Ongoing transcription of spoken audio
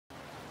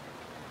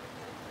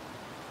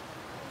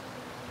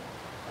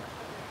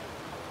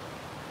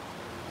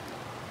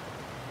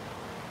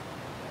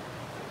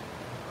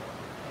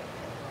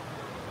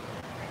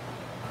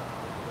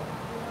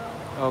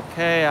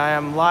Okay, I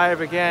am live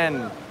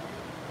again.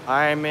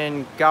 I am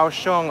in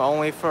Kaohsiung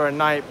only for a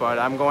night, but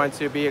I'm going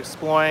to be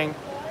exploring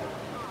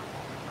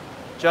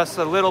just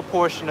a little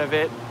portion of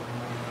it,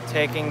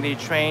 taking the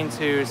train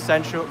to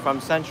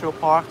from Central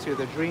Park to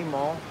the Dream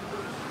Mall.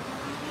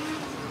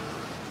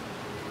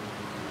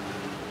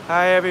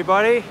 Hi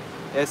everybody,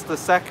 it's the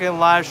second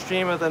live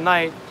stream of the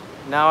night.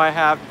 Now I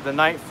have the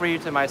night free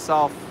to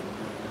myself.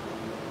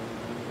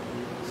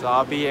 So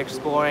I'll be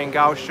exploring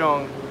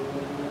Kaohsiung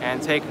and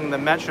taking the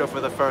metro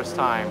for the first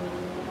time.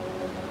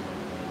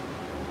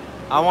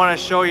 I want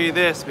to show you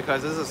this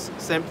because this is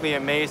simply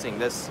amazing.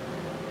 This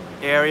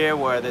area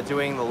where they're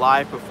doing the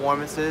live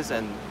performances,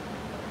 and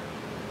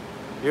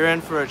you're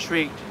in for a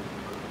treat.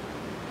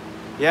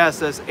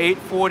 Yes, it's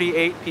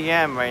 8:48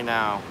 p.m. right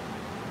now.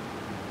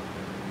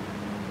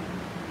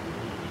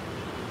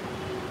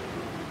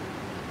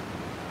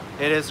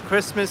 It is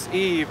Christmas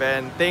Eve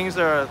and things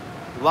are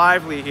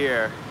lively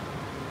here.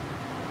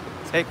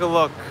 Take a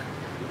look.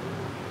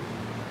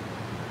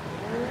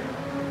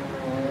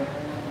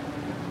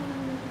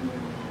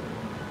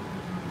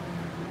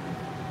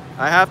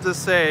 I have to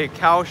say,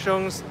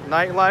 Kaohsiung's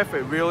nightlife,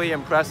 it really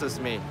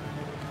impresses me.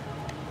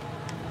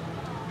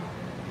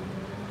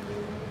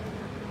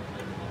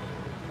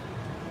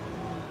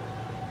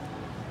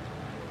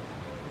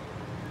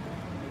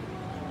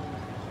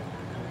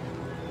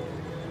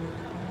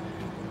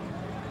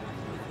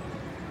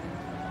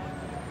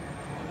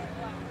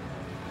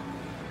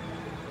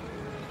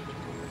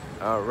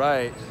 All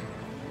right.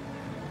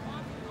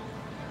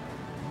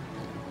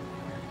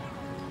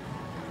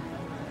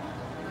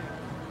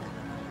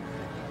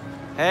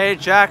 Hey,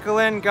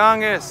 Jacqueline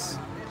Ganges.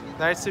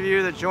 Nice of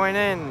you to join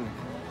in.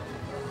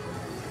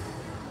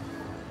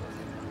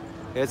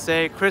 It's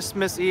a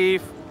Christmas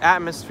Eve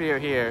atmosphere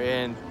here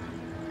in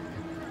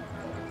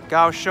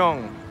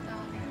Kaohsiung.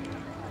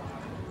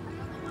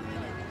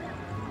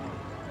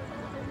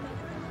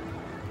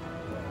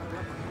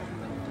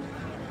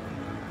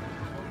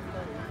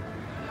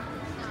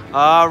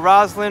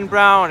 Rosalind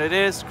Brown, it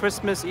is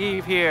Christmas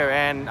Eve here,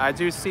 and I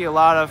do see a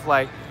lot of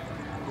like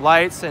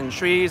lights and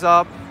trees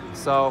up,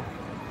 so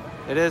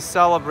it is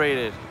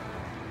celebrated.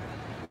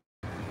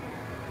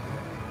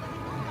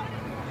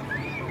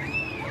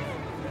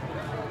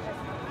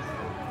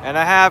 And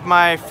I have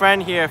my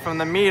friend here from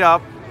the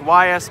meetup,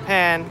 YS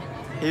Pan.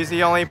 He's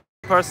the only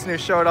person who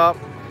showed up.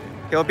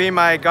 He'll be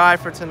my guide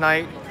for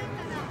tonight.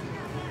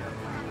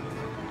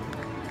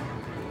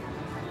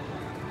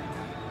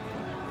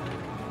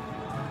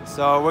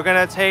 So we're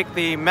gonna take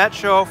the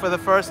metro for the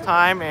first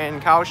time in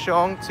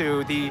Kaohsiung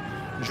to the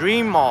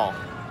Dream Mall.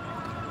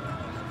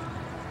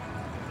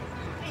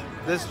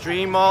 This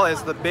Dream Mall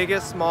is the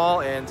biggest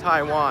mall in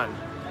Taiwan,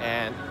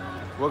 and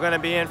we're gonna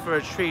be in for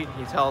a treat,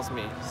 he tells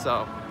me,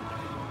 so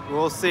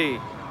we'll see.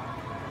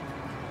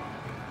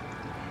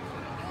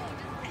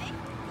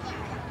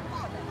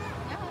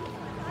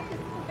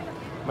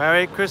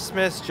 Merry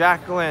Christmas,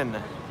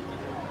 Jacqueline.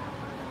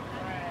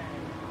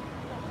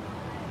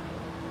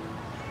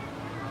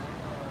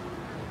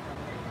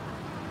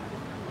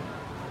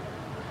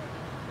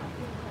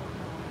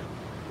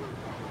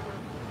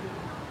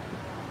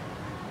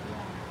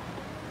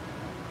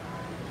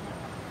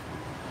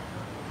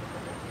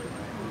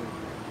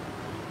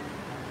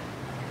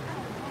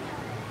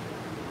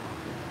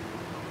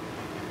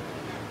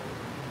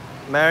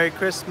 Merry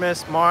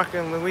Christmas, Mark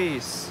and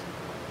Louise,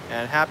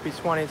 and happy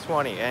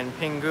 2020. And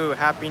Pingu,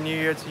 happy New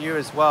Year to you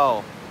as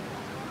well.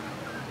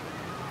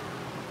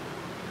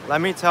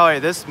 Let me tell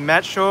you, this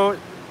metro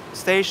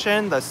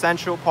station, the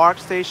Central Park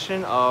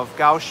station of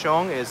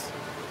Kaohsiung, is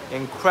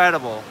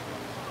incredible.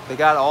 They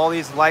got all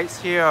these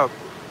lights here,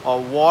 a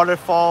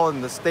waterfall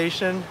in the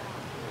station.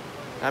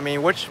 I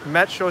mean, which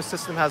metro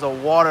system has a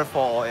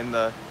waterfall in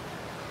the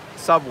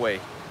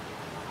subway?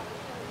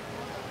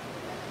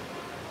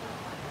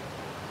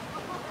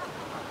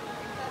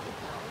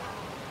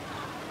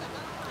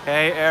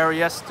 Hey,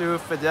 Ariestu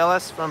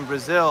Fidelis from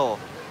Brazil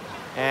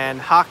and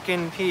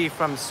Hakin P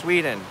from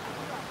Sweden.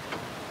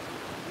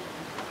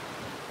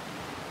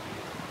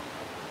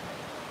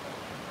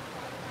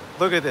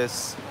 Look at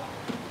this.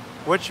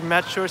 Which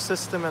metro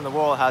system in the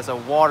world has a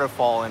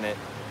waterfall in it?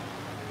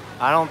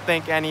 I don't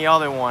think any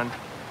other one.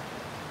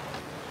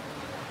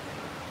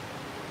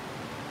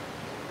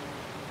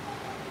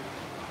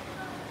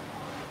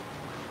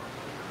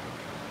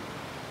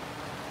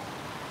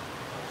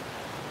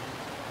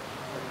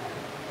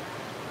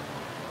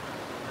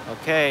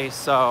 Okay,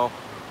 so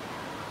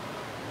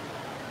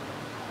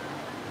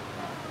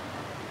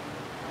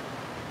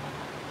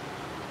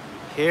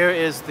here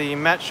is the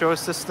metro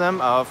system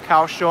of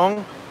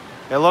Kaohsiung.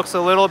 It looks a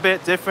little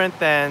bit different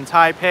than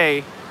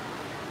Taipei.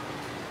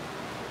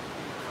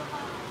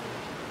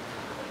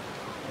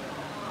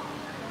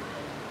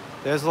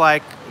 There's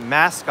like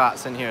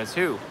mascots in here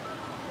too.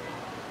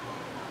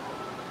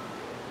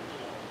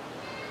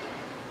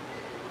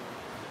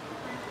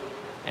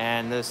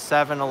 And there's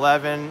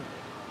 7-Eleven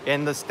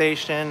in the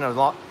station,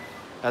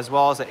 as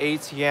well as the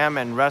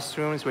ATM and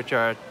restrooms, which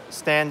are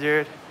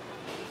standard.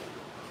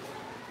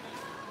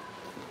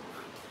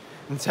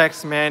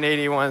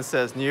 Texman81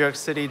 says New York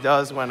City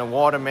does when a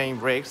water main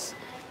breaks.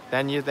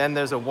 Then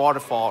there's a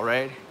waterfall,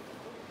 right?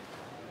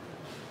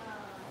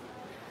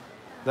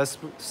 Let's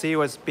see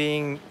what's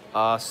being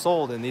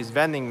sold in these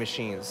vending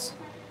machines.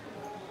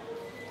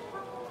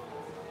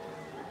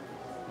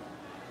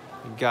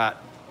 You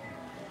got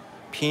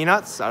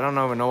peanuts. I don't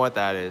even know what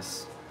that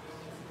is.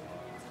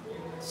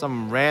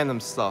 Some random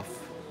stuff.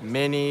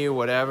 Mini,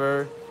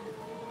 whatever.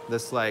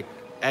 This like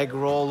egg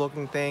roll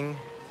looking thing.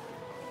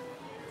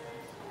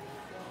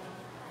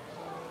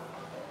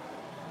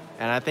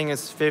 And I think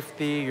it's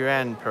 50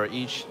 yuan per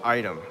each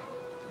item.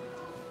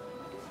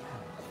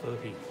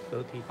 30,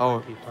 20, Oh.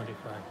 25.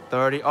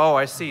 30. Oh,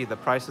 I see. The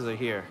prices are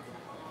here.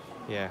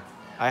 Yeah.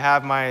 I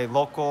have my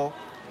local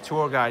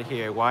tour guide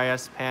here,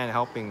 YS Pan,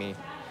 helping me.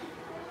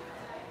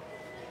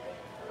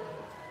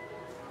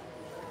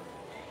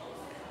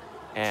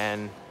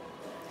 And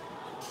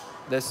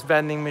this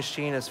vending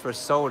machine is for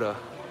soda.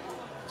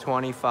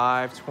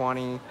 25,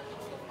 20,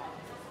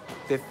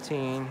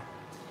 15.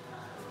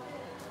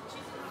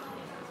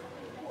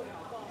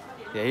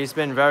 Yeah, he's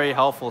been very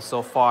helpful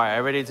so far. I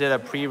already did a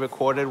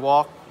pre-recorded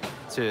walk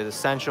to the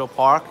Central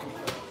Park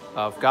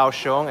of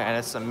Kaohsiung, and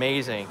it's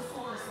amazing.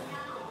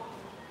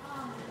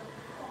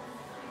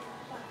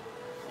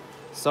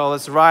 So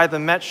let's ride the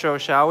metro,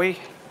 shall we?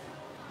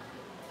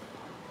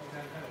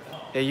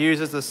 It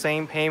uses the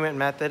same payment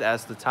method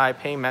as the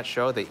Taipei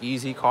Metro, the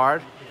Easy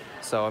Card,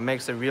 so it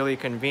makes it really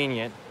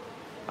convenient.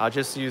 I'll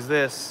just use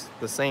this,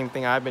 the same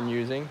thing I've been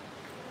using,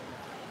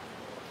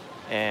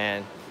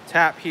 and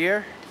tap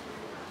here.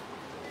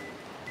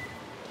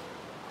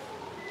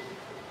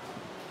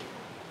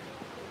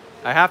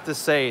 I have to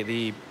say,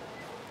 the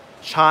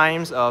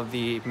chimes of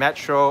the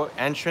metro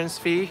entrance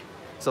fee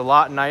is a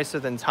lot nicer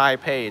than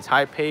Taipei.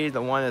 Taipei,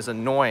 the one is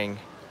annoying.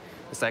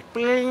 It's like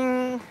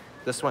bling.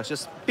 This one's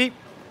just beep.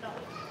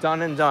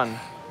 Done and done.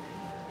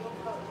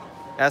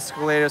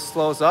 Escalator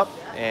slows up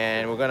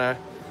and we're gonna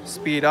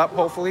speed up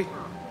hopefully.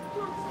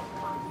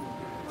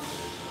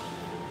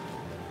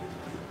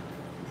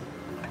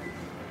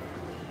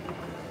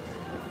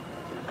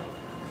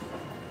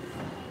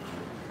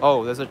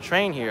 Oh, there's a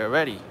train here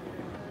already.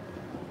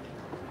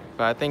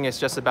 But I think it's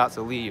just about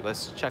to leave.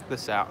 Let's check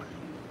this out.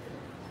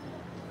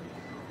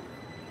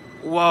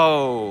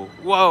 Whoa,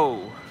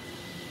 whoa.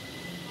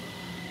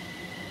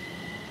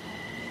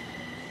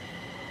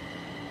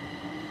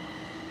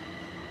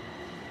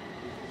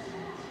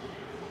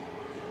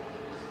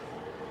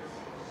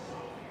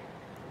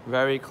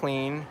 Very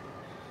clean.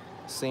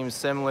 Seems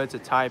similar to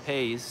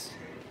Taipei's.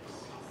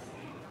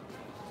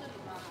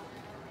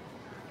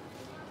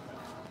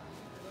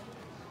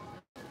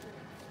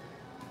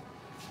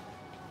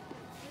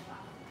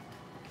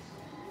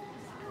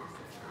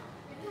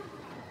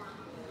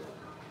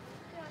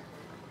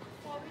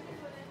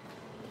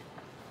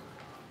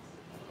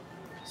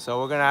 So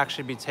we're gonna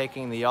actually be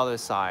taking the other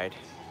side.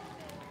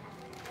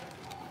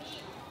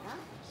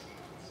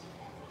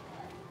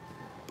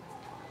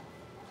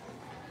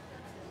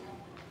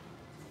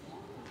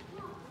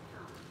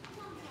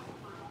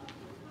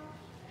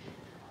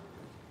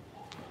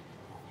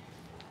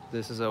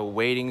 This is a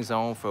waiting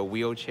zone for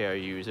wheelchair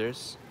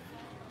users.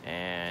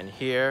 And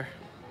here,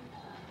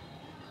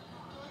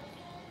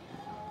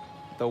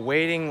 the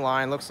waiting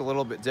line looks a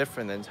little bit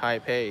different than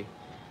Taipei.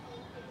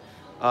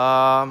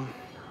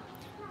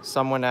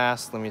 Someone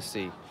asked, let me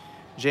see.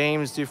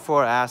 James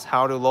Dufour asked,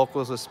 how do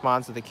locals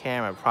respond to the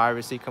camera?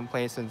 Privacy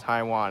complaints in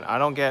Taiwan. I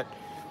don't get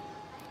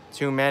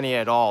too many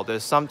at all.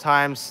 There's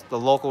sometimes the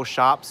local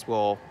shops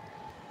will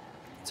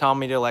tell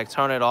me to like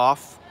turn it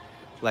off,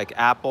 like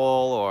Apple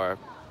or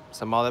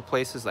some other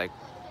places, like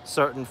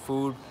certain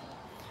food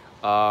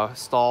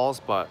stalls,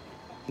 but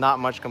not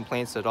much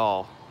complaints at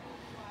all.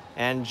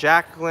 And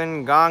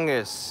Jacqueline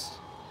Gongus,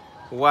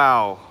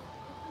 wow,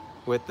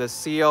 with the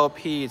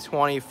CLP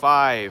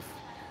 25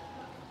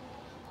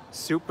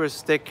 super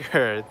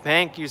sticker.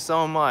 Thank you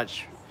so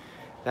much.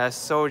 That's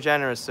so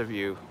generous of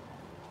you.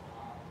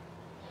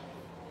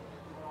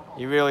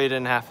 You really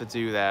didn't have to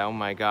do that. Oh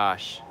my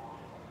gosh.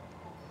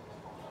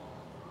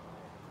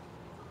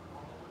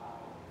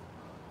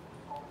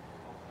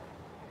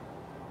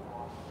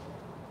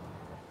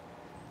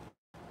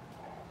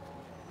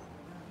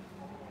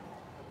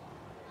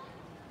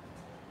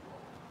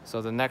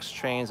 So the next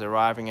train's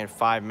arriving in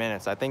 5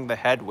 minutes. I think the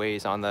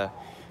headways on the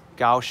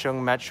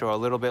Kaohsiung Metro are a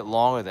little bit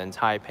longer than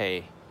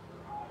Taipei.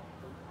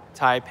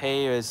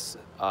 Taipei is,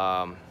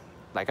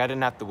 like I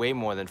didn't have to wait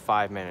more than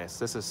 5 minutes.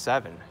 This is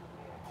 7.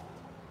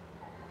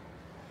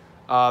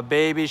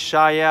 Baby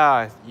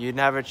Shaya, you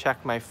never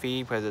check my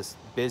feed because it's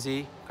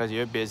busy, because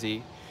you're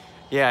busy.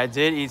 Yeah, I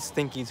did eat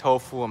stinky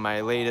tofu in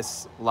my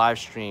latest live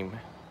stream.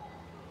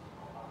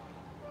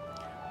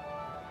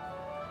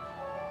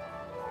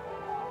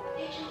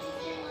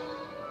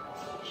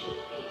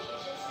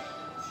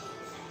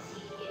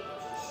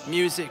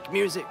 Music,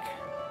 music.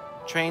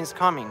 Train's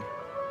coming.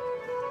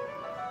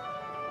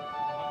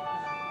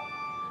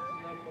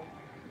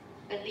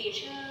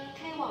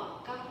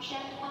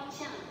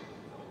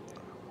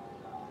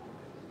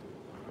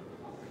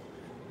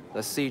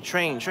 Let's see,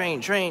 train,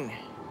 train, train.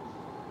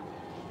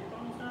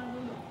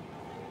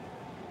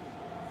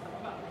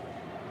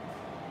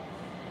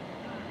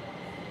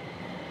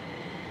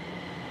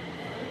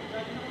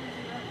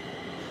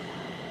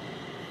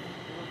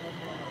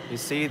 You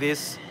see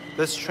this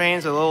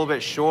train's a little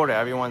bit shorter.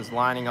 Everyone's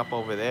lining up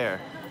over there.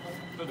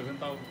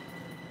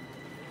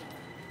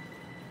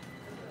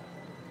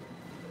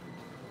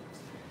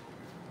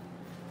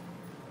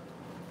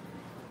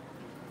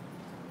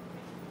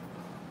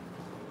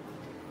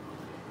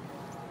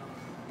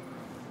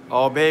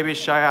 Oh, baby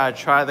shy, I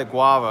tried the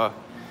guava.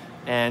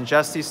 And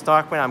Jesse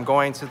Starkman, I'm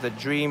going to the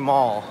Dream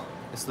Mall.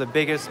 It's the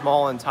biggest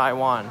mall in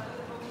Taiwan.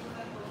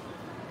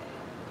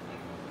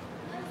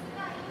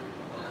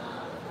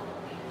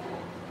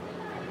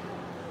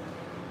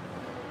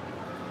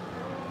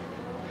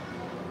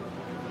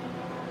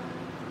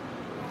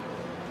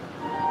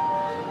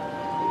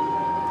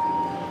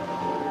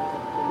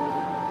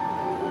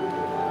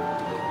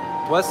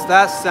 What's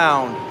that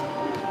sound?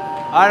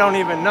 I don't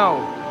even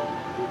know.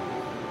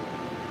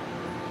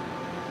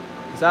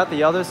 Is that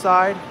the other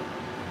side?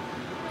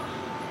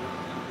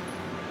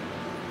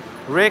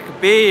 Rick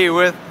B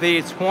with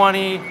the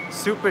 20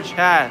 super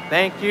chat.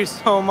 Thank you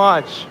so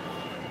much.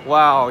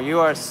 Wow, you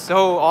are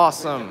so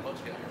awesome.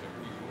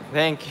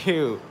 Thank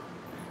you.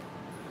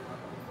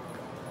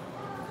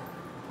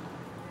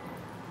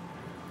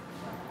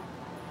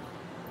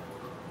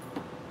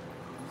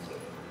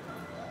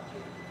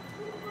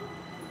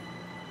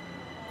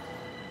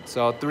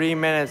 So 3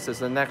 minutes is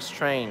the next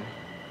train.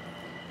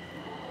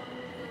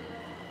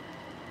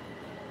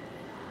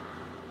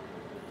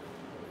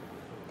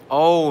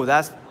 Oh,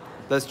 that's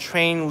the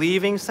train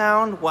leaving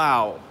sound?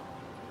 Wow.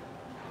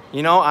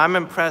 You know, I'm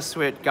impressed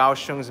with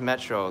Kaohsiung's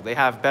metro. They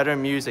have better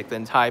music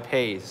than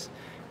Taipei's.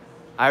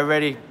 I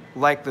already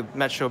like the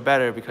metro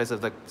better because of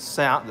the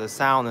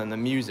sound and the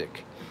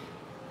music.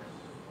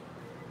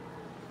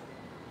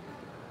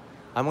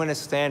 I'm gonna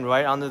stand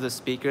right under the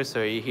speaker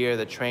so you hear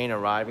the train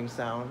arriving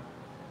sound.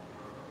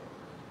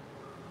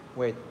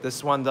 Wait,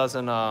 this one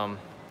doesn't, I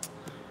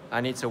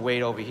need to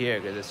wait over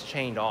here because it's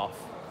chained off.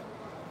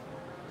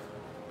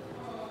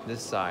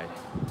 This side.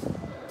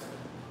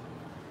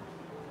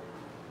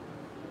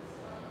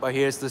 But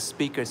here's the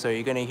speaker, so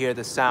you're gonna hear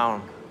the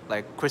sound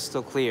like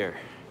crystal clear.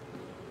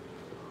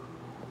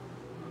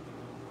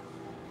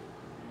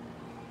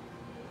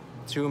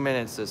 Two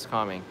minutes is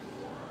coming.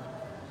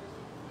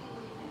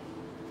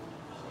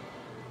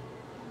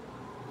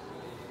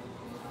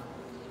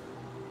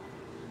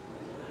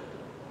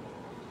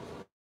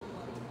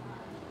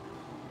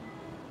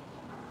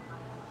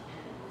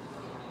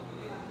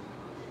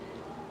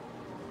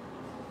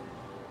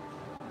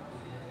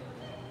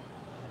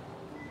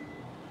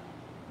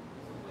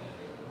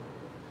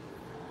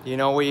 You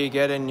know what you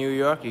get in New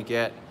York? You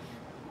get,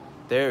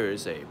 there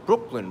is a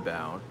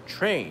Brooklyn-bound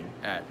train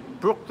at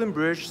Brooklyn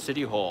Bridge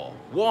City Hall,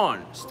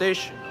 1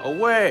 station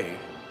away.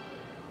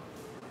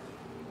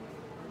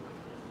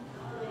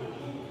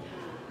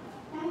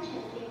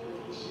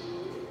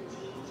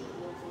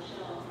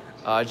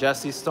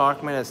 Jesse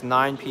Starkman, it's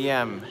 9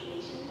 p.m.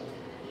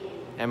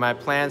 And my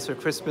plans for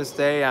Christmas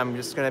Day, I'm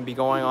just gonna be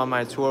going on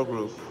my tour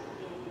group.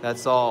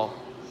 That's all.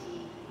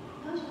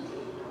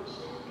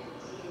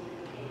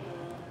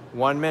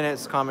 1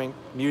 minute's coming.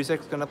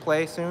 Music's gonna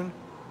play soon.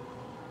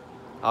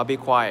 I'll be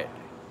quiet.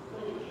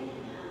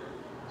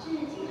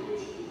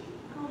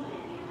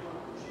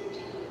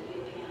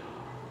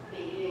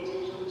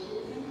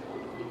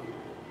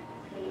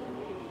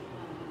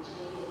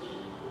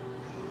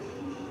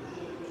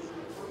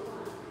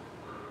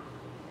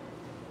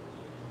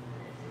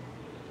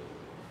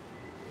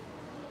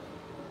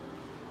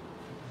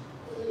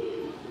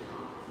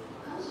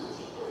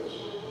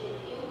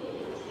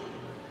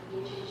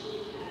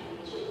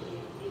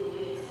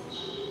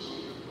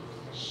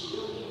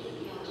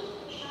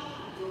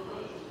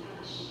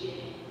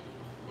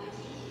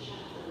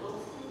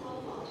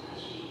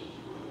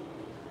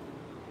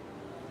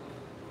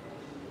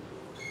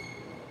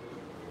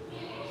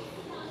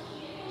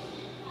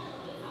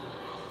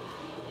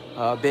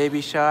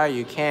 Baby Shy,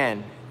 you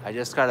can. I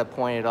just gotta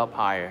point it up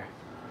higher.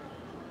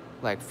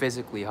 Like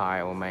physically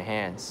higher with my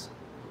hands.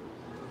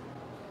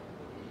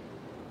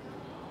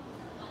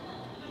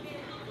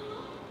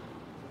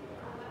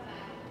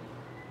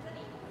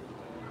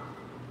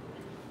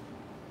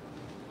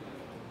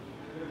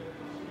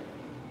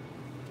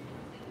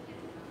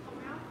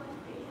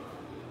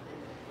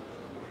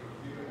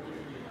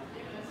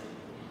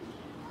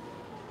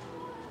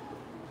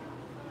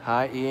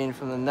 Hi, Ian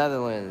from the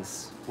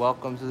Netherlands.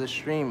 Welcome to the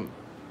stream.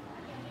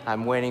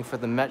 I'm waiting for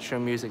the metro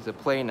music to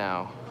play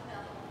now.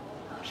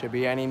 Should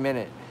be any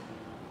minute.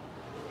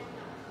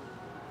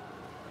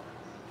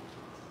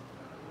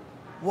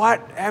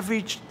 What?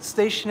 Every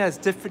station has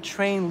different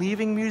train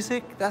leaving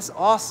music? That's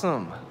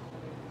awesome.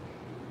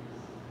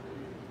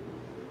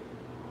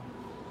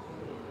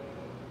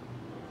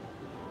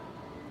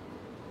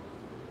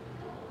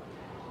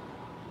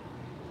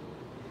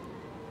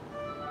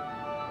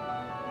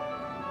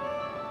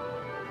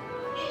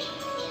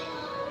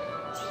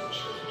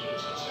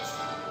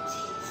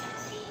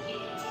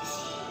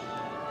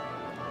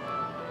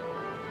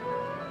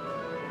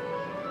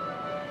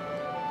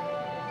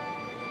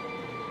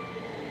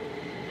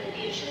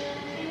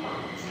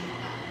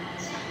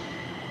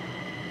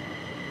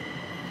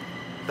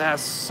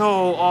 That's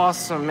so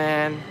awesome,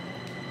 man.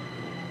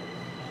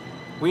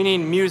 We need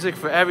music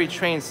for every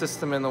train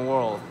system in the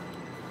world.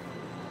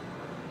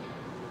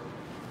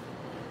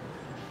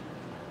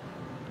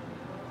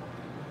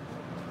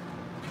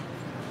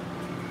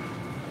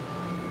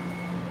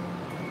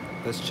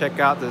 Let's check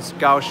out this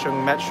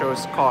Kaohsiung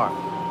Metro's car.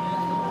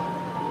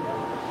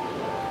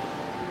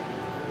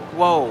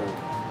 Whoa,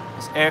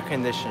 it's air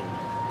conditioned.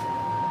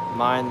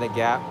 Mind the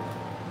gap.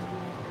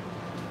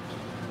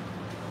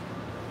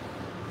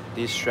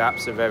 These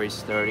straps are very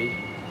sturdy.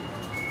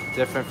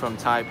 Different from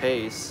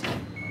Taipei's.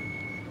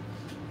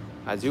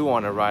 I do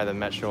want to ride the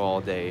metro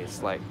all day.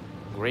 It's like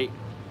great.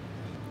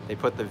 They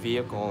put the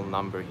vehicle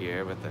number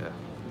here with the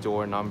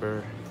door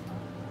number.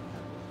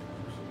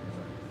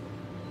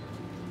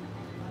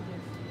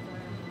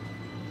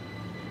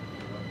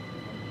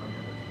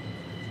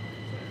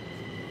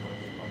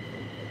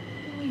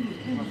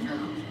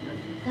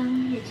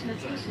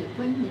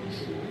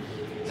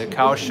 The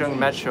Kaohsiung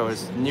Metro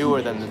is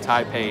newer than the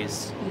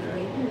Taipei's.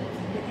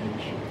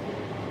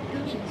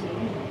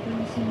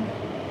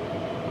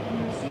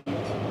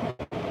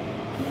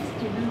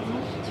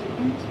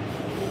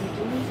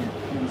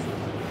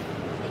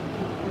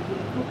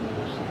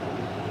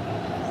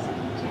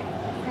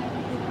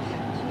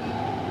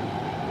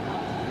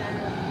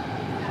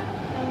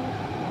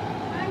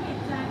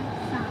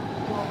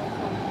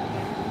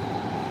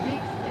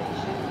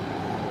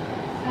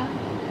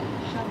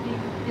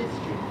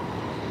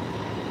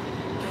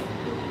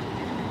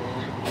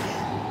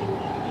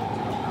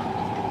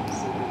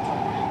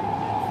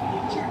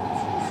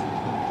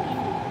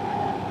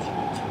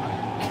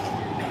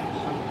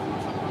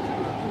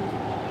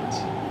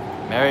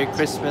 Merry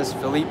Christmas,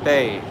 Felipe.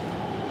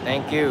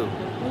 Thank you.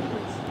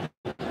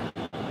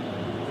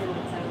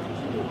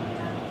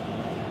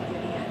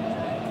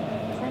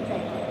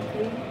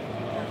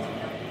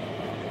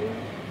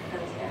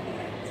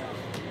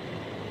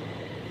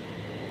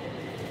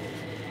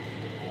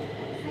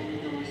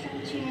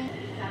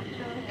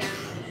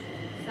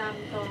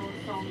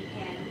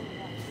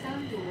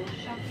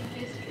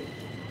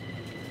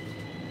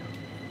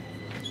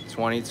 It's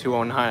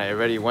 2209. I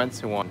already went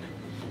to one.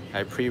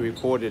 I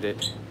pre-recorded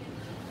it.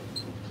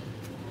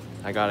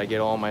 I gotta get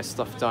all my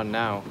stuff done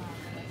now.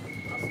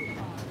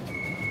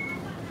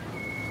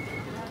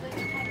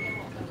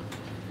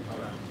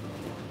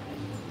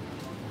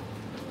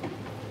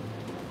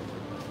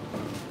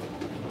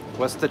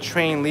 What's the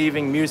train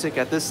leaving music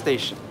at this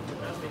station?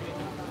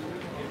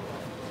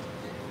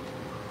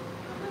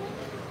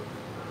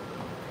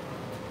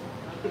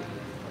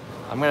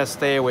 I'm gonna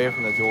stay away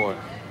from the door.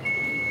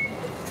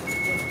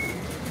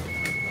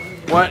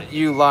 What?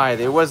 You lie.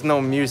 There was no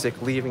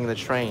music leaving the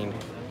train.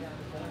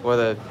 Or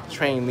the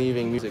train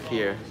leaving music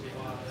here.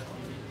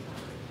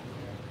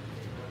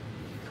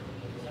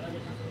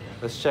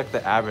 Let's check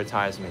the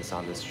advertisements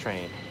on this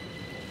train.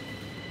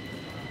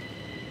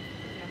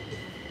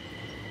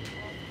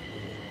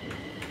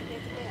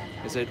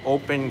 Is it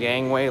open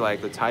gangway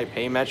like the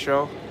Taipei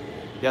Metro?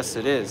 Yes,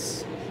 it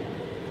is.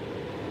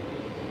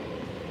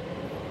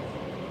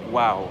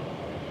 Wow.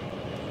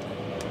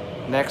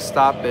 Next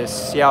stop is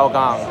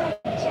Xiaogang.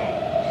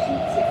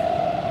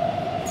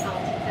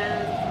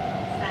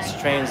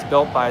 This train's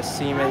built by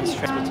Siemens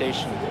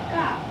Transportation.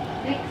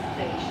 Next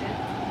station,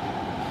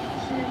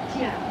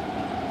 Shijiao.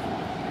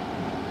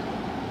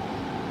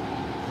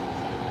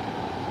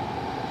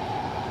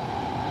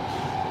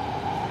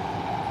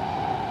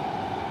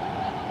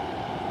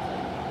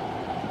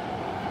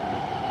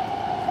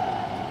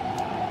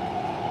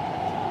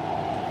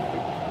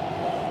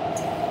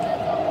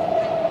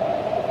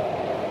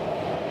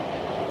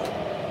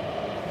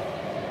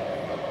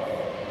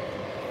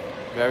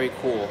 Very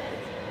cool.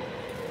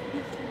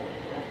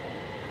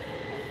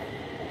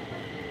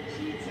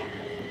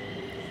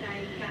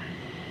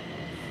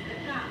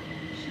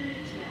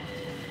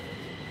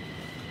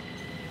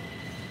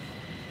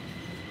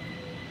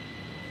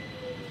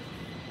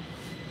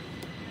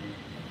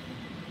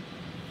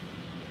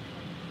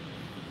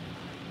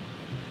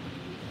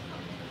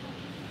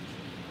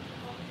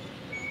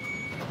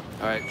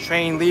 All right,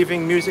 train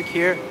leaving music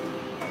here.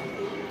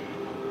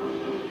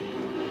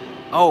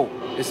 Oh,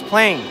 it's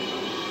playing.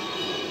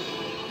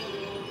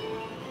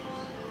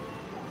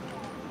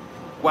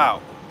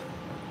 Wow,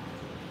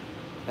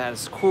 that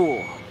is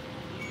cool.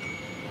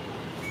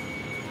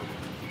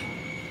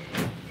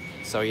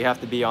 So you have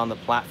to be on the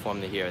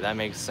platform to hear. That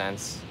makes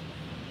sense.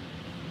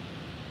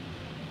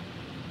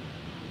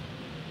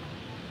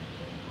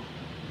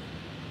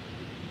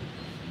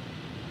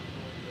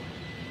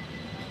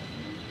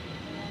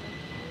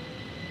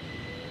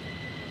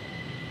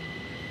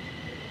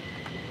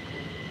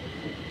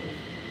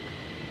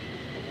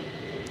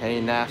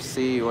 Hey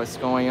Nafsi, what's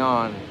going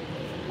on?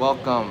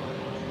 Welcome.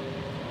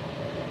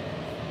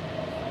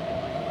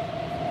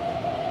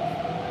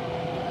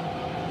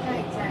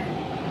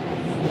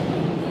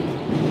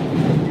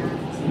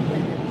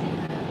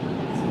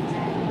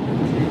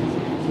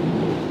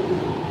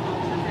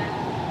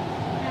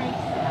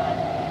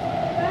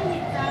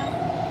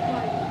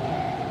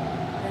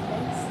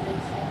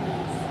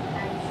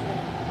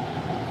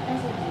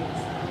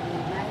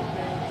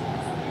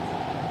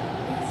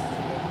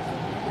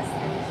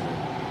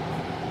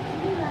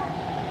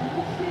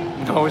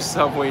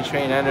 subway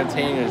train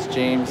entertainers,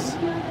 James.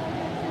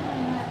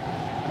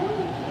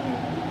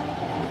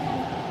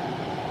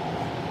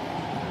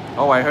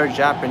 Oh, I heard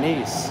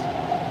Japanese.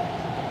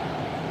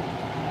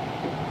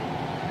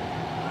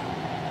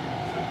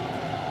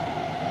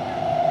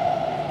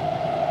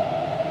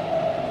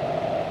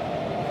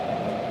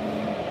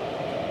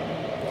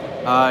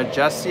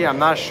 Jesse, I'm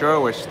not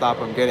sure which stop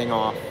I'm getting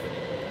off.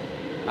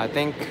 I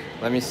think,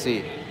 let me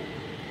see.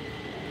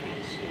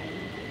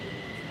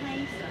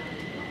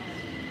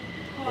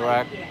 We're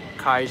at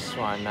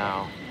Kaohsiung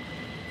now.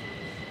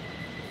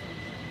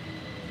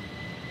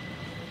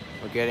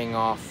 We're getting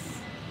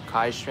off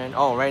Kaohsiung.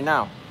 Oh, right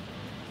now.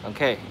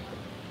 Okay.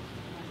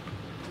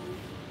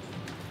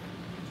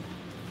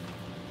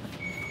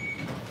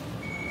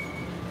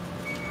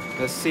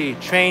 Let's see.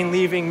 Train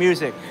leaving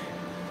music.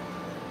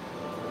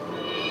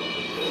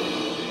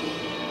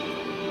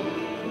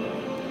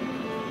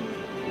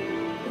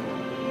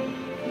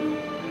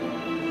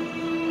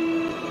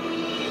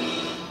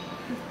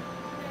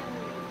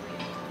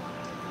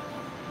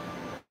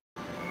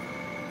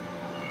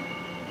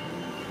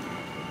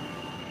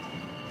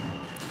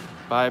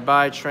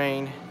 Bye-bye,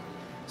 train.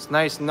 It's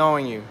nice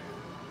knowing you.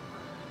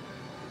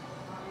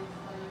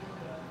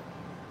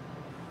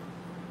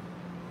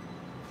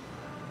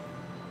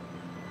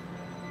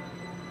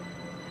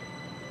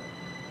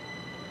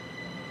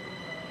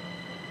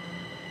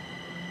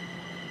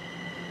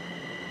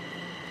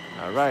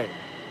 All right.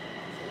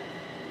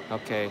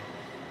 Okay.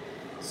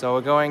 So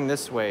we're going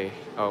this way.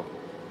 Oh.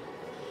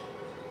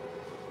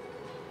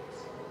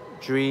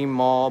 Dream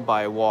Mall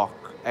by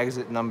walk.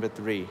 Exit number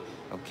 3.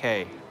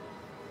 Okay.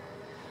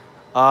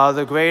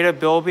 The Greater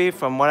Bilby,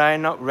 from what I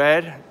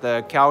read,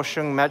 the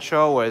Kaohsiung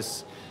Metro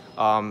was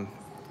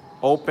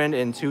opened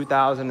in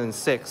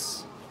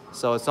 2006.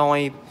 So it's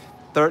only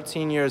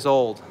 13 years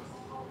old.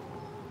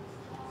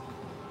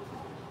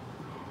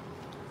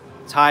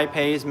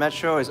 Taipei's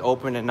Metro is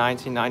opened in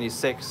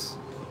 1996.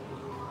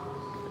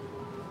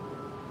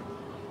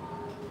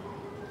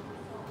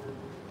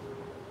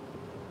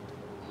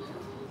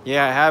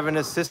 Yeah, I have an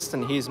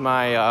assistant. He's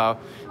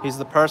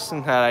the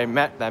person that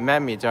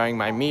met me during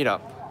my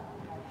meetup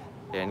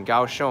in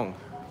Kaohsiung.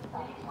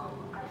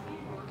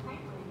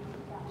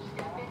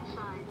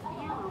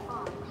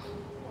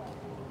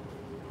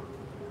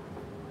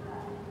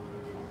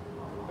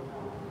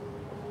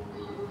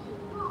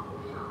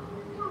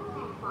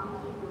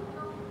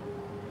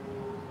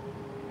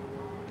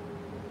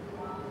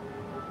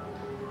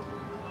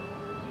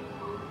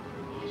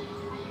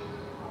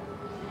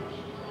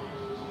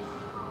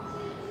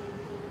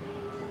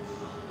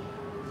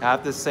 I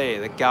have to say,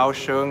 the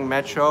Kaohsiung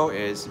Metro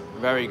is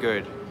very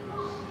good.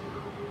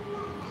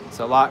 It's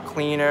a lot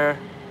cleaner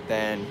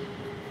than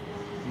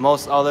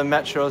most other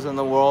metros in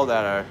the world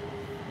that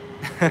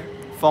are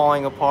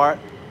falling apart.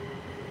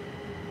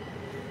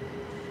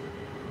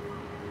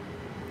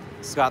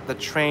 It's got the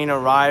train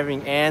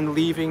arriving and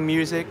leaving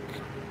music.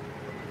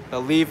 The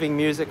leaving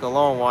music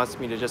alone wants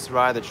me to just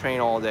ride the train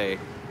all day.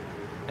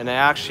 And I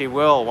actually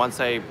will, once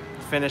I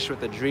finish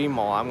with the Dream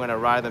Mall, I'm gonna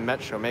ride the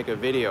metro, make a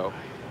video,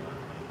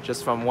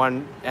 just from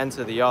one end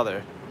to the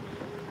other.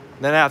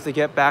 Then I have to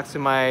get back to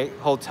my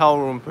hotel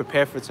room,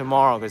 prepare for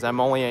tomorrow, because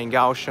I'm only in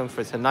Kaohsiung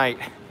for tonight.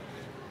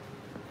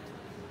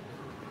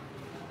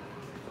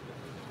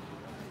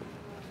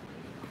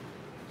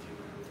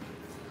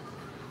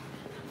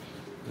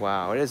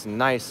 Wow, it is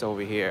nice over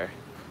here.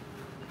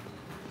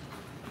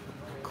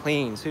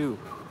 Clean too.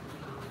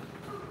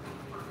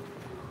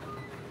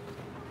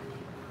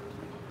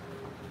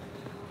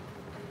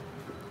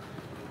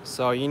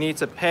 So you need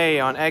to pay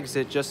on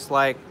exit just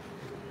like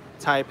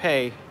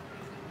Taipei.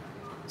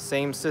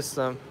 Same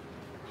system.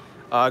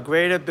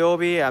 Greater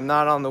Bilby, I'm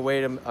not on the way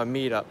to a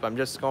meetup. I'm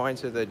just going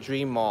to the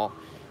Dream Mall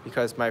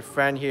because my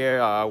friend here,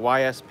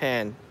 YS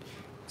Pan,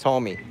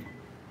 told me.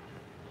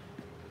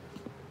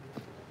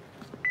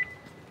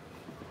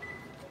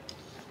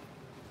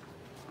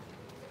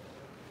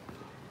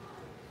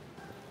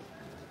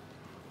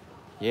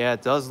 Yeah,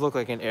 it does look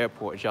like an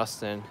airport,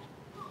 Justin.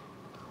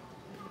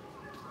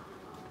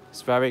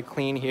 It's very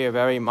clean here,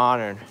 very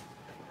modern.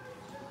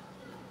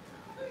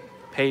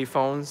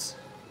 Payphones.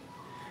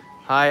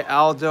 Hi,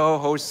 Aldo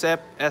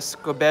Josep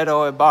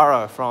Escobedo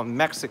Ibarra from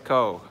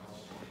Mexico.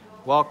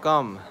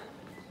 Welcome.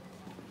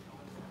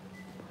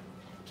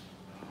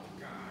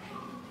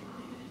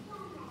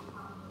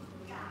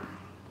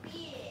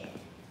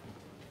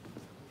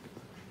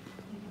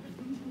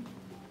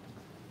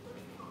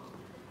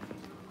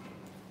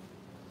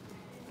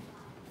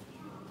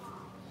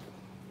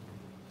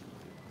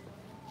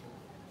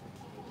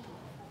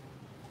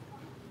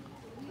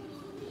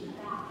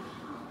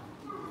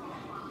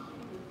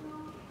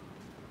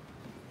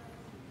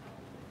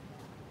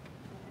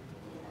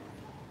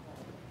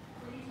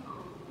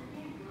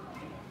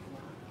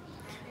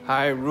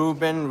 Hi,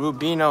 Ruben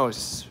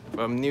Rubinos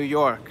from New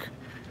York.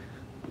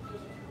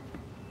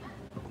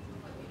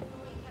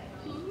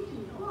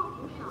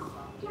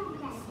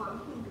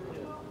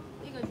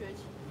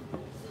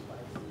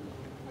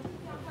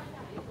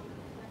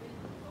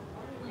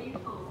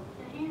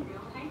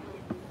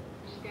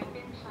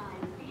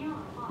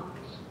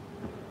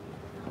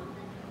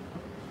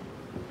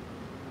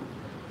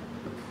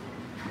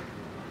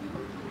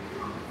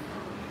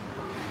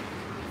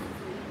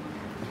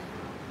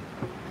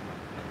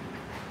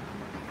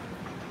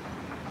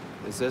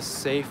 Is this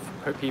safe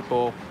for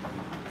people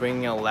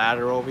bringing a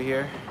ladder over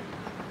here?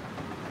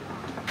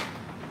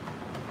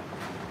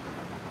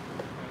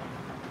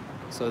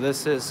 So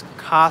this is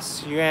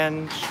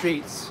Kaohsiung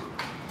streets.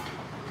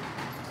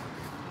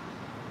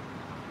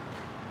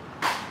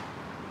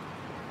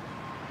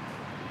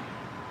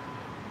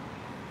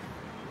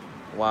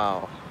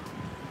 Wow.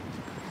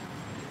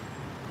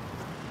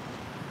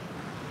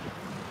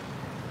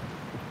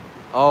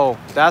 Oh,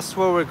 that's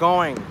where we're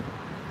going.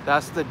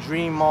 That's the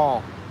Dream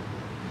Mall.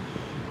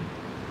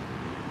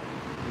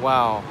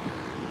 Wow.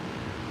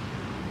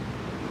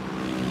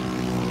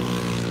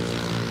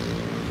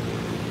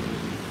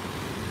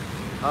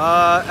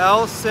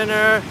 L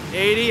Center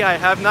 80. I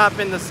have not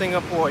been to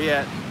Singapore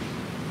yet.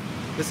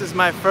 This is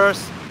my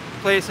first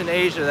place in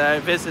Asia that I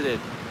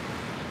visited.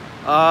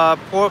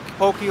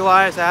 Pokey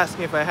is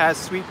asking if I had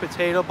sweet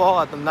potato ball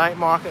at the night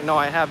market. No,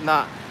 I have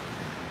not.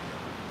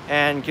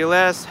 And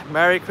Gilles,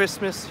 Merry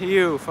Christmas to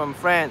you from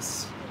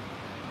France.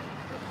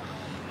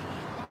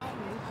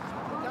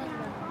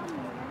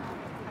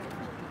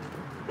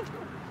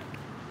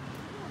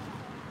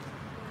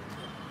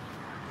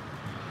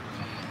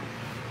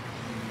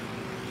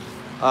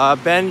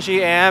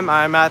 Benji M,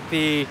 I'm at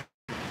the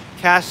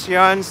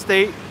Kaohsiung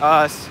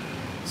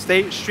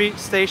State Street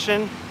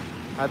Station,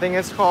 I think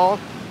it's called.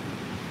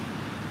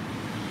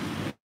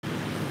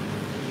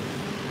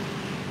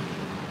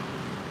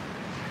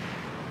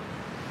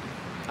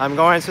 I'm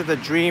going to the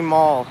Dream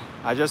Mall.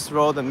 I just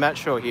rode the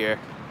metro here.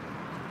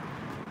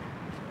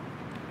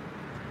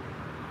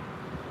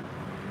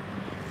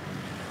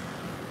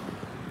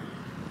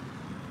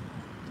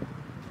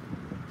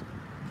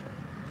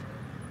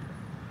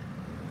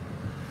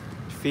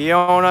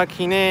 Fiona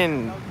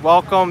Keenan,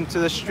 welcome to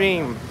the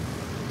stream.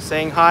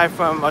 Saying hi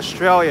from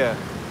Australia.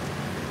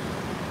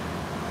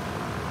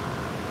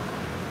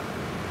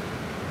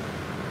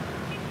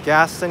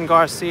 Gaston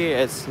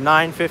Garcia, it's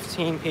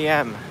 9:15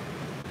 p.m.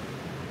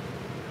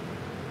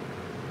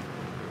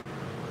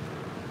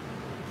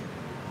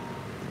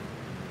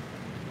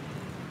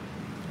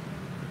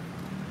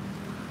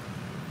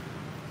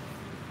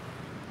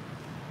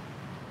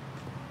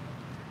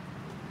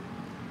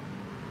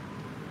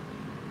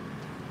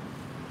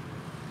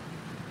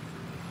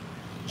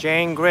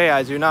 Jane Gray,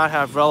 I do not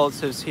have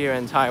relatives here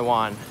in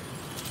Taiwan.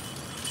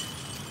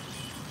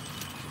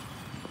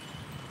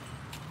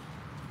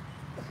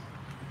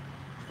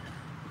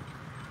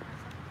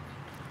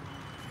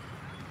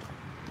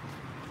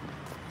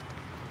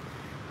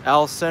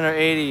 L Center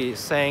 80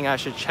 saying I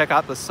should check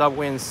out the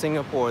subway in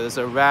Singapore. There's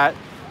a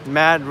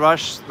mad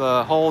rush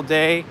the whole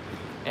day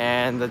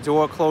and the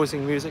door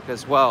closing music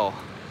as well.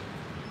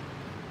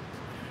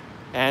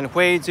 And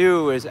Hui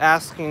Du is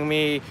asking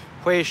me,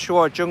 会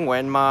说中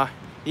文吗？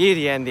一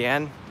点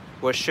点，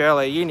我学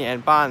了1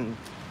年半。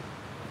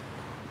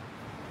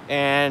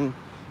And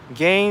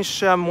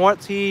Ganesha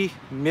Morty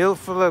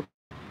Milford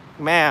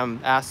Ma'am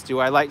asked, do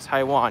I like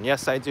Taiwan?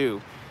 Yes, I do.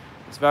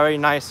 It's very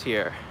nice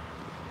here.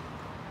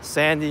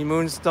 Sandy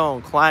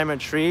Moonstone, climb a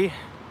tree.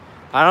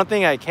 I don't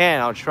think I can,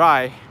 I'll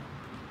try.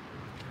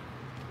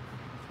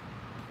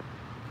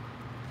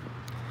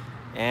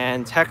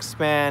 And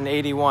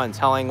Textman81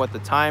 telling what the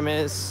time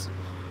is.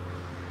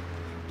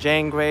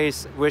 Jane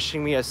Grace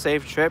wishing me a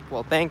safe trip.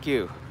 Well, thank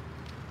you.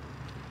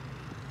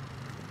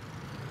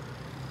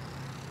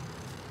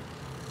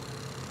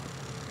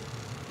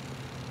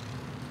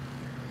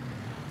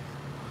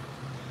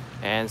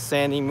 And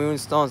Sandy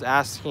Moonstone's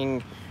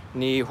asking,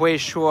 你会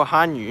说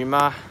汉语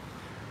吗?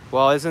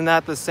 Well, isn't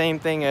that the same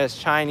thing as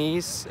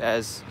Chinese,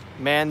 as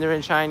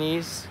Mandarin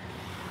Chinese?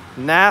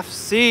 Naf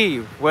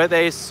C with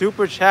a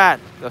super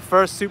chat, the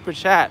first super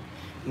chat.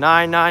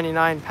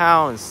 9.99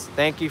 pounds.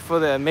 Thank you for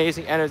the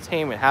amazing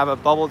entertainment. Have a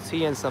bubble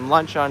tea and some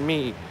lunch on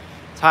me.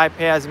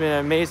 Taipei has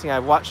been amazing.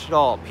 I've watched it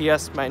all.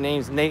 P.S. My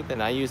name's Nathan.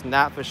 I use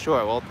Nat for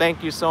short. Well,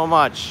 thank you so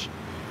much.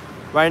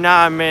 Right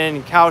now I'm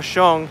in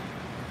Kaohsiung,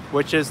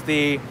 which is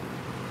the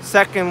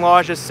second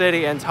largest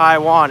city in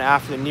Taiwan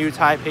after New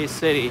Taipei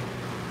City.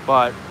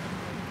 But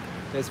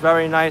it's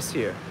very nice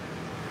here.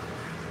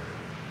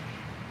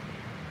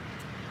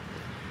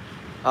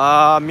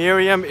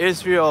 Miriam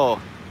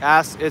Israel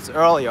asks, it's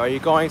early, are you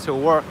going to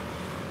work?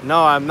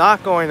 No, I'm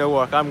not going to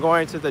work. I'm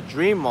going to the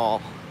Dream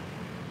Mall.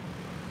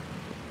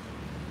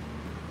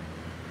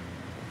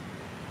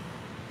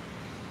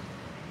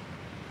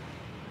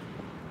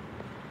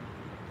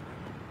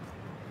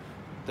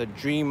 The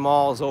Dream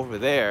Mall's over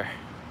there.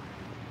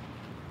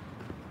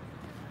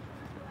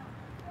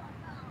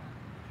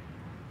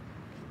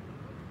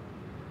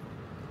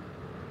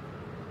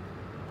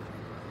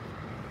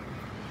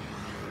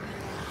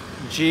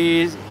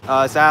 G is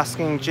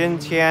asking, 今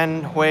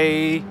天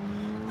会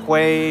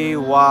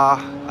哇?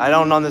 I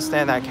don't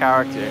understand that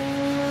character.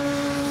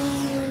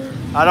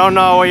 I don't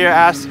know what you're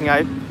asking.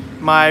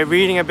 My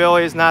reading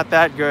ability is not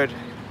that good.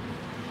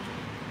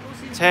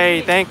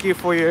 Tay, thank you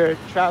for your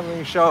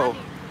traveling show.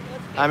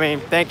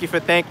 Thank you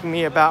for thanking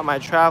me about my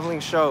traveling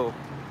show.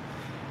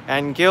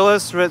 And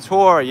Gilles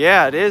Retour,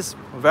 yeah, it is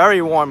very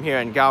warm here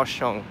in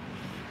Kaohsiung.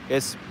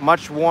 It's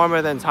much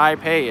warmer than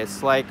Taipei.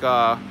 It's like,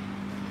 I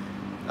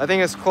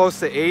think it's close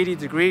to 80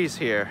 degrees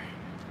here.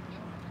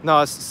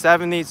 No, it's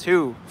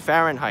 72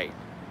 Fahrenheit.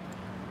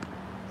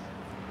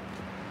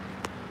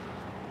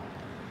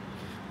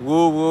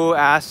 Woo Woo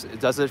asks,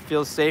 does it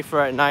feel safer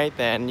at night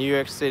than New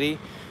York City?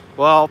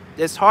 Well,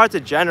 it's hard to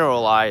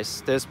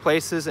generalize. There's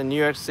places in New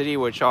York City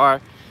which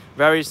are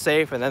very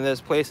safe, and then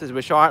there's places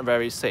which aren't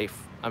very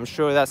safe. I'm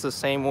sure that's the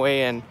same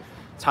way in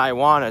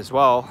Taiwan as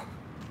well.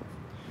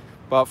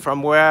 But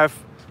from where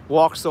I've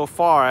walked so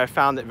far, I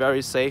found it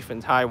very safe in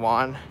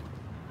Taiwan.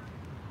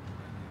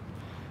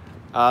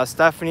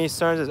 Stephanie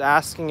Stearns is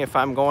asking if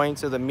I'm going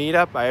to the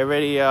meetup. I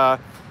already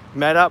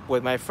met up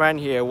with my friend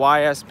here,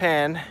 YS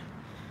Pan.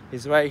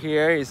 He's right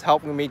here. He's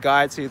helping me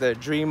guide to the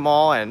Dream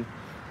Mall and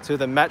to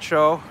the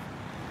Metro.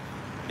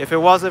 If it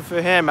wasn't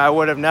for him, I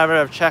would have never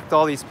have checked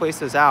all these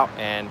places out,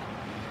 and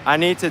I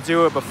need to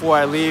do it before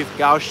I leave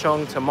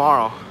Kaohsiung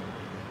tomorrow.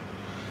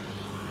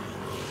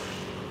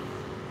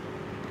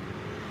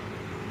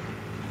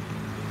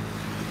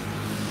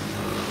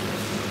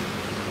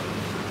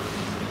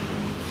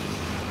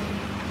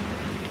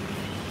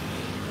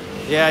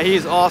 Yeah,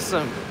 he's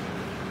awesome.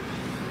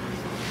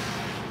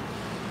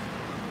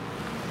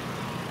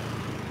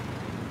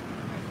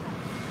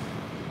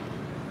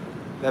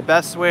 The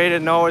best way to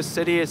know a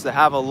city is to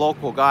have a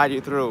local guide you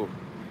through.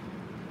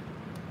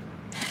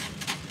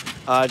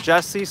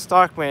 Jesse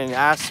Starkman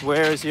asks,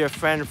 where is your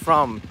friend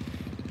from?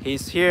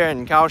 He's here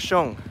in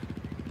Kaohsiung.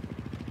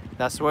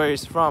 That's where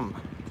he's from.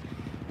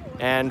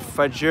 And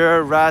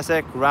Fajr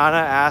Razek Rana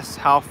asks,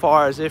 how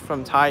far is it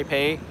from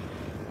Taipei?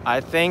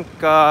 I think,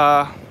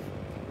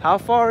 how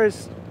far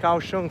is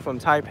Kaohsiung from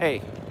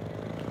Taipei?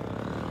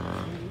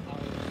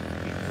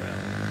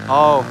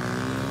 Oh,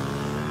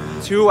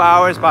 2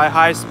 hours by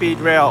high-speed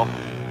rail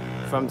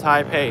from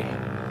Taipei.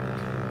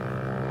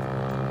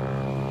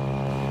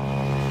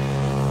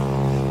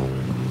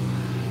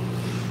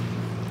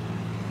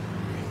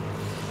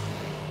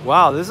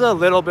 Wow, this is a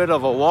little bit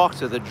of a walk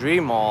to the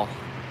Dream Mall.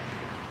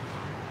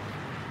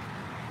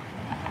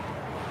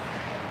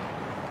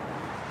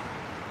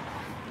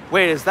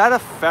 Wait, is that a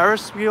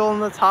Ferris wheel on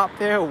the top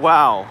there?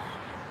 Wow.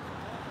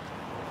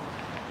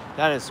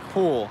 That is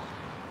cool.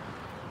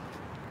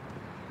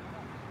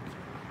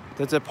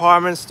 The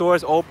department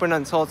stores open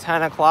until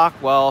 10 o'clock.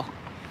 Well,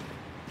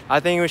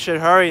 I think we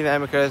should hurry then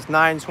because it's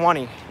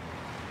 9:20.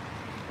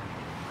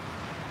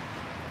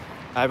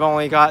 I've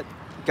only got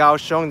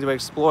Kaohsiung to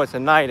explore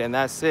tonight, and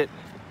that's it.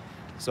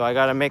 So I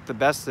gotta make the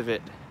best of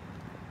it.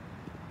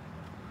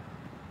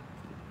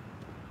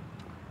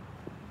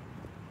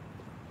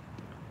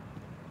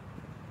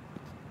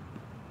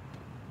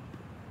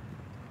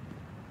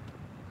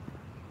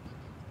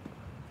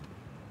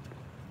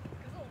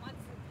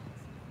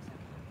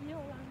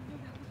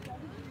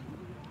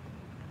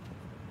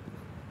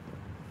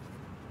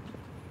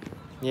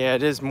 Yeah,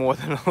 it is more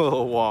than a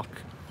little walk.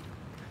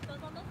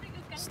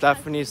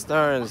 Stephanie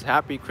Stearns,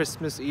 happy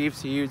Christmas Eve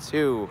to you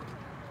too.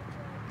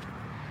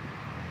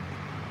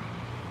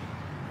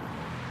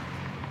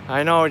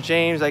 I know,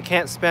 James, I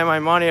can't spend my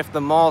money if the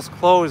mall's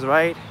closed,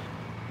 right?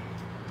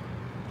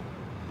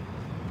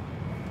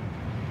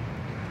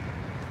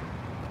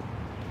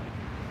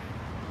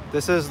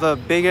 This is the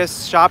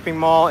biggest shopping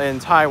mall in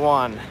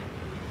Taiwan.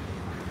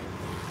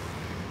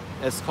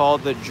 It's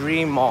called the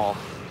Dream Mall.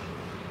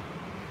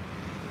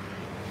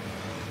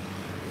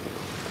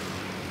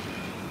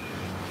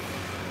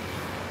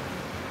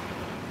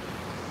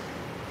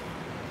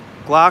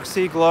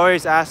 Gloxy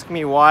Glory's asking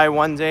me why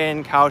one day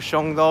in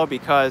Kaohsiung though,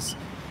 because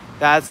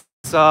that's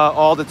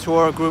all the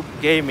tour group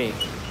gave me.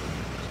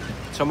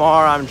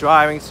 Tomorrow I'm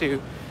driving to,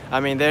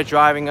 they're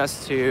driving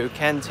us to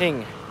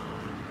Kenting.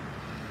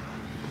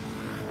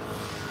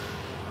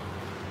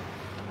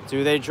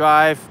 Do they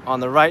drive on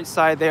the right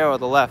side there or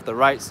the left? The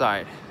right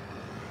side.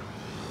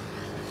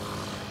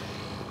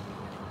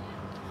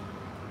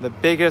 The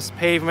biggest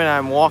pavement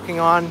I'm walking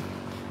on,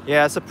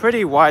 yeah, it's a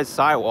pretty wide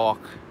sidewalk.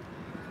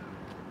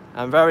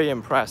 I'm very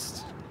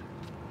impressed.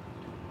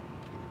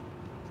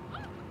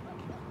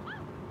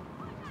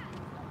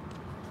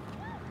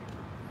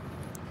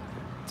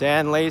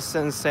 Dan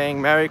Layson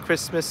saying Merry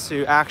Christmas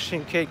to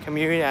Action Kid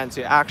community and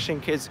to Action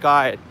Kids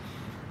Guide.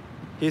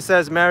 He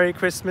says Merry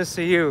Christmas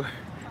to you.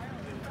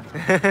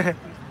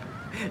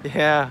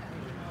 Yeah.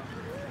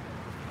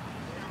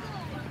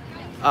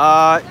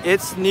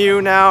 It's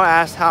new now.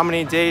 Asked how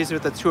many days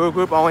with the tour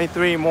group. Only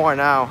 3 more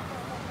now.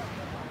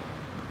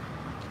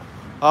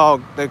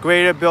 Oh, the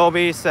Greater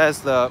Bilby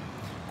says the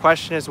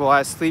question is, will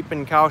I sleep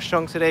in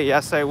Kaohsiung today?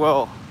 Yes, I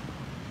will.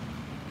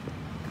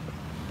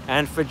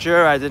 And for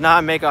sure, I did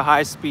not make a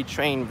high-speed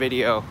train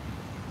video.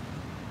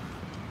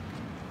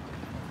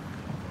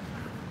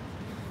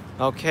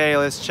 Okay,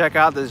 let's check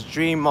out this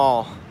Dream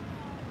Mall.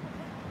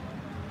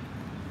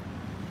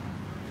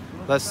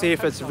 Let's see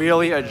if it's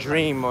really a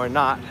dream or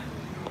not.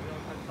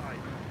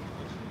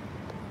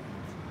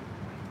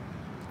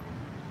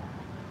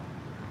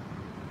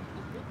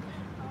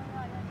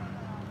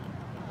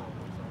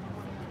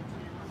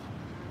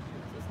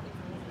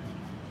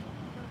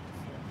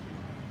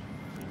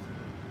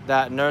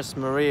 that Nurse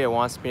Maria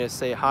wants me to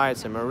say hi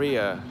to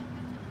Maria.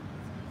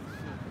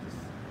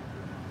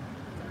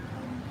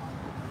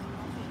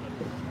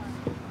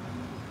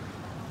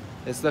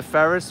 It's the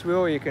Ferris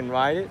wheel, you can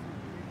ride it.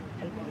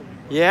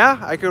 Yeah,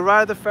 I could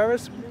ride the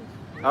Ferris wheel?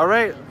 All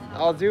right,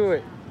 I'll do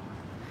it.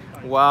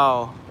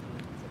 Wow.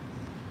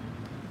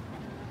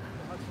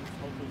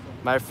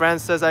 My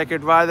friend says I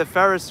could ride the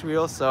Ferris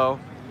wheel, so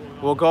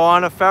we'll go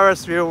on a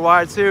Ferris wheel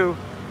ride too.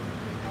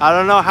 I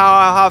don't know how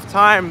I'll have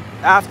time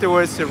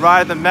afterwards to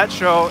ride the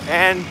metro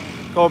and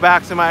go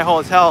back to my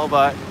hotel,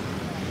 but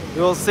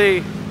we'll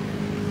see.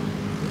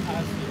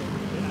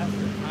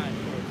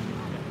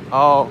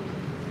 Oh.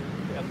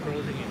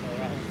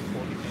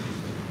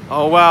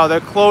 Oh wow, they're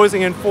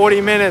closing in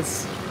 40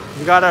 minutes.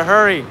 We gotta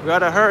hurry, we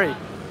gotta hurry.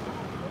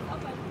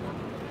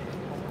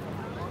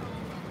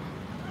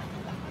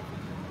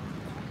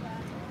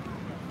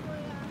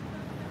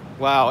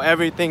 Wow,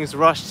 everything's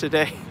rushed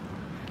today.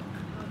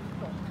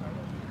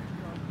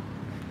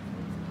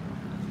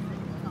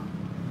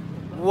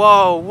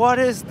 Whoa, what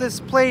is this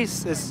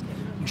place? It's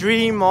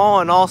Dream Mall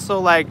and also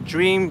like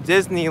Dream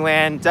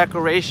Disneyland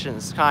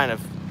decorations, kind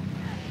of.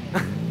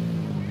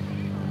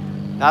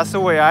 That's the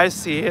way I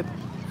see it.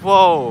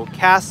 Whoa,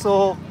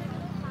 castle.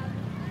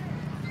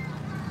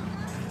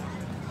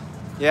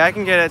 Yeah, I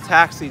can get a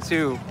taxi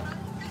too.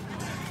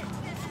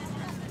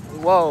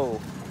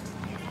 Whoa.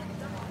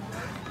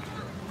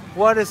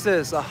 What is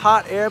this? A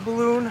hot air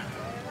balloon?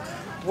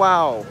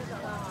 Wow.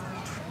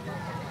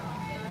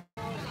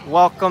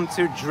 Welcome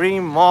to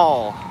Dream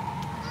Mall.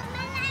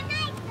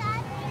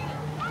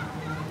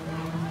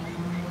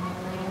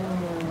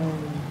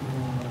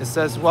 It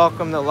says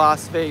welcome to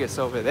Las Vegas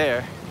over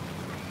there.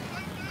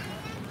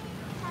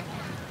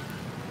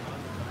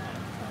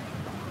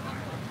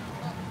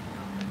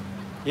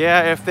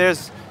 Yeah, if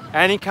there's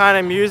any kind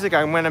of music,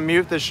 I'm gonna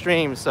mute the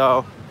stream,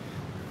 so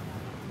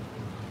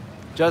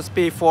just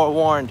be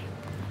forewarned.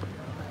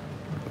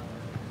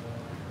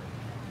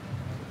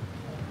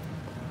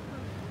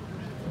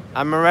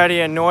 I'm already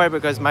annoyed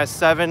because my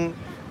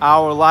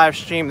 7-hour live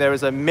stream, there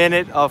was a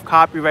minute of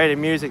copyrighted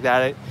music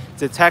that it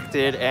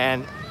detected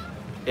and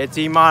it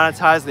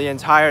demonetized the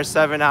entire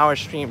 7-hour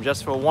stream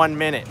just for 1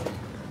 minute.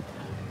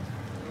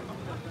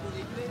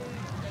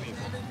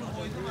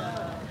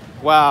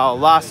 Wow,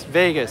 Las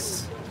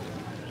Vegas.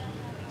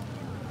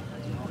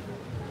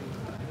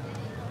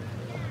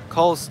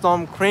 Cold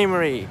Stone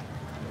Creamery.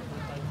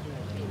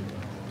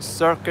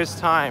 Circus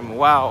time,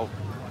 wow.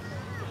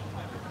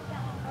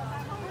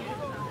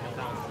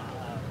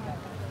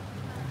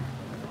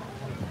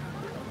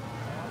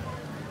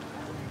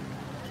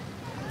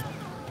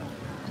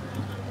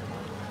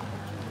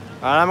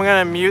 I'm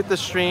gonna mute the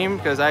stream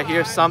because I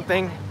hear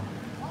something.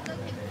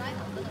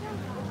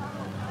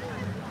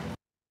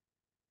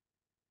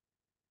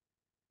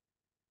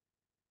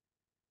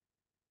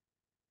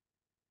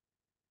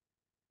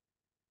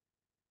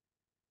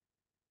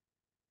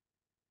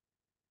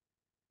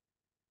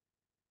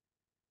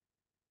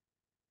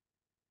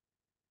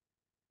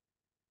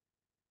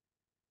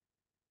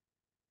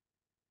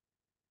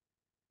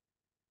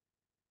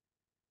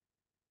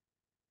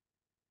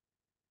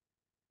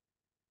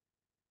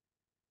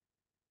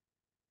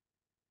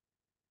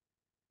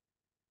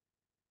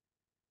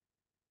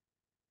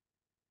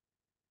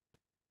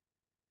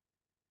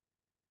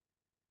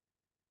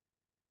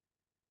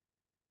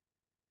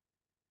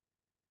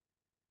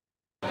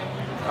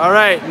 All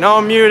right, no,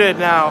 I'm muted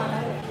now.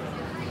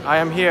 I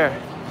am here.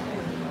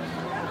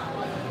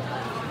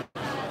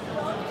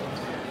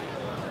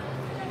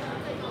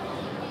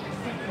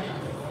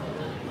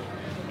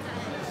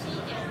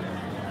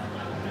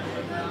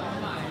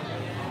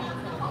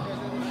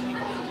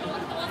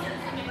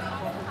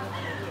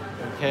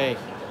 Okay.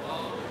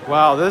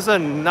 Wow, this is a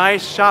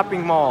nice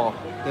shopping mall.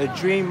 The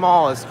Dream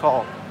Mall is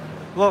called.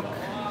 Look.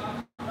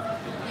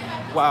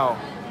 Wow.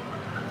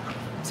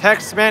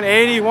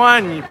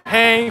 Texman81, you're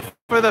paying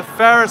for the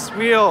Ferris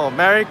wheel.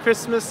 Merry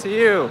Christmas to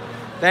you.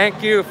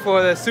 Thank you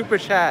for the super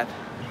chat.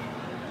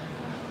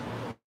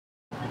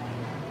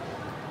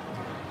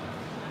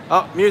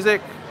 Oh,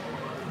 music.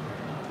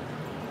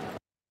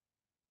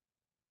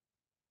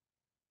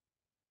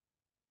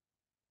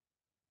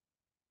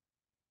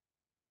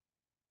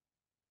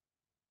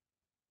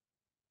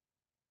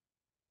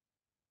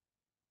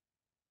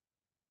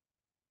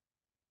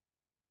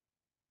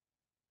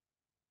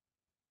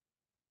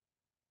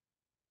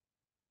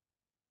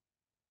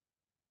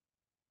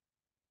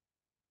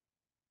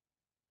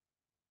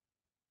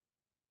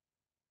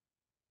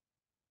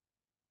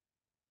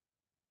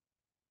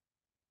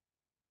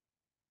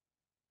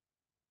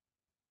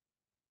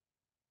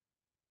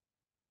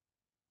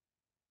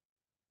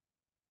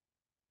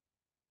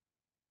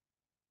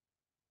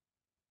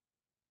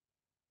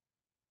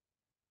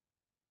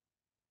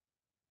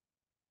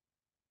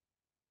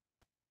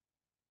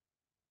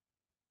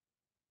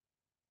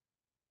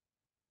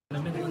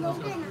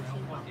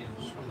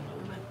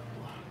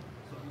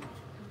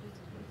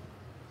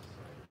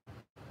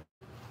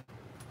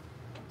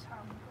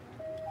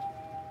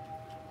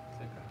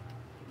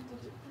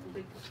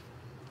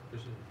 有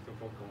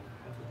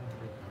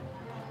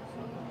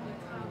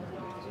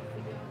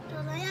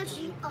人要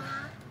骑啊！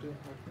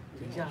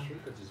等一下。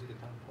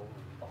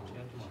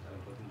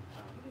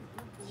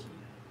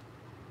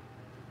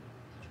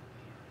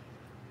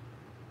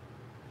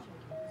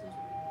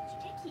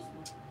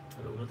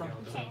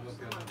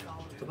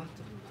走吧，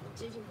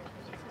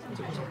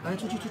走。来，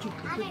出去。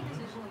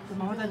我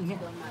妈妈在里面。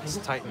Let's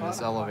tighten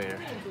this elevator.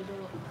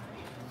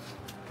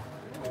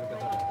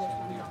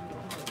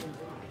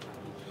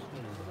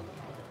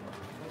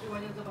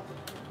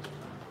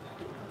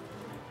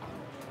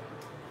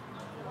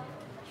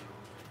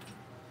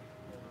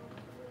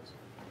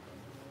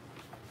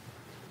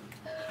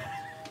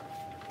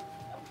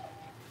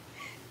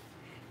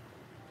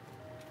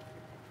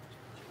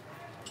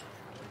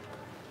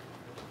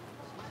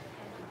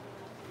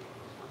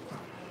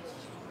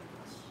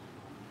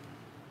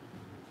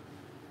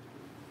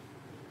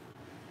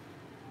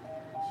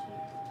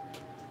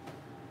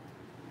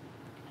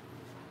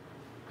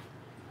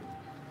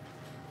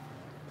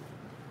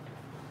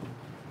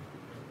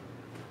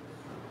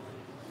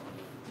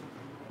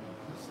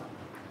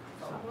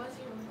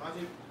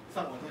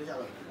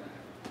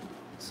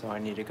 So I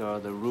need to go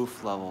to the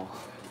roof level.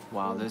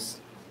 Wow,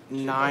 there's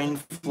 9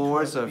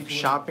 floors of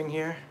shopping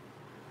here.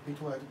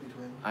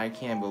 I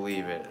can't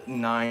believe it.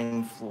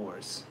 9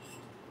 floors.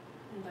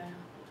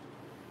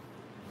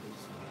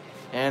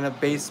 And a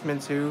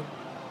basement 2.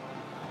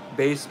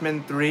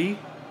 Basement 3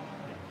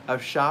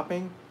 of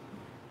shopping.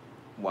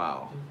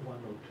 Wow.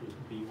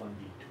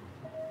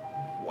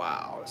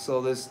 Wow.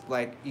 So there's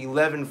like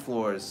 11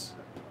 floors.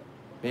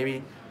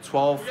 Maybe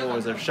 12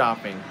 floors of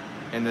shopping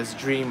in this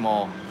dream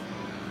mall.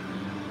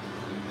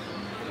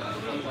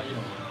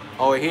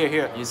 Oh,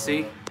 here, you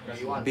see?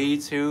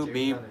 B2,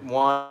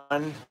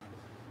 B1,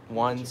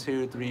 1,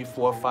 2, 3,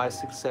 4, 5,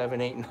 6,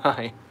 7, 8,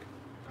 9.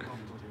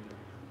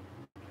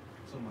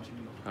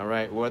 All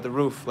right, we're at the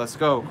roof. Let's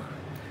go.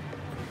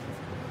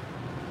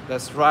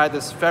 Let's ride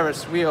this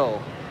Ferris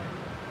wheel.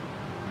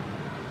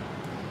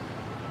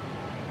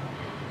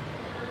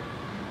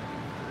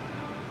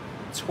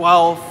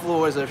 "12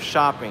 floors of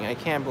shopping. I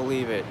can't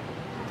believe it.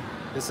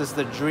 This is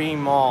the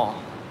dream mall.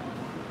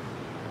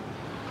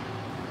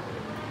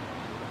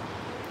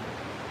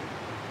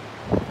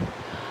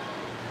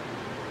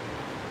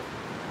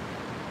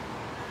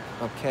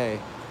 Okay.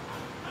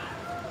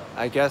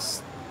 I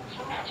guess.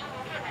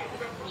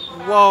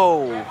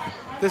 Whoa!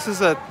 This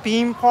is a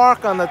theme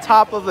park on the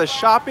top of the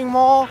shopping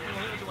mall?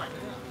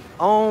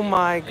 Oh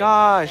my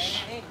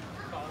gosh.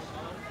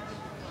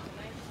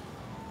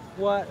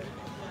 What?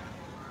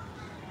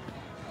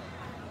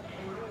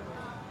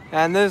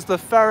 And there's the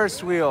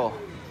Ferris wheel.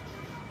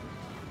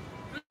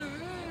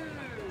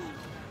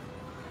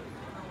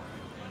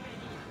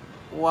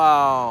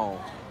 Wow.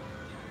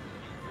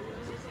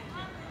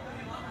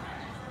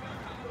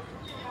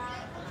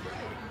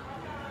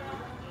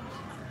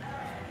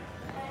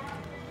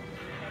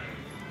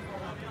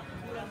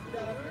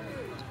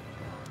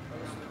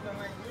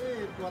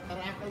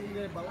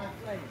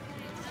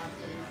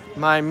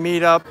 My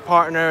meetup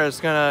partner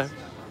is gonna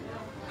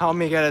help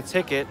me get a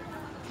ticket.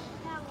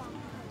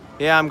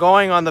 Yeah, I'm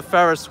going on the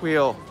Ferris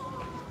wheel.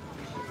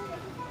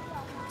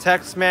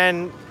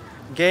 Textman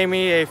gave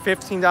me a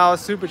 $15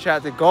 super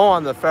chat to go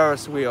on the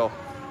Ferris wheel.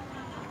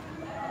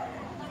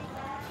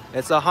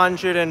 It's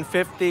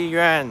 150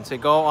 yuan to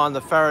go on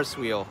the Ferris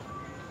wheel.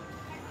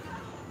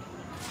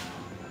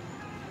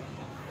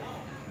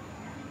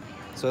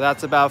 So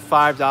that's about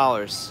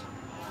 $5.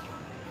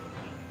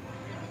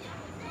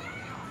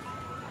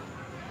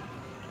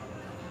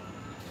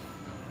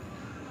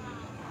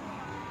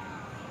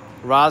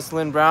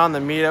 Rosalind Brown, the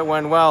meetup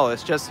went well.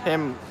 It's just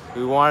him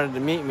who wanted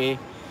to meet me,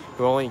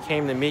 who only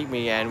came to meet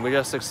me, and we're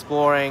just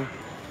exploring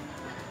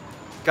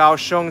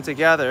Kaohsiung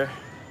together.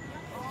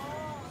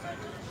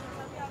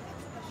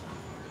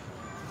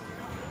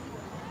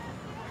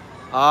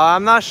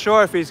 I'm not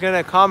sure if he's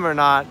gonna come or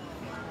not,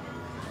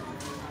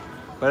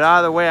 but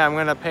either way, I'm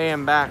gonna pay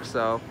him back,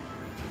 so.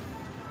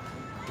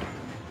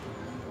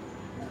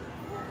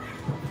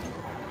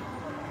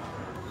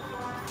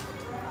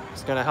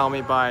 He's gonna help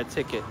me buy a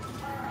ticket.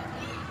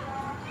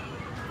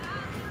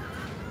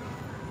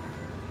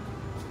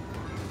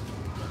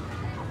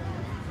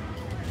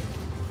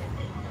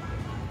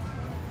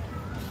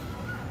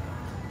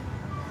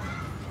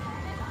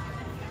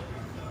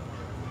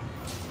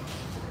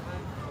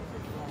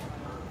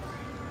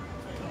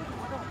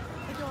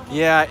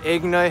 Yeah,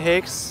 Igna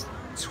Hicks,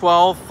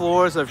 12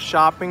 floors of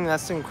shopping,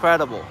 that's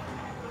incredible.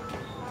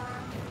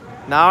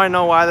 Now I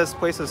know why this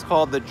place is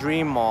called the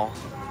Dream Mall.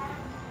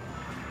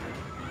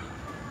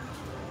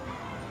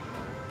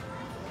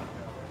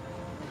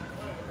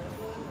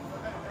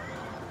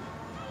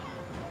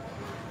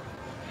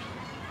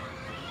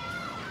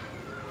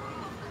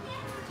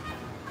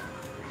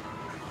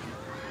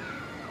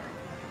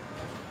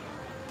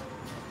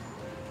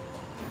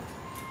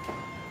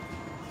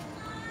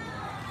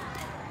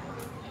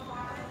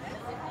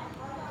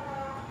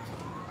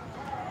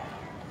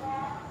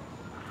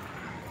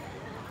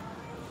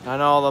 I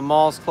know the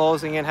mall's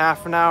closing in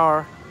half an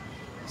hour.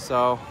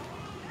 So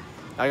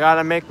I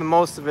gotta make the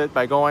most of it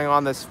by going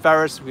on this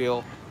Ferris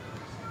wheel.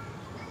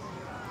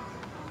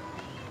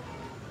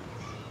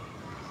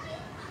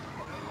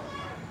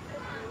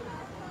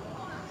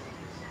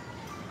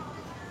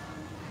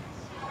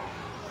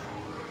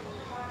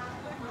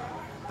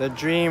 The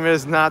dream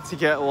is not to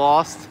get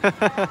lost.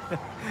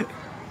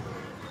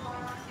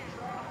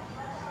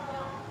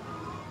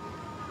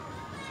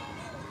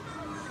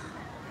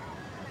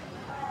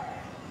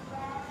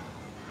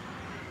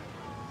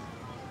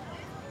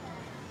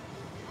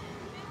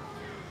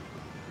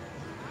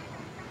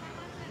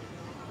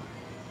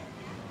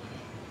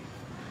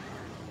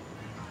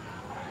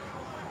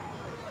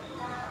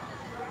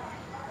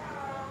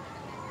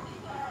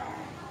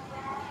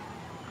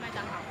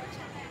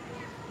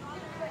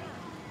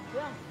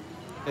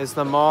 Is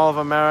the Mall of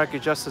America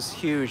just as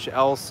huge?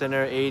 L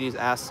Center 80's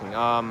asking.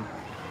 I'm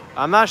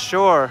not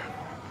sure.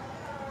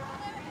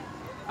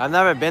 I've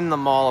never been to the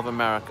Mall of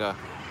America.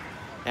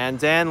 And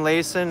Dan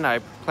Layson, I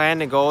plan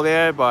to go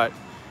there, but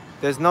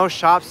there's no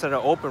shops that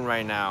are open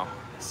right now.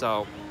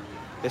 So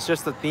it's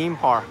just a theme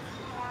park.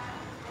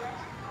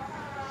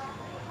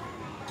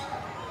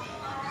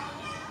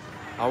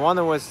 I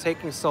wonder what's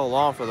taking so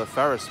long for the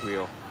Ferris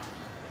wheel.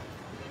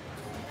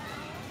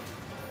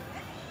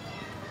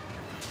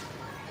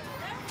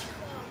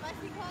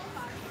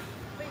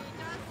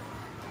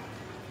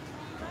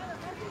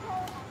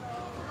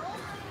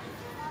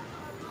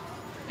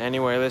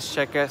 Anyway, let's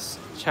check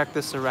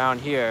this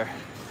around here.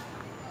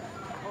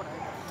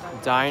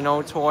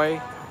 Dino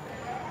toy.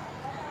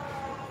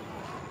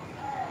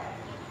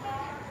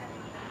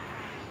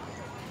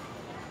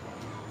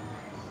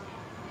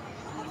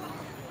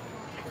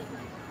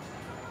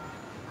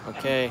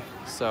 Okay,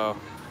 so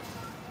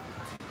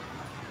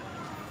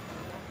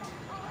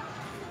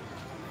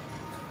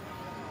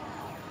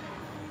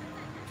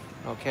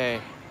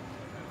okay.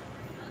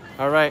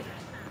 All right.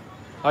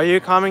 Are you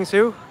coming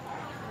too?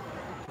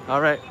 All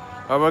right.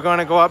 Oh, we're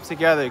gonna go up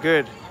together.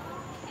 Good.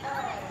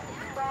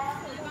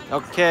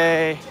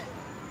 Okay.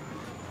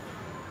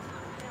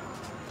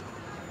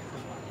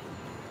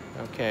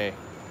 Okay.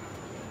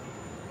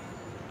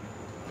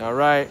 All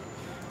right.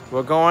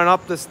 We're going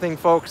up this thing,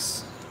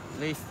 folks.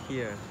 Place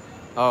here.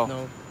 Oh.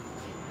 No.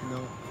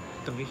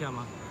 等一下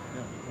吗？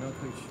 No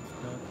Twitch.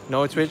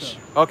 No Twitch.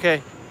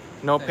 Okay.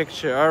 No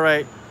picture. All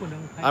right.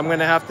 I'm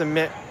gonna have to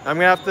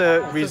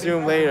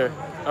resume later.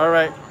 All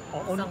right.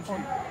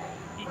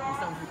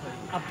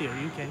 Up there,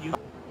 you can.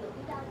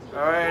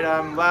 All right,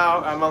 I'm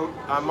loud.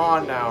 I'm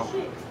on now.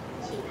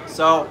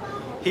 So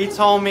he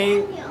told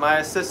me, my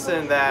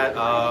assistant, that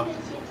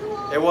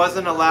it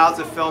wasn't allowed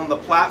to film the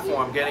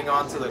platform getting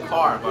onto the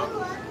car, but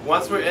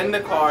once we're in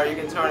the car, you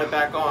can turn it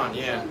back on.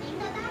 Yeah.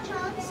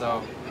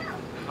 So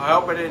I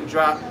hope I didn't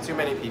drop too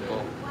many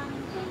people.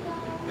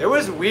 It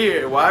was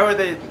weird. Why were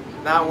they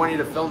not wanting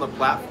to film the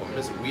platform?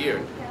 It's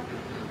weird.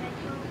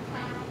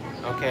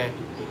 Okay.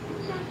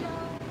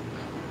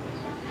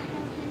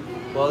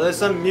 Well, there's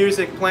some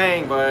music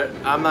playing, but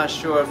I'm not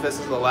sure if this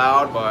is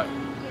allowed, but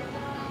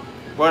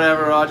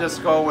whatever, I'll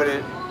just go with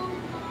it.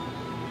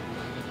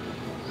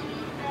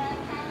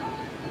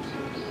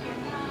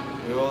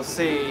 We will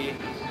see.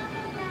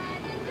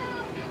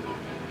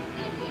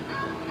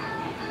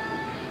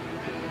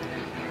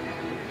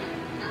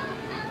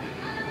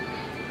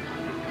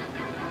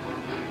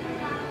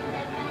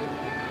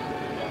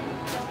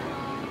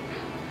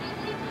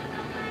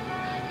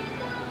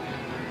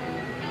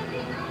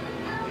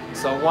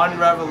 So one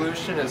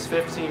revolution is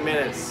 15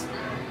 minutes.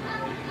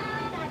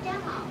 大家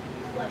好，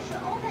我是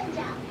欧本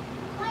长，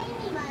欢迎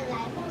你们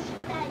来梦时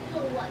代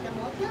坐我的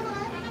摩天轮。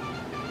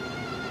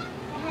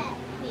嘿嘿，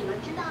你们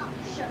知道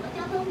什么交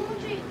通工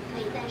具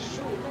可以在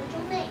15分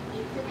钟内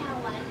一次看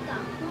完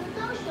港都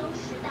高雄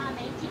10大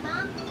美景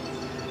吗？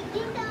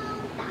叮当，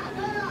答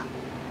对了，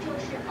就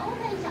是欧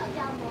本小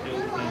将摩天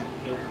轮。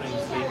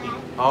接下来，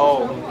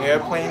 Oh,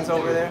 airplanes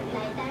over there?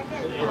 来担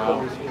任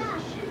Wow. 大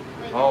使。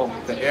 Oh,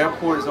 the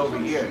airport is over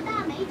here.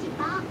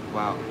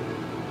 Wow.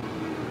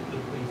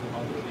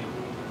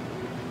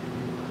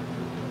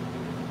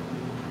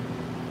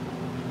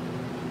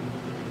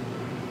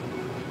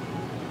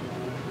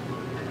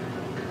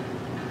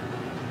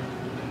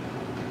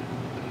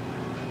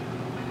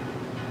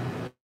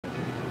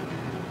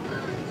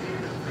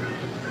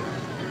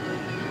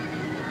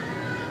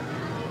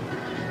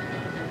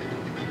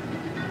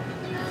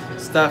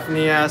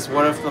 Stephanie asked,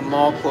 what if the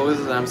mall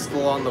closes and I'm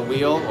still on the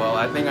wheel? Well,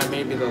 I think I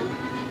may be the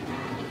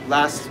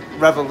last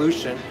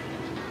revolution.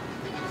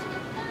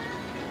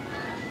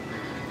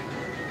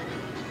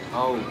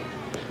 Oh.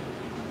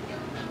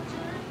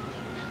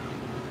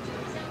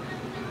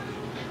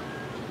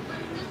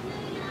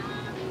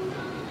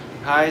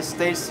 Hi,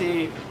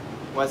 Stacy.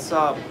 What's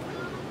up?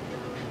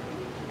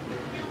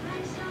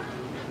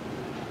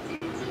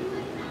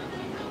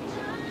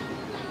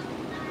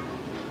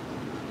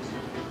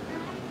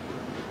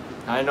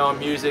 I know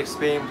music's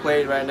being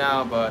played right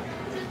now, but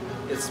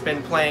it's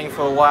been playing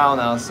for a while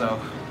now, so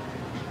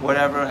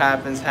whatever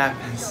happens,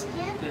 happens.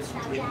 This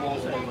 3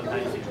 malls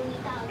advertising.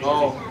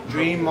 Oh,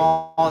 Dream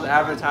Mall's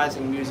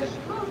advertising music.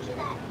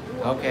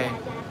 Okay.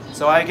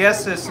 So I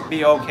guess this would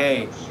be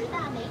okay.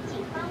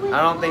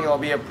 I don't think it'll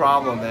be a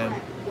problem then.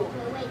 我会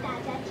为大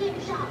家介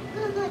绍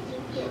各个景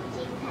点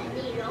精彩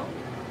内容，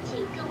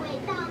请各位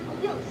大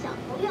朋友、小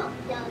朋友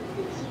要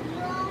仔细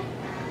听哦。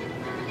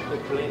 The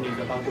plane is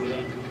about to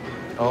land.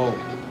 Oh,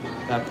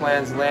 that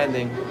plane's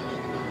landing.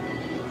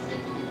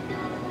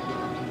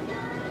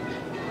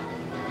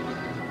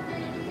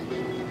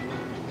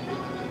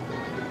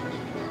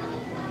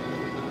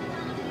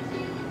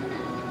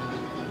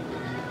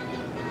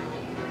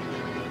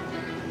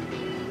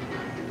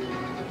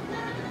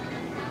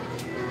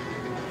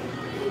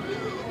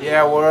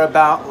 Yeah, we're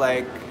about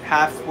like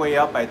halfway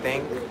up, I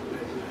think,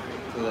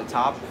 to the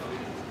top.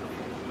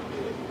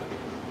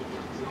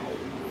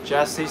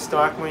 Jesse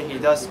Starkman, he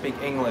does speak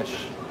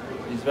English.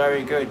 He's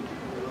very good.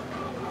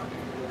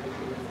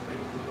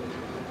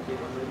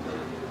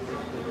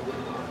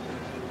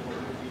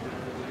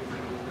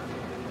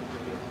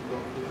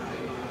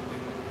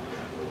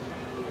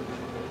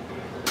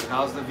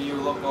 How's the view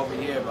look over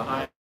here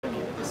behind me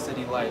with the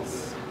city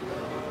lights?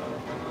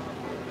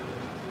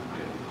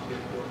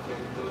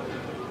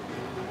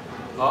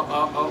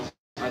 Oh.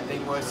 I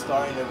think we're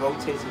starting to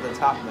rotate to the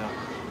top now.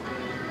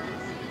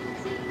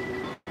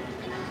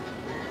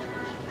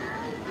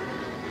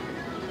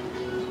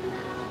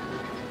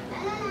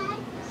 来，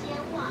先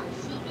往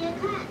西边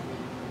看，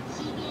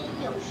西边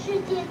有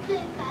世界最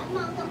繁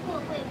忙的货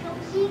柜中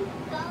心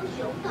高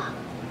雄港，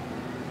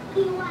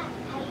另外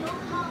还有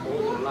好多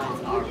好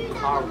多巨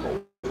大的轮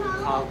船。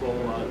 Cargo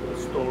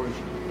storage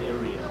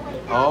area.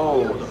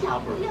 Oh. All the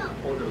harbor,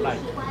 all the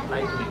light,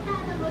 lightning.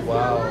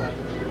 Wow.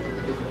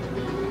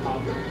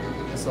 Harbor.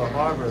 It's a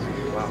harbor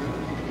view. Wow.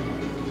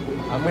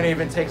 I'm gonna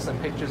even take some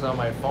pictures on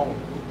my phone,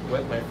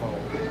 with my phone.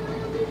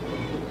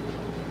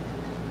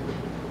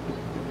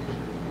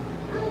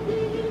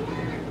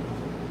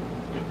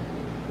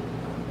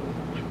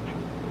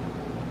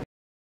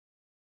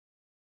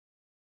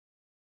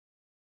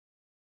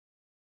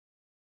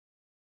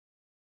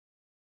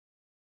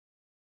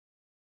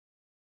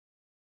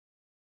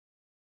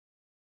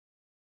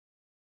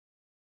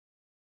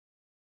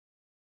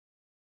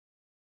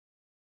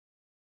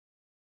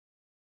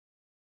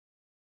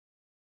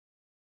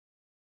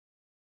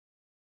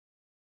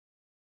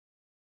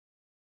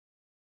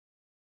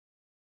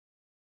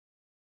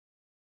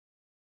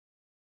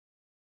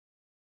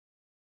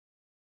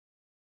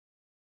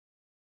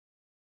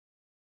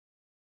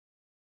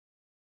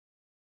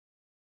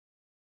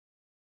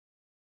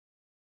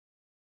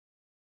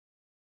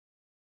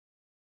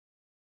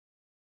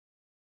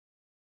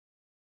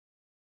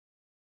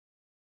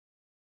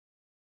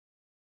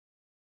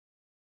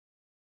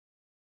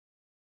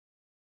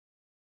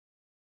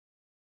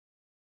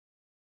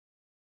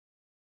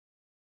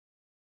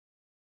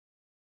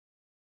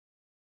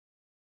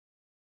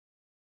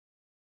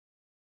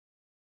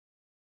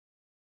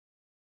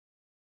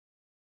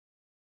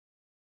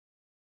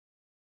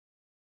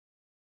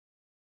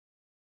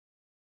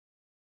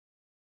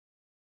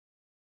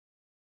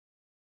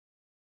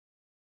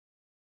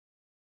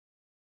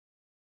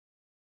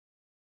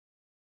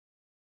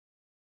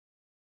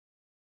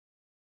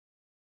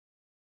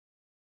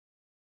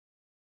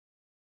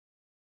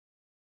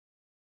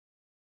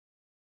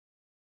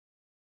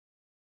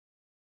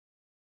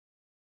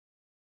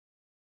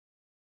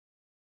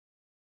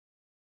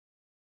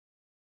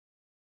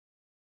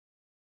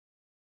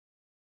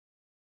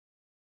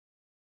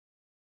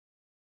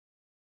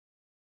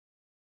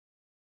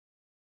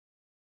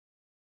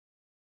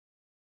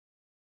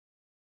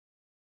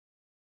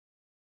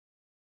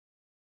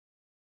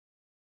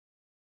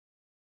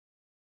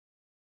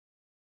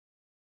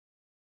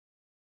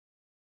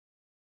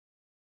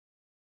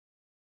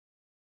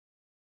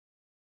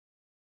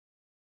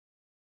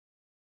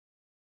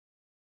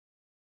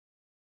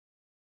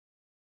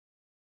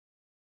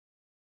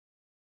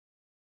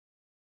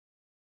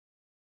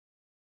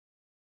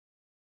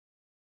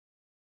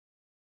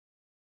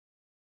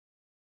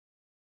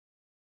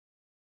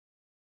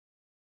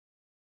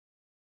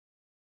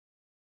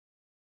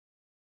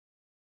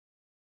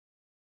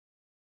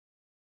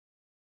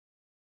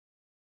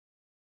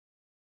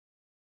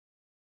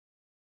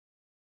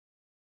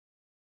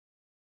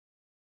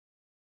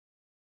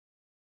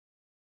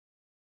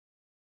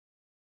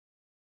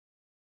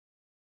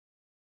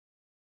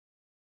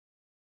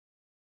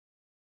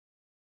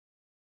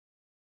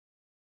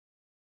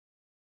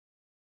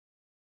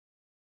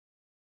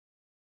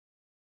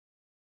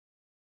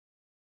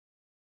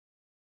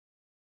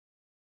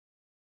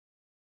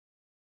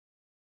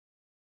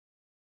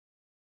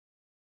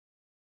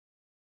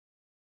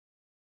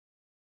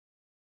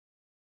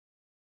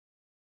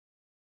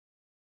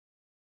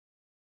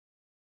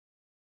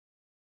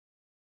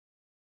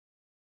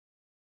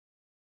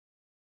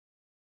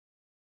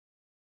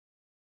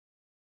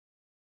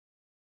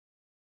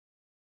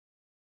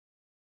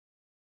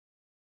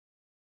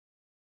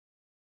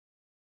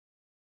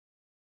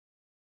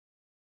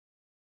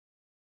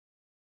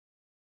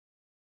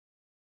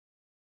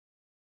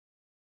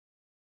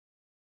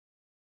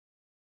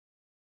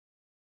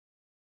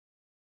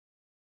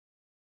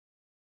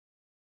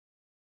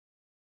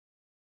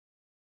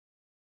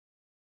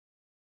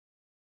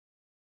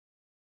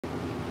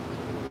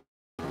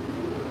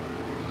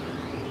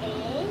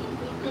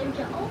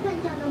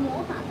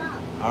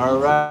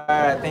 Alright,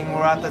 I think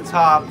we're at the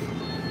top.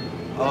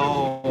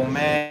 Oh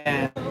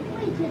man.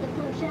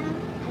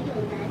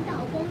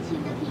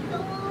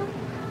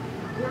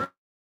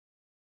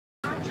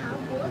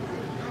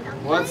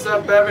 What's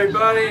up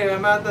everybody?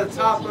 I'm at the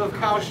top of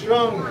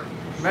Kaohsiung.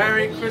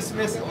 Merry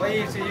Christmas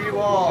Eve to you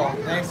all.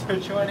 Thanks for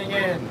joining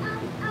in.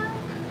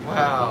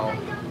 Wow.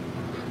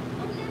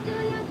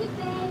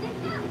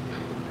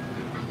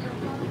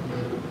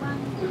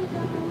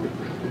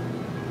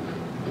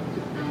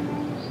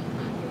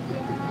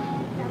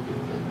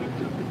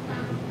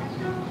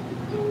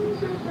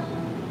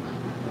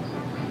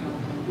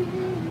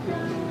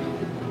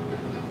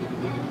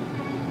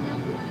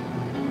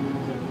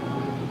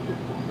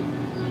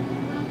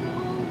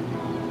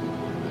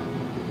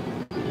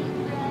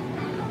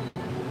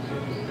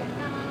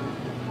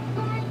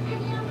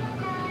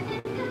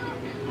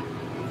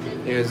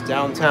 Here's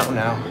downtown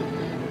now.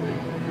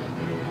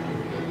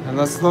 And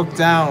let's look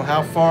down.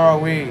 How far are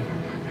we?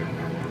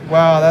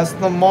 Wow, that's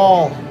the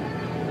mall.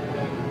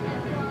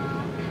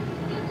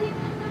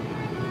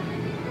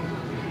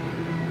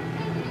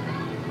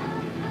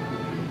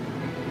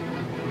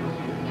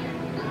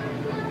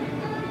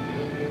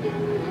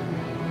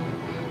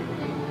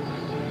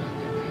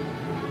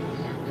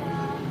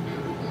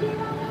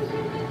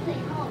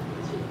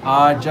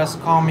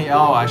 Just call me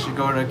L. I should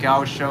go to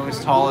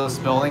Kaohsiung's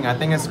tallest building. I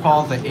think it's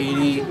called the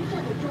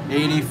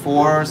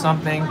 84 or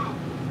something.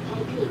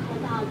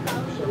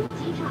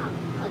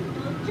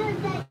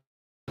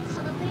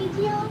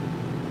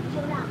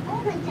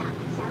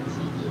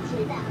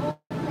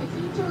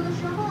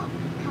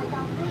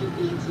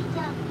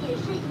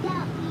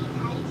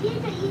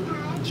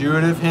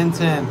 Judith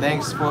Hinton,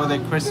 thanks for the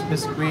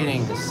Christmas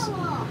greetings.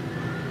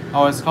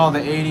 Oh, it's called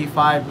the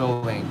 85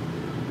 building.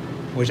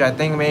 Which I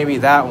think maybe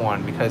that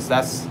one, because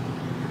that's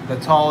the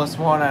tallest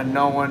one and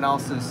no one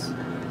else is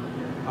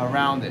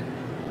around it.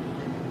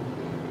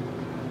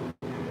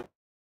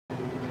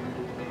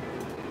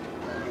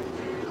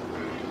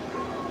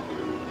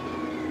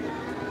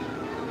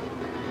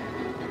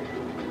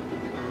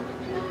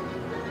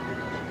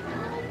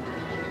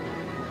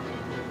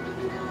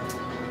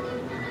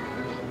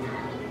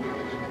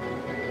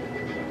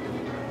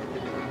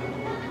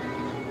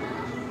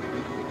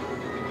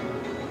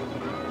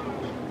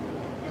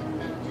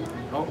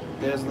 Oh,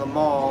 there's the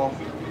mall.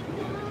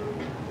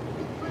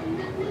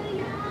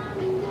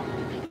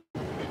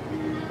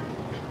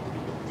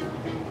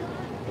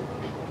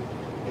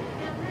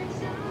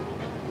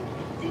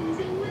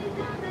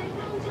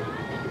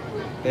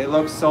 They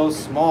look so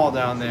small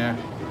down there.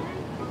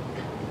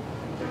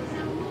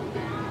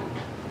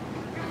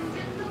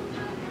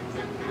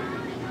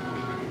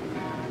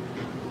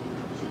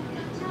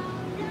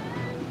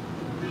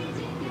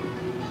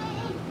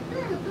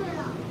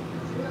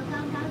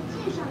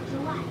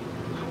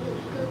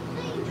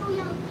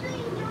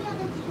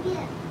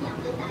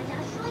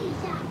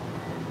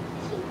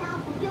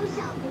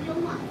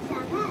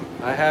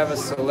 I have a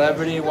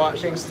celebrity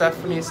watching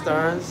Stephanie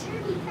Stearns.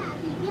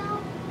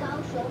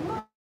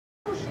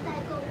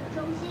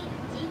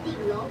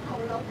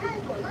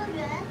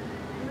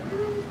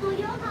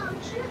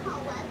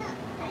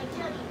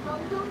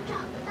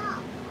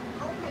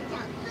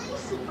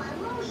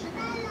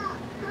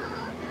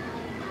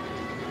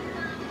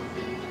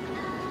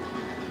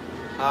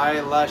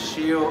 Hi, La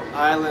Chile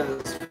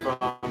Islands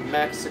from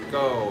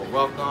Mexico.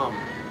 Welcome.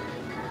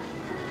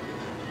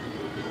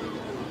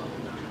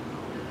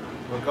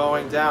 We're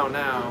going down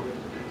now.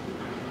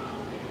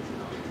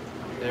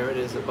 There it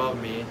is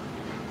above me.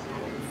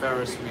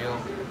 Ferris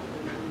wheel.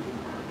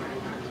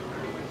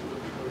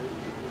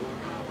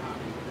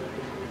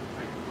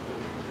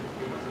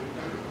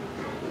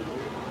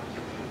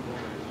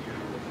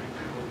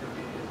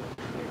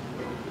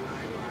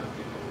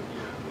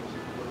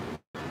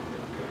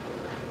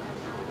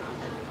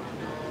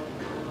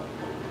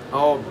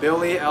 Oh,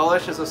 Billie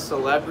Eilish is a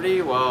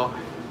celebrity? Well,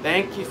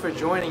 thank you for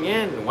joining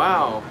in.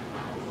 Wow.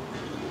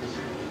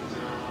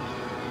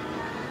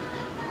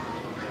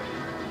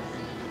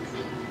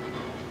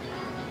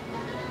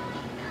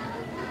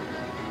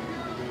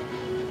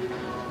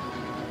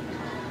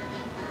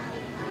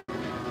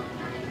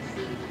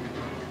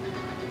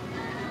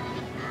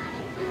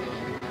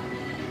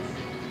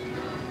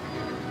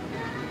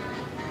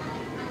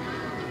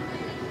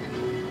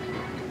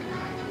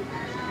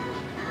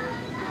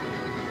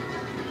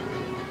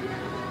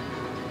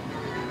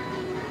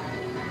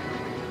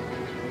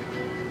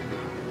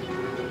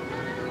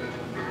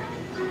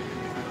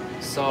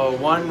 So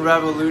one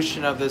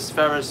revolution of this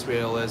Ferris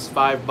wheel is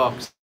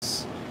 $5.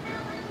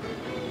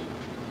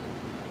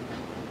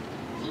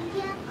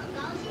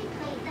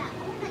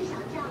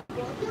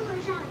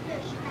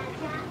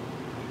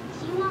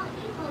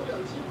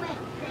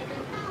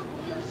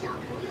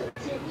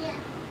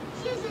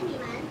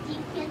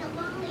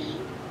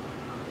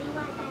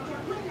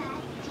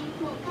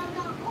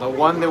 The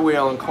Wonder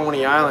Wheel in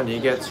Coney Island,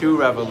 you get 2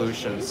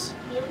 revolutions,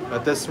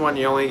 but this one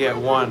you only get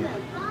 1.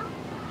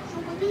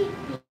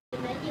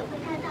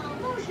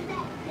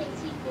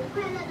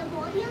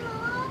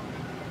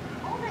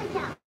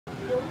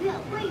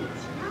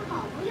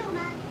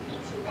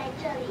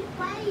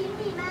 迎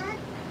你们，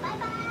拜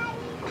拜。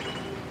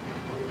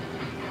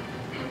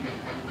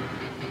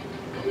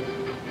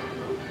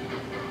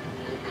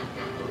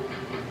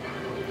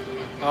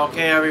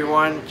Okay,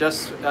 everyone,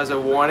 just as a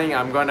warning,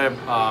 I'm gonna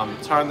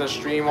turn the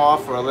stream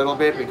off for a little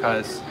bit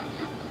because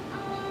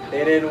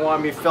they didn't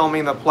want me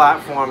filming the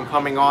platform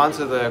coming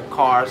onto the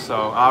car, so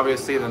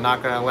obviously they're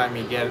not gonna let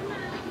me get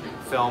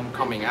film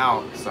coming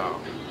out, so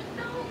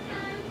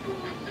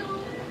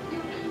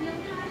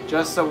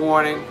just a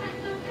warning.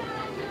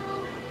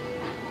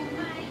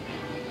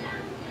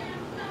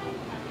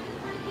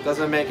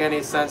 Doesn't make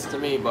any sense to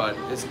me, but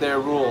it's their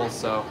rules,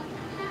 so.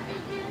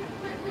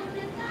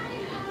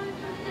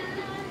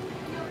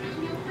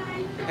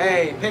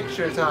 Hey,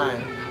 picture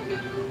time.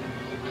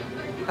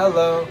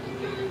 Hello.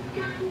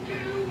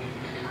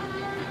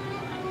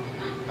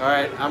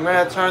 Alright, I'm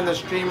gonna turn the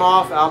stream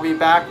off. I'll be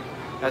back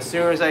as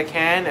soon as I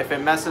can. If it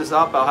messes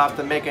up, I'll have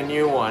to make a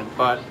new one,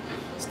 but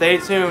stay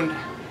tuned.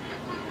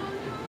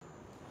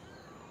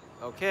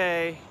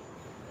 Okay,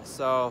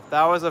 so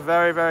that was a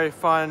very, very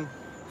fun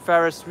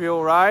Ferris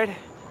wheel ride.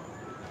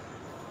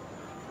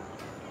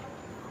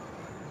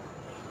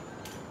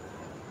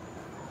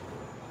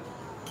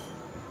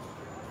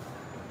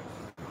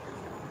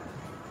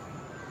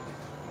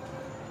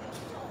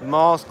 The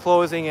mall's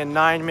closing in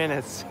 9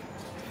 minutes.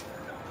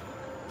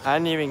 I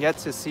didn't even get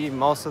to see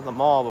most of the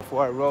mall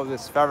before I rode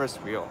this Ferris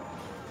wheel.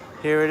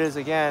 Here it is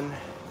again.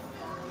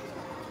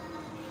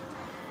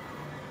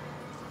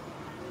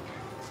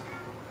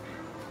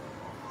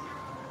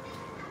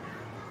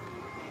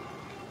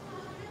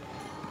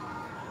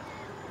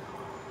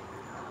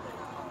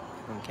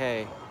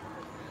 Okay,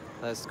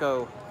 let's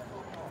go.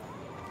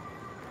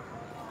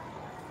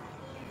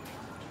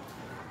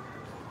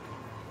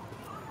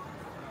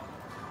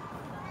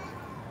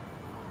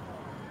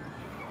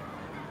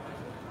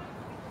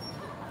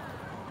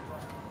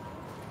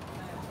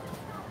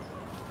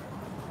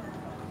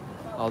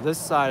 Oh, this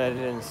side I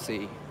didn't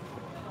see.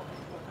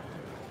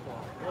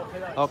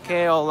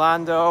 Okay,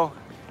 Orlando,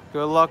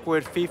 good luck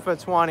with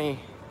FIFA 20.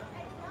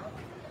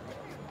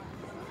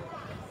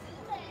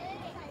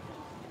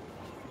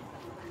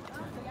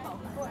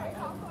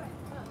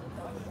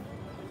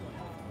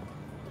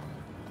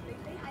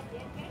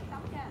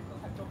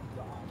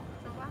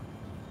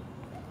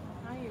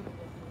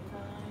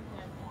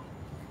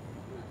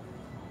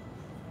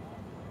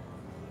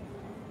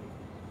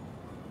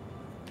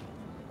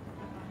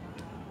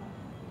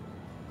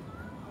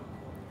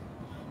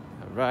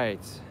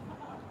 Right.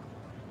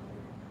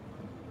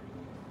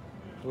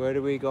 Where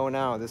do we go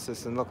now? This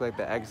doesn't look like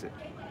the exit.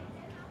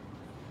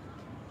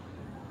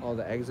 Oh,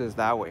 the exit is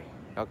that way.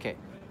 Okay.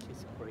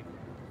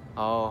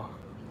 Oh.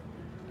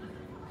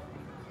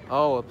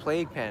 Oh, a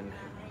plague pen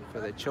for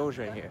the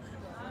children here.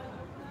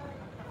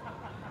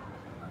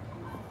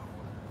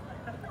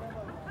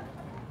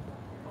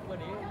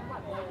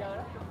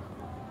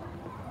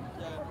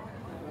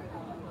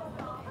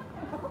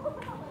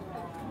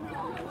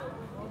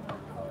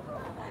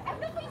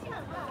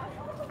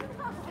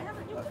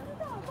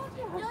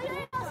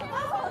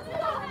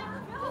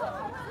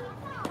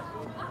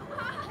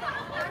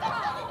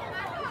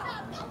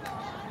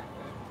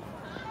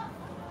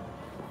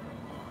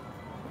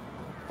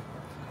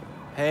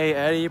 Hey,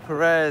 Eddie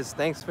Perez,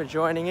 thanks for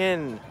joining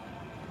in.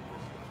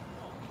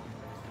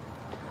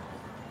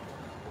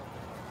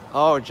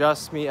 Oh,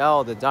 Just Me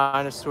L, the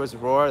dinosaurs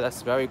roar.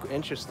 That's very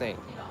interesting.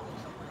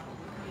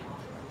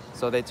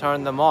 So they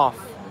turned them off.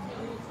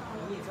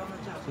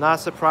 Not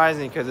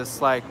surprising because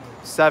it's like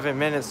 7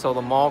 minutes till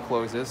the mall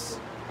closes.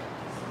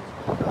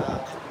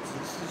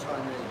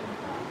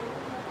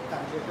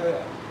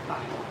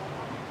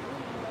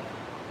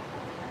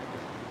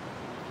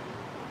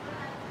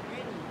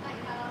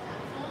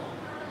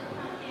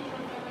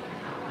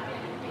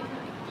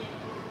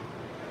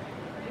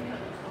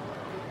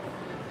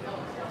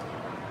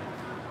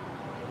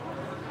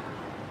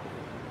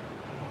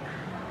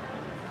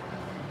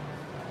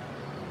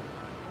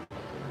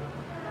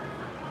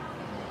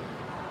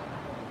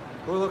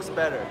 Who looks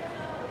better?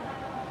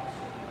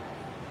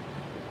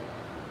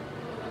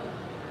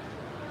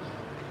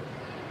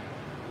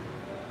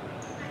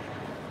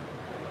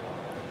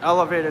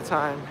 Elevator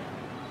time.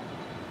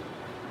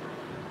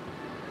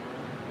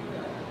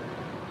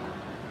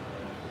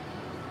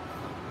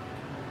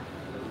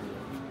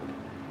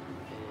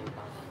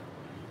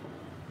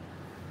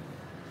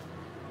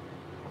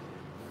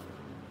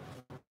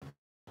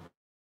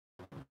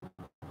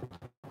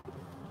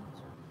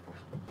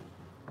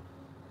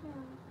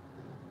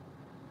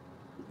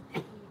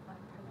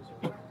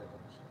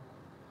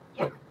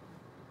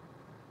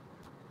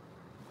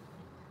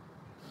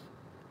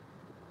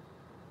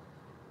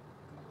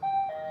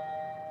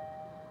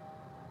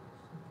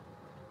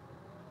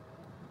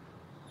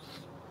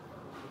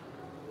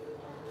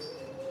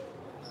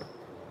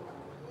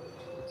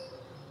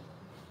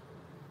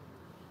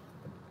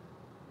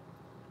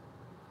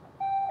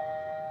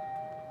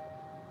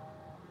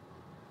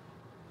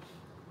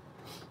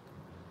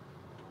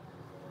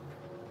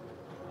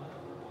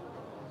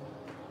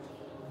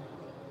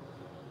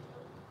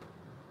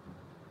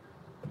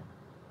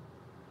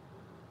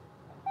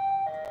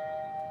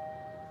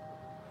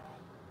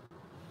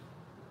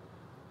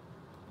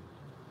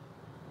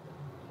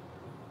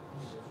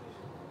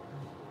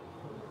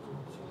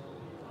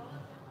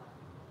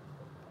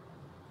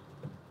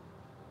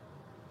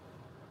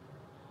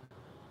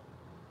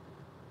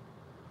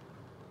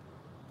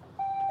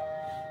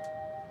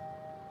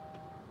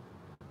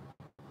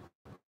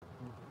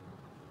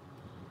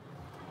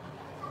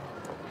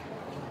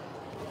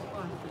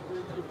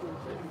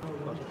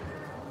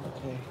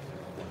 Okay.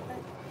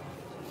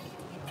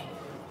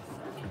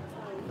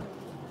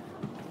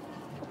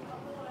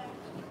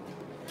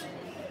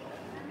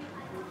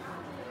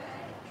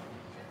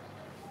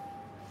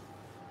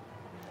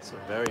 It's a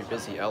very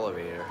busy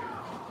elevator.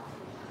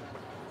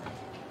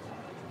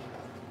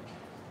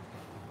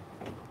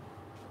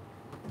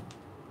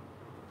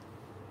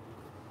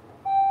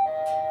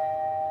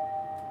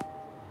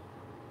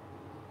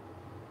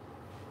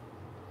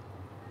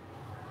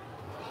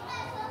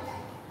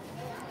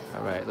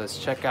 Alright, let's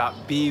check out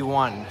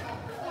B1.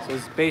 So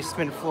it's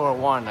basement floor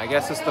 1. I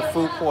guess it's the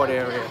food court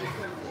area.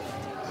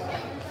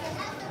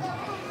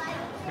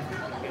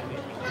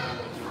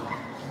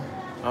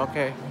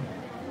 Okay.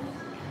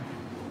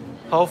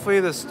 Hopefully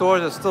the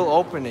stores are still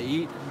open to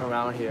eat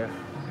around here.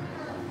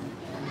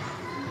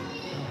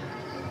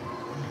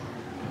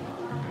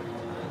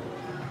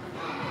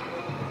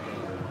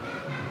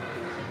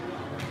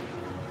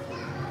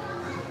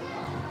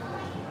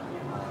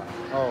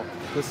 Oh,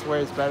 this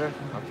way is better?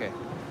 Okay.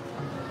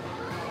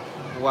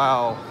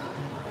 Wow.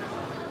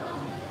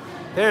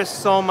 There's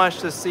so much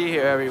to see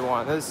here,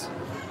 everyone. This is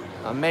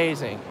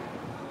amazing.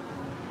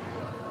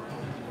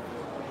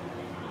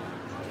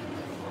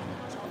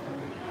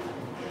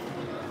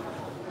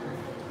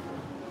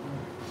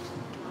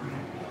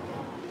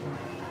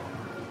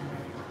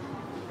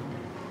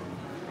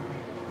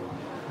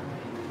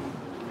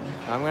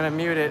 I'm gonna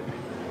mute it.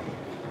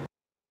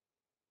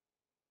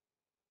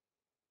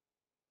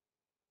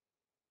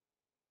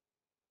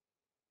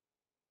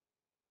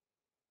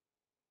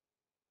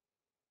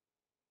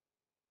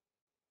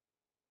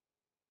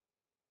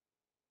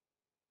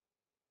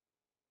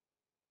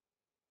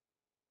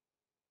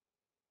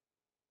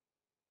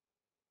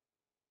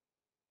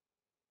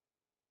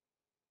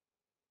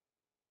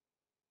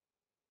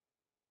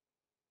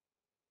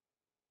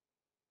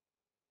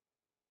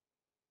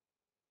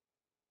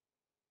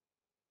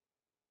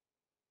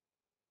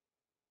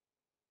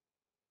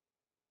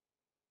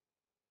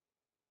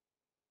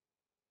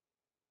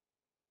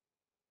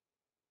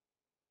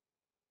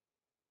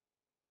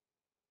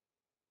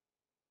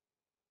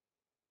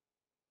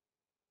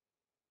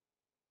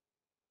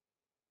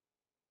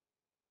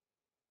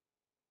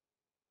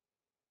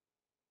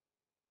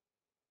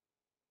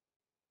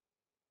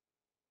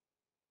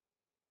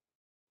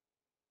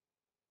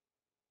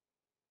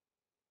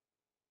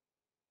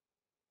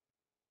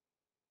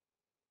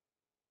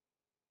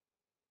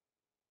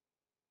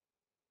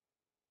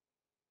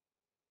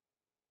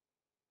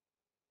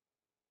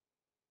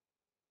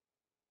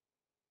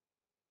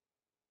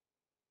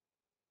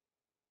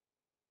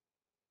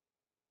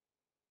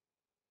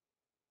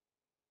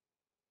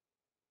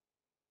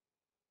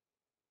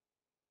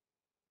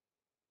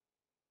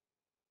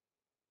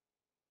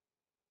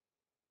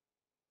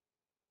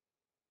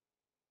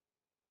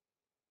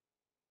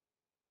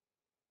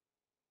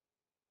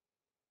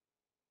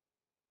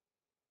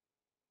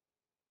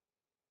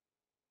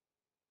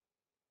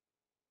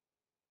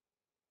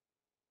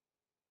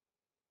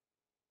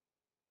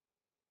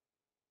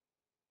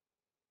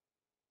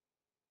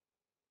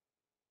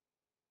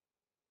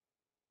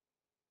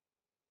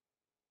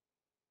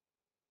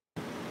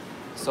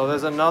 So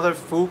there's another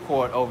food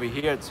court over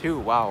here too.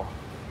 Wow.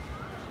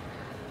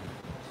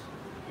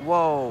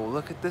 Whoa,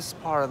 look at this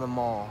part of the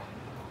mall.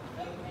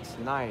 It's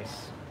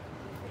nice.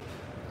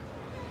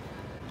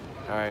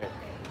 All right,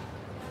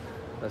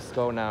 let's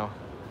go now.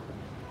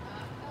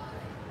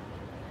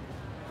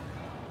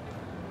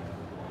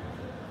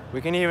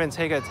 We can even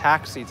take a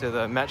taxi to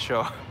the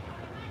metro.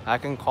 I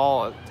can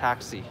call a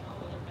taxi,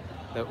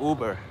 the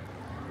Uber.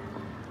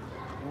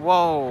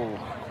 Whoa.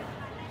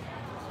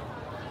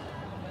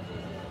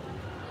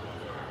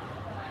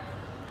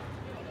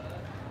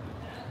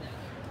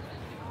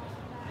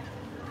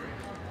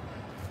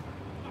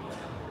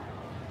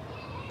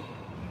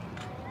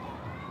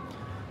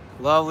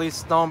 Lovely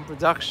Stone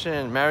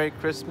Production, Merry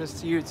Christmas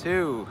to you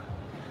too.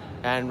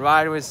 And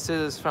Ride with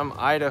Scissors from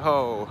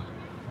Idaho.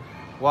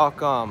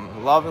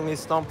 Welcome. Lovely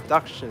Stone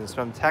Productions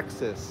from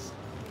Texas.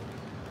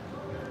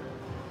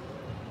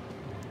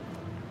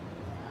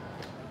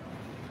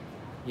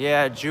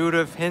 Yeah,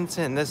 Judith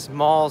Hinton, this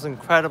mall's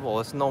incredible.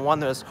 It's no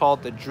wonder it's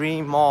called the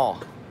Dream Mall.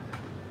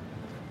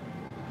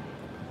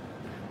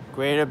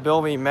 Greater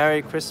Bilby,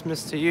 Merry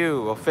Christmas to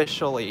you,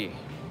 officially.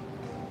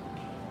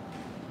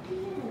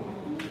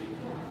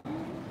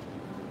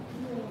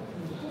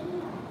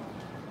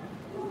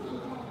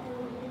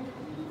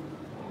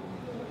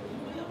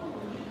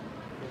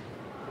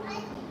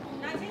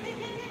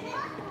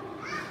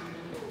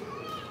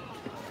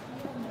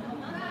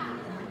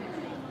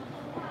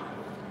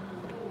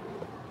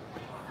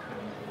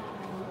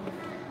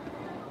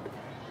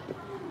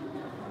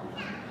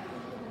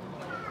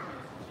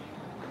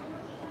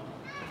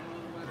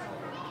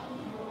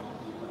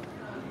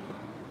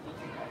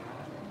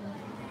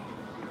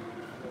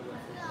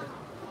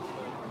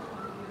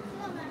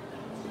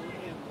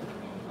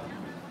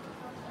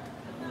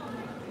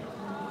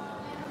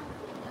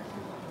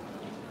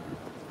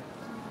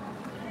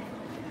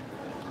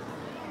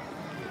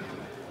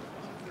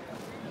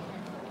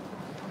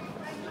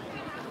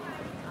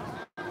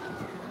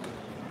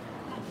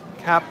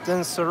 Captain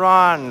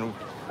Saran,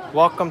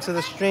 welcome to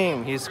the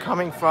stream. He's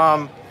coming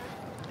from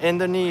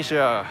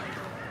Indonesia.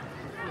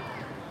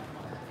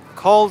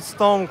 Cold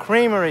Stone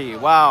Creamery.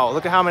 Wow,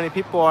 look at how many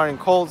people are in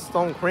Cold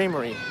Stone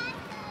Creamery.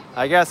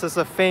 I guess it's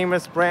a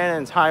famous brand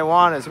in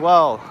Taiwan as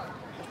well.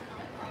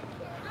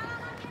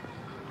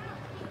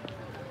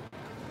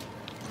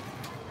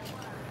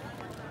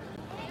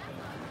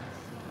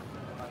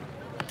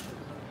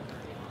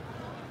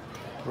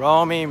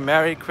 Romy,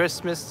 Merry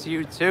Christmas to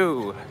you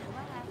too.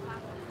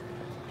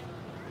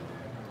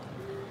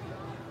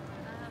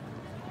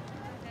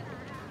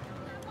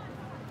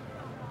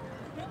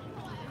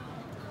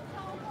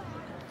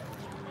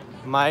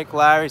 Mike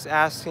Larry's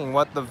asking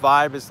what the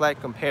vibe is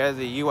like compared to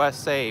the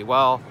USA.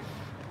 Well,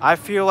 I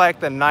feel like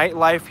the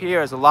nightlife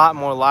here is a lot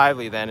more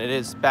lively than it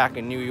is back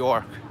in New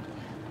York.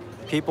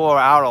 People are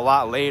out a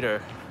lot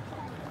later.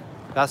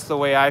 That's the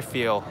way I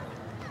feel.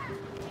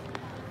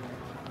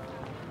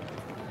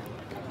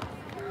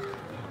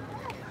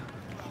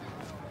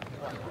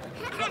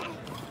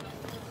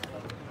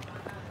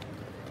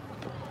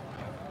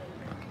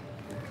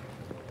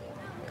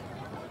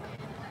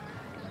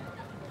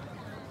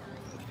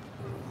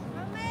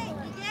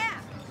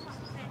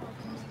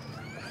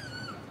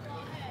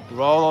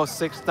 Rolo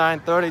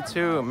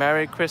 6932,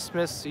 Merry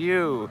Christmas to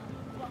you.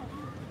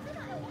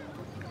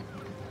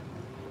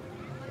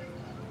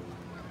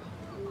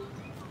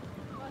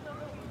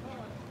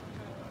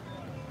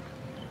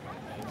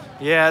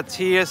 Yeah,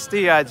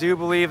 TSD, I do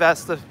believe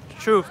that's the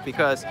truth,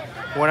 because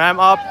when I'm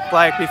up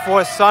like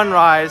before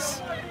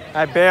sunrise,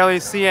 I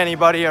barely see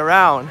anybody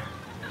around.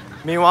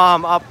 Meanwhile,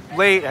 I'm up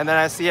late and then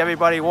I see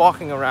everybody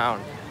walking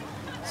around.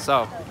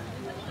 So.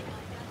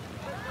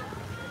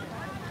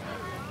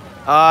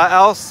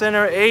 L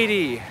Center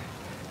 80.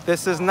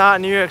 This is not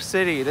New York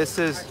City. This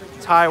is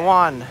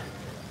Taiwan.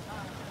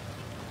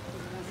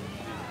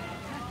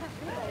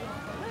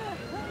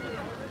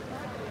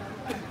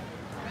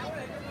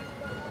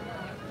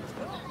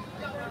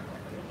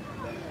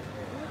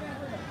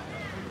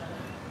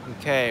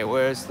 Okay,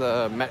 where's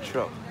the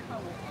metro?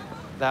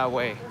 That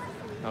way.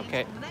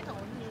 Okay.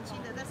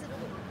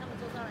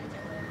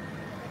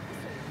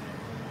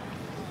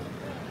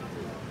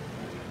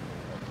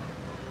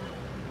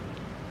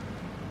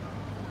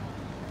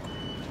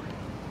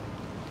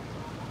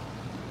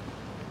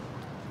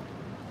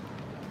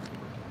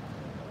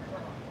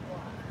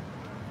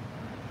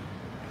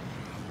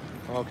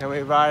 Oh, can we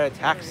ride a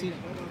taxi?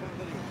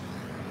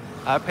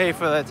 I pay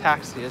for the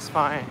taxi, it's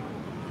fine.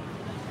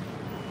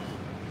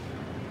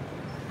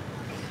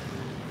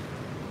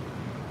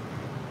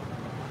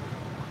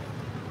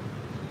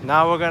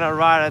 Now we're gonna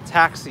ride a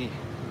taxi.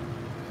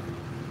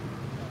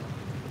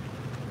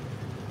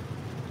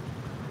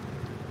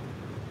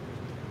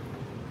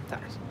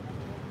 Taxi.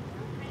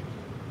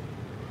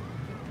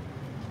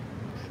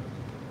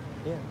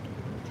 Yeah.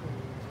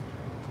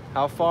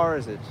 How far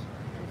is it?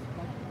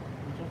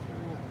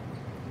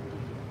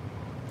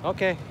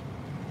 Okay.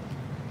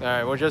 All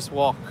right, we'll just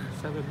walk.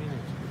 7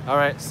 minutes. All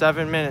right,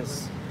 7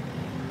 minutes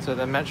to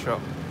the metro.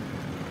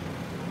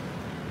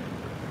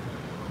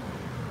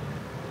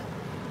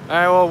 All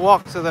right, we'll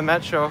walk to the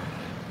metro.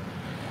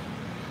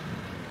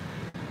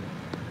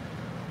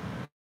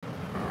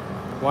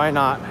 Why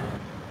not?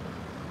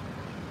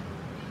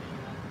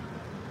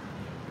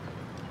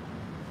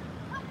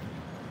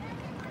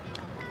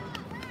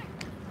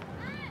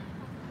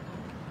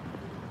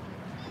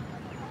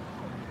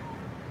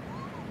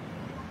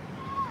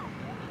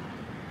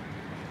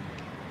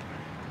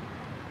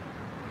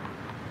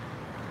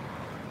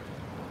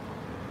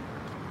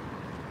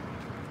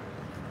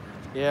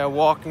 Yeah,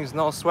 walking's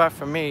no sweat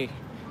for me.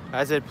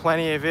 I did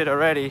plenty of it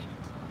already.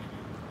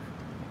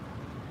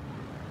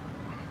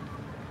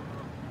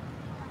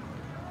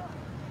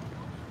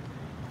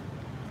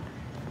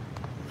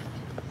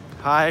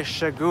 Hi,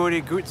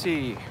 Shaguri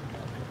Guti.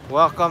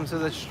 Welcome to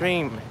the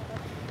stream.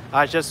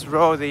 I just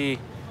rode the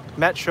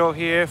metro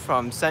here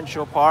from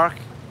Central Park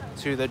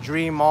to the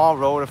Dream Mall,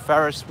 rode a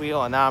Ferris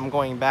wheel, and now I'm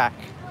going back.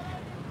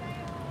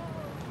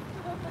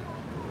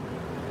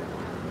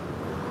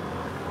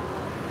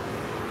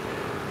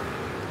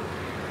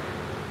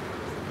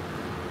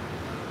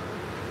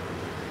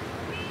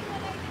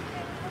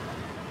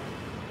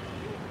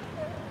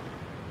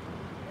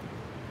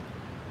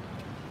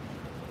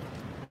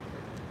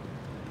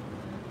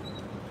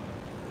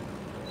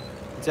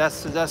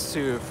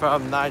 Desu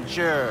from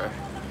Niger.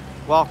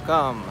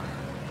 Welcome.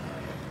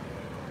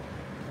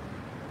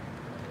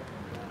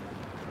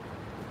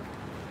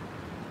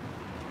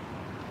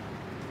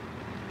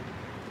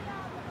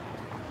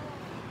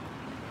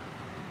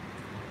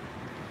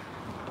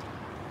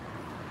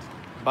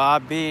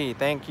 Bobby,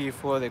 thank you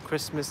for the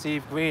Christmas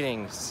Eve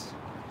greetings.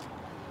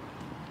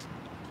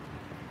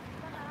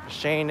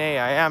 Shane A,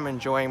 I am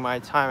enjoying my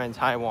time in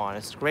Taiwan.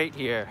 It's great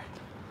here.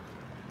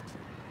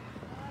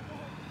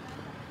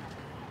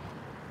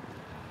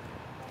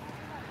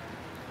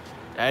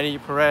 Eddie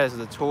Perez,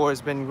 the tour has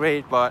been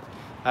great, but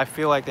I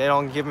feel like they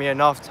don't give me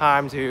enough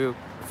time to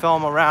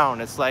film around.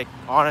 It's like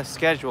on a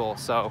schedule,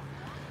 so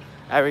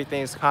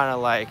everything's kind of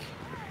like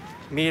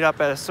meet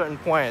up at a certain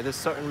point at this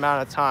certain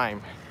amount of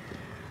time.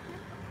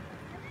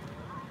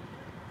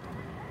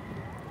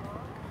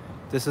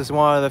 This is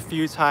one of the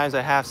few times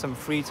I have some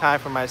free time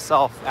for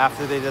myself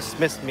after they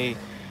dismiss me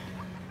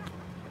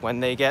when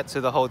they get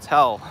to the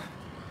hotel.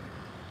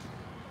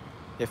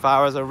 If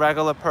I was a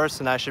regular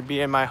person, I should be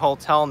in my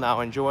hotel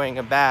now enjoying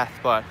a bath,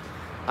 but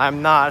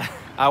I'm not.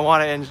 I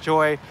want to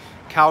enjoy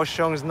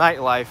Kaohsiung's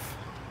nightlife.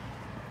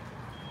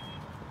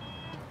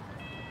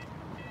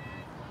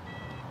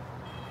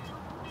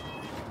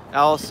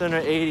 Allison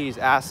or 80s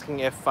asking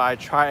if I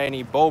tried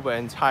any boba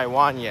in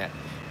Taiwan yet.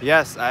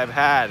 Yes, I've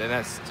had, and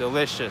it's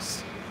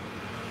delicious.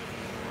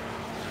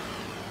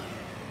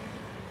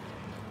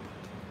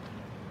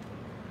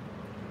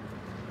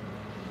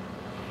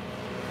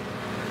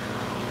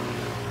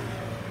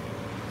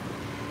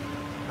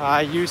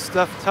 Hi, you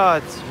stuffed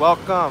tuds,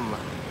 welcome.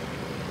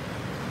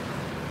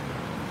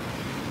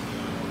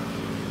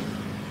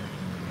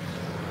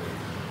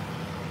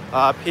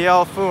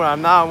 PL Foon,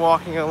 I'm not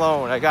walking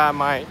alone. I got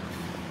my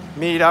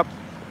meetup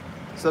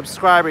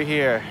subscriber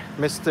here,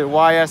 Mr.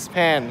 YS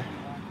Pan.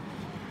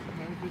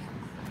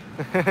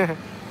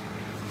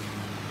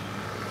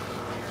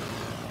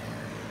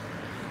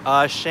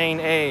 Shane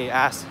A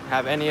asked,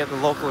 have any of the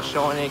locals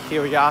shown any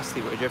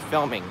curiosity with your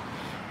filming?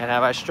 And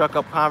have I struck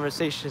up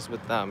conversations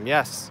with them?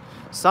 Yes,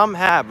 some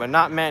have, but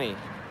not many.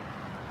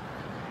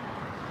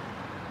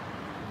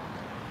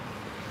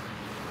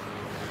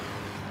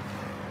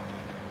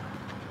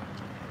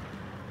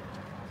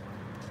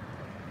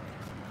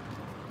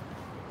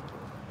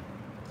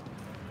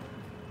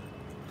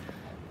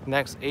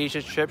 Next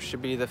Asia trip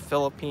should be the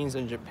Philippines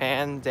and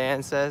Japan,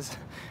 Dan says.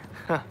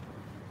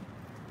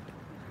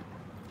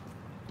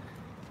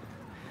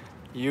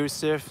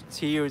 Yusuf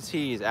TUT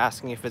is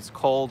asking if it's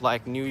cold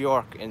like New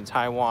York in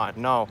Taiwan.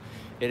 No,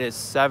 it is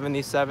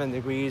 77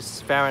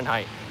 degrees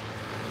Fahrenheit.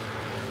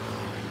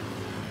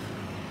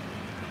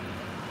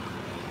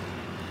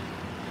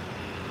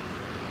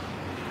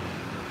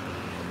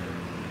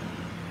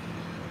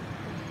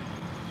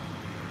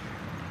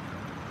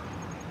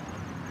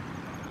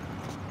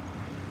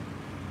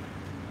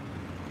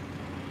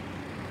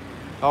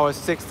 Oh, it's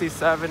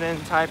 67 in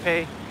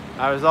Taipei.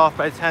 I was off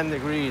by 10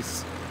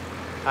 degrees.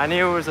 I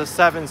knew it was a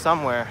 7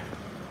 somewhere.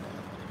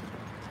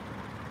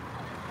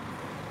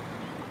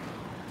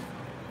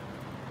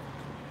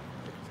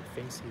 It's a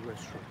fancy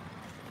restaurant.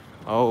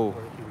 Oh.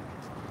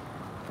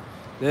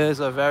 This is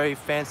a very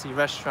fancy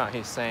restaurant,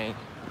 he's saying.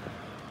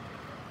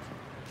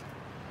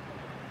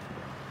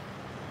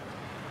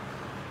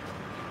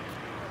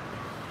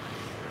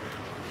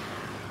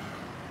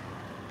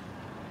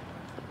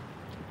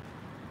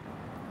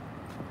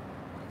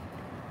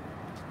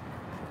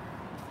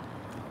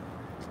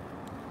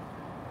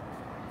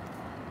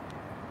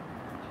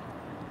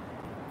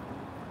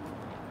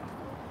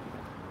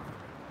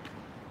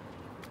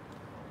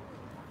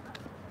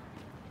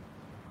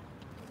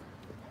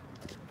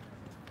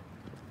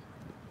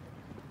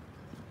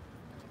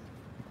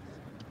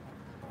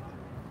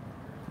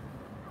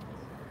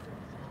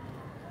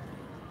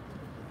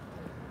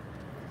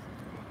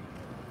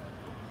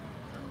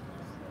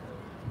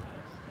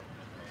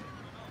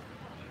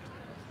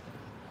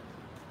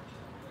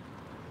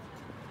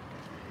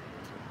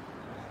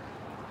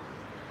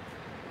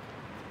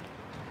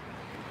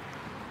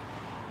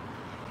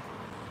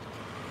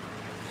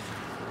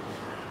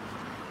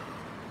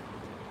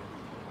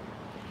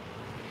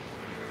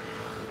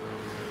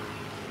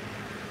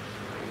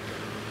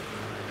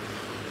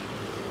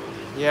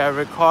 Yeah,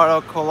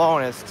 Ricardo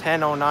Colon, it's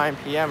 10:09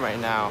 p.m. right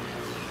now.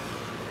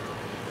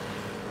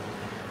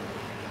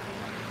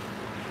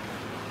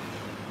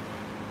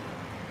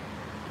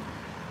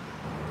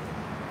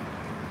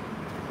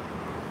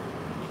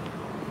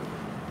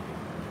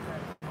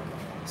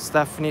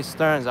 Stephanie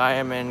Stearns, I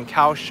am in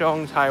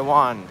Kaohsiung,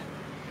 Taiwan.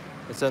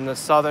 It's in the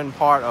southern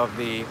part of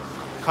the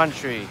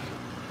country.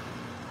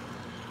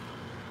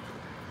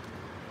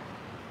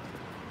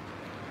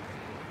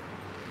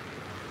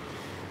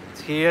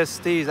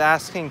 TSD is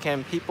asking,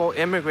 can people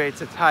immigrate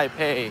to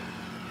Taipei?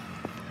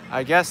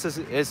 I guess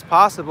it's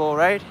possible,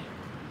 right?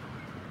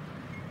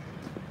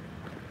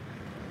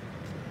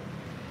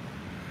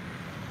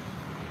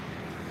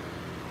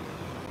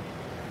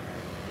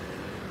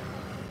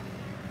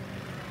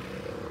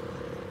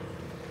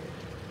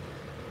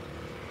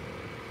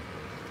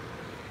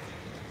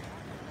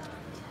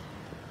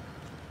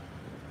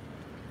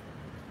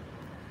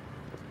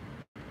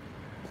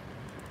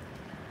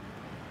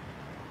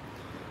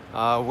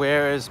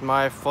 Where is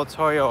my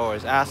Fotoyo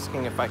is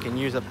asking if I can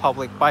use a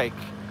public bike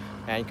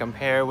and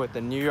compare with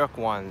the New York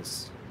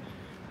ones.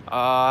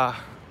 I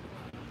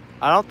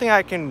don't think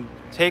I can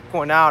take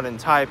one out in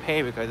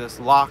Taipei because it's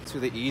locked to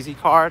the Easy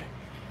card.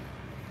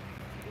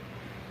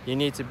 You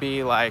need to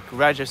be like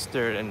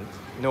registered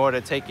in order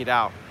to take it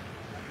out.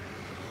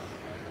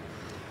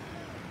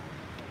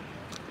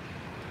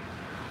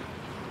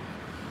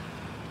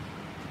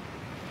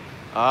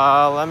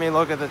 Let me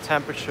look at the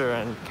temperature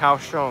in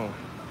Kaohsiung.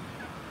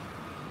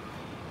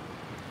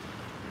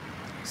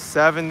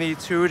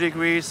 72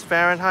 degrees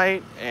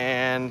Fahrenheit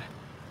and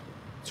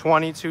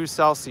 22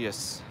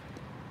 Celsius.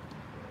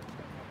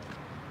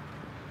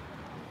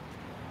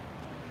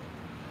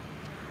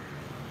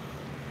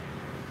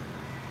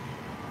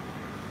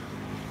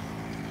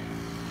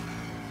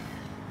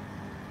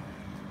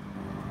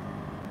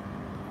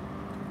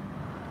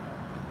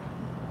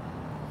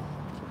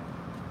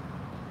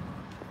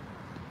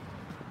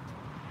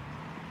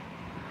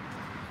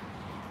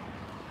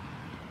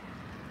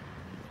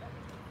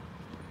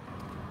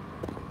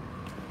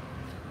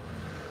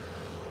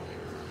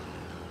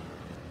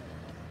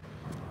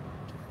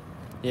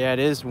 Yeah, it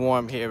is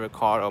warm here,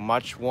 Ricardo.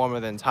 Much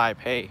warmer than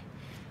Taipei.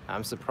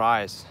 I'm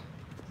surprised.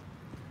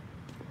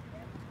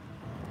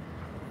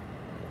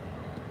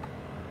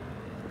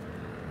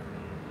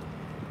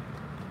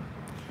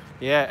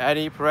 Yeah,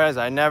 Eddie Perez,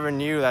 I never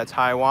knew that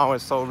Taiwan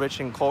was so rich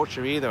in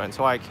culture either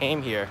until I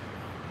came here.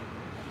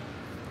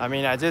 I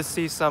mean, I did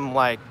see some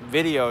like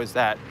videos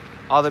that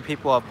other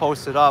people have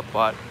posted up,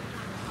 but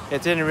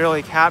it didn't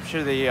really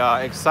capture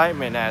the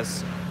excitement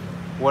as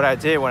what I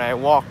did when I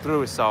walked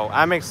through. So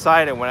I'm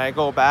excited. When I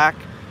go back,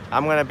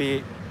 I'm gonna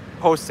be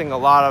posting a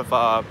lot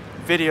of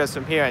videos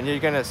from here, and you're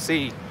gonna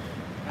see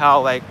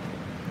how like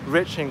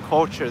rich in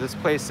culture this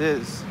place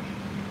is.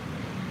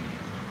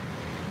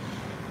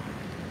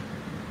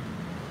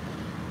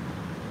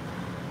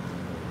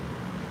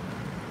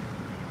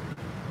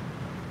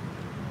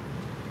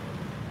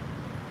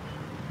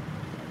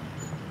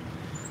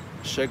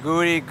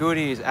 Shaguri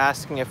Goody is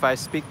asking if I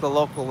speak the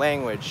local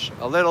language.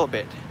 A little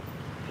bit.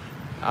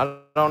 I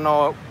don't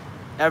know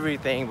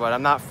everything, but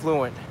I'm not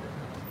fluent.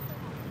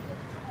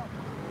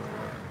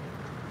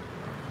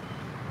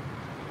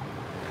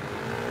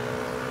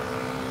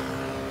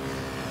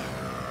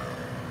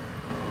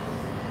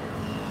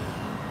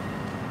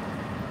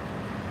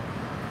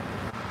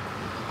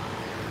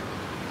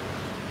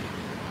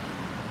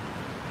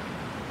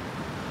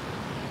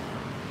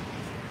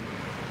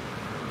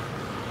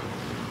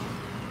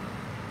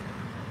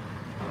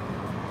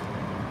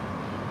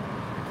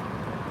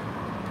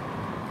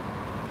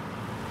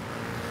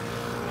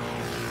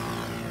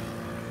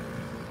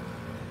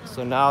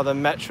 So now the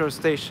metro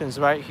station's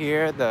right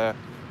here, the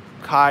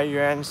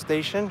Kaohsiung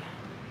station.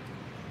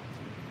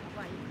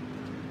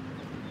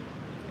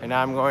 And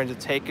I'm going to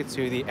take it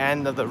to the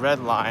end of the red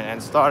line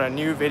and start a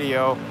new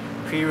video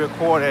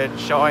pre-recorded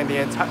showing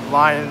the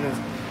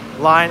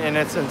line in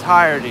its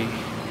entirety.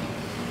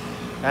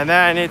 And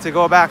then I need to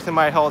go back to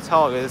my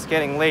hotel because it's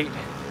getting late.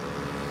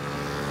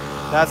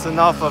 That's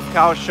enough of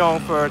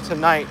Kaohsiung for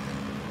tonight.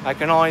 I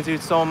can only do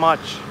so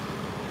much.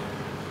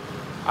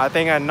 I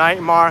think a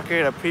night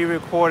market, a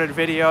pre-recorded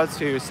video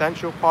to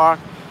Central Park,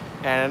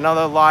 and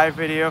another live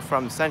video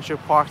from Central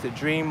Park to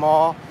Dream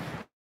Mall,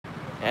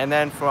 and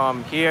then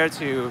from here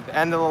to the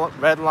end of the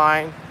red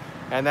line,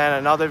 and then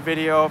another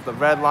video of the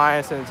red line in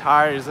its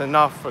entirety is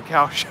enough for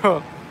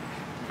Kaohsiung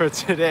for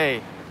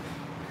today.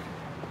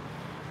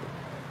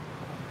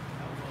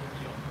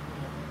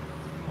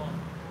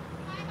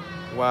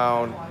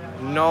 Wow,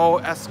 no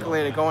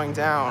escalator going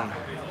down.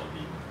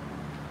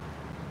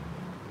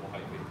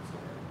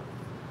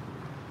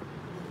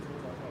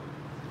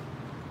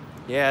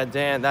 Yeah,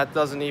 Dan, that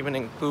doesn't even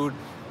include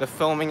the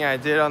filming I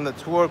did on the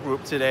tour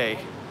group today.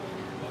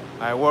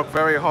 I worked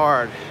very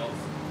hard.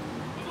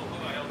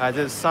 I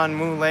did Sun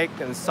Moon Lake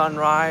and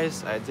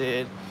sunrise. I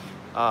did,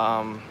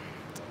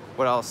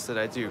 what else did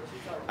I do?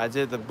 I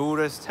did the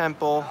Buddhist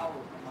temple.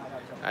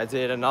 I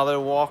did another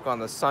walk on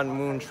the Sun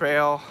Moon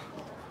Trail.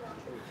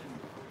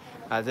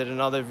 I did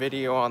another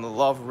video on the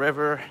Love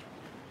River.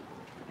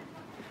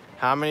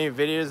 How many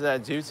videos did I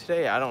do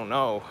today? I don't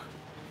know.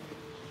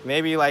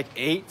 Maybe like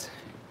 8.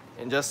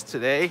 And just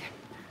today,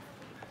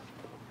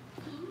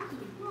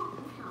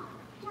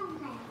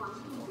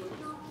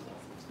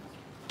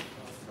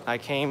 I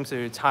came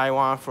to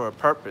Taiwan for a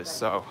purpose,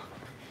 so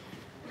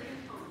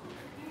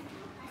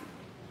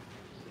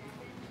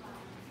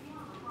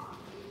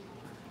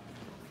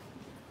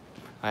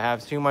I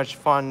have too much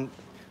fun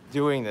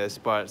doing this,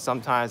 but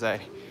sometimes I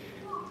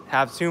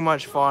have too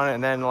much fun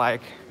and then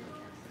like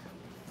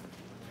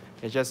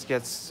it just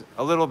gets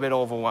a little bit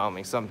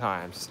overwhelming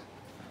sometimes.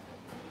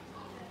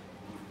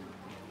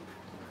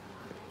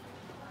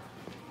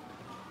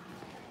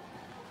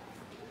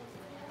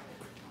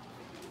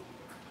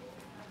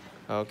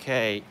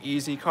 Okay,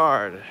 easy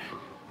card.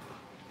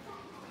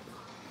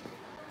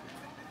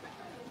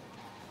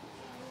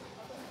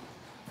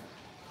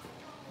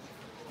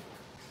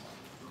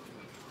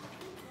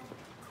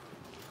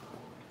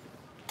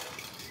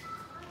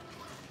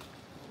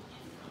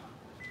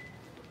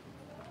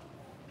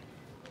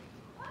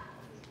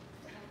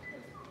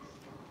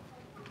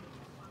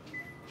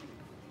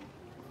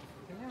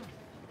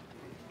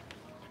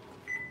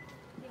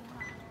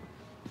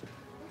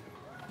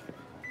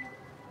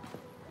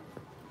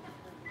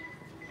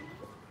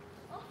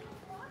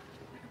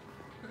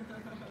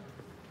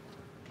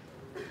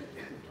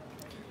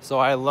 So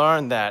I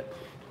learned that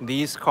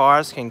these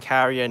cars can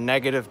carry a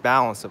negative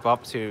balance of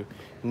up to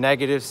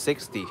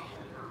 -60.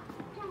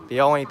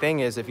 The only thing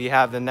is if you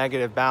have the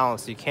negative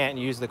balance, you can't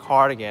use the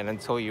card again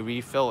until you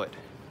refill it.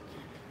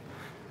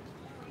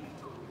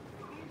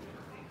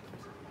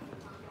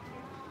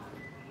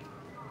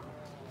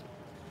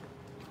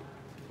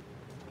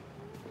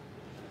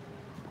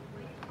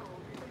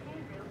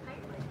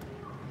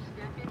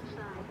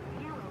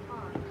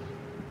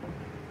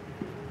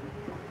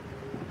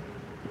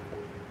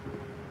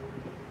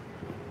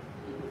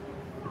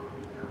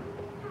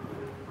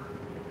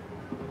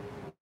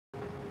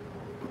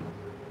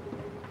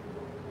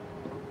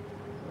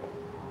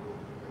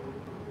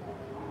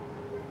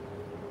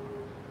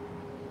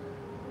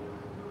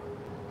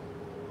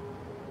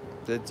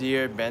 The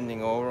deer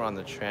bending over on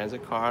the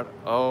transit card.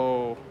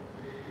 Oh,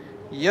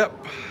 yep.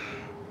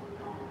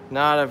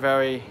 Not a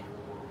very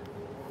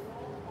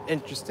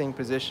interesting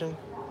position.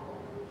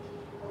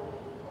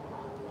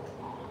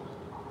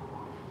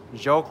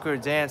 Joker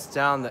danced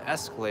down the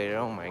escalator.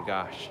 Oh my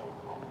gosh.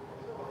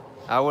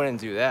 I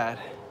wouldn't do that.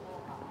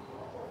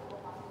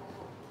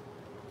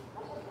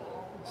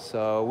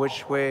 So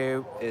which way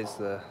is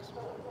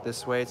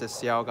this way to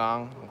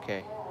Xiaogang?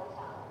 Okay.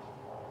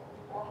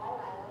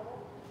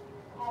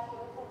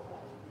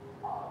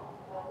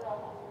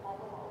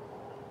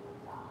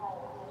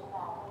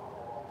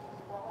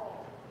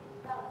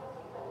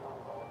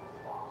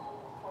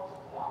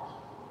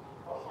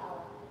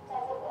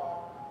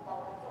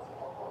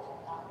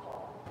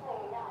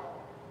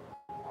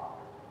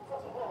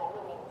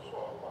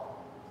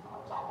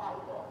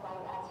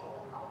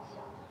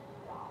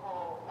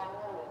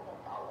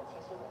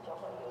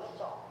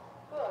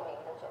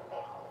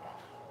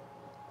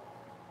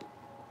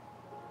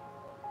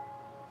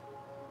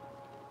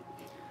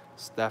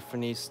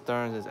 Stephanie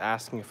Stearns is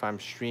asking if I'm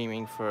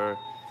streaming for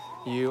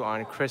you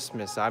on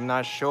Christmas. I'm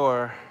not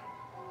sure.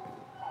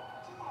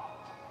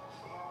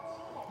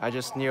 I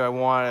just knew I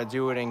wanted to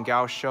do it in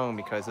Kaohsiung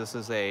because this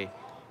is a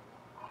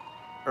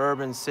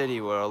urban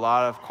city with a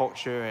lot of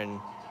culture and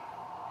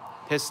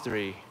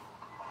history.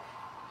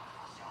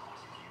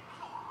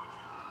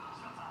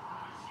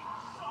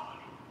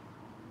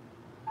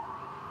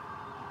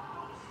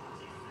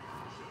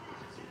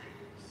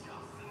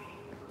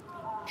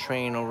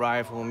 Train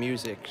arrival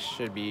music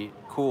should be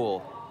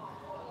cool.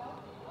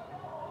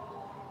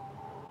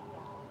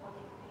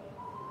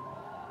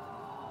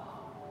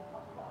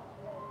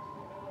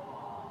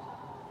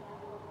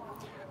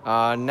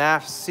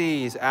 Naf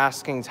C is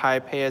asking,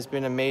 Taipei has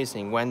been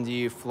amazing. When do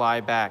you fly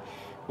back?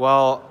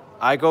 Well,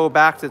 I go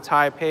back to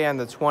Taipei on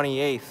the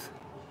 28th.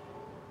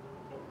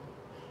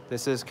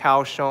 This is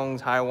Kaohsiung,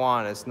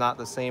 Taiwan. It's not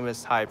the same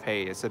as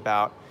Taipei. It's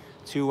about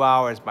 2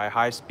 hours by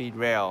high-speed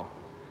rail.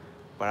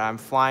 But I'm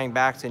flying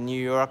back to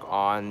New York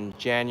on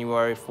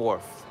January 4th.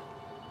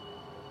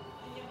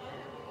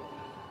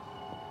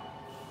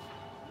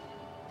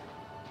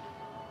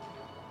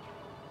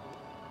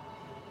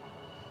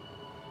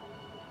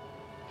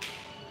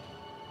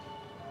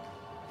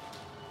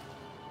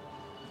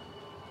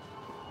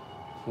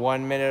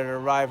 One minute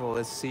arrival.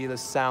 Let's see the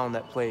sound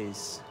that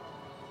plays.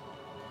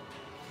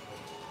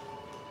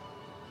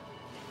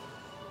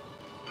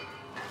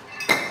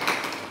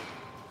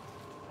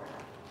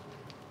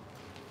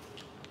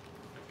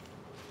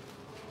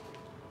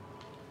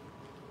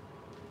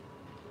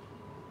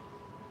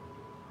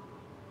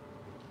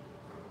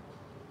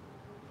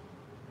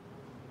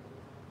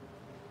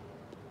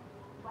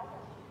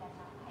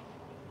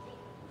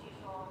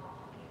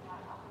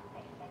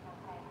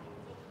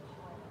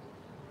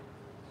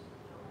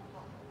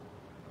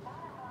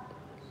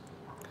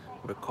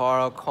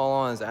 Ricardo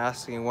Colon is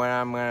asking when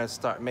I'm going to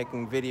start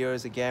making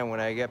videos again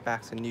when I get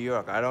back to New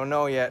York. I don't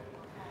know yet.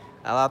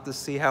 I'll have to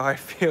see how I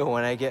feel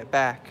when I get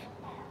back.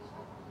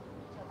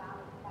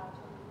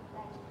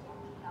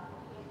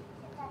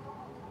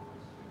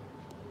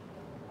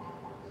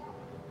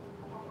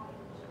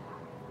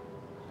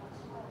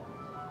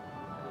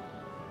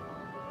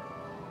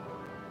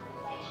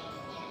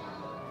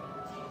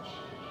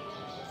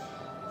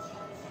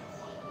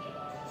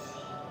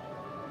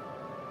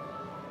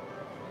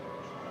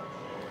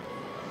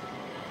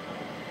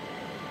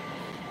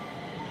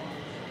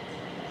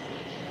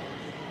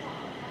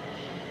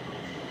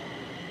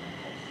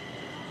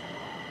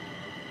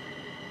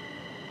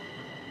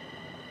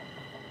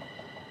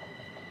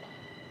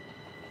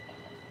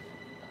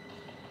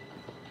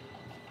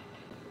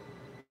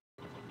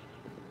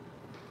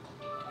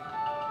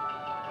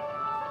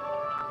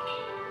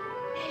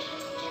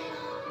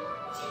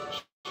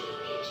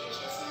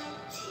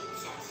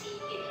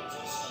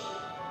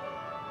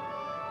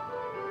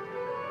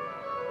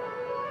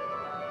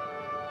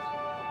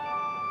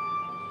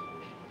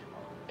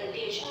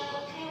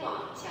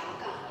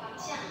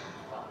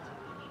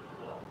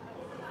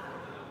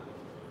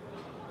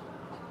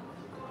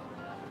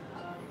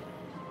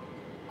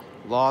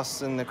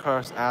 Lost in the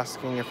Curse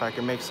asking if I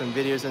can make some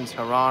videos in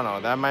Toronto.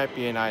 That might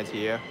be an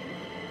idea.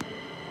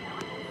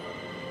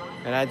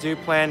 And I do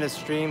plan to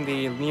stream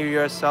the New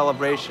Year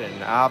celebration.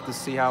 I'll have to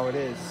see how it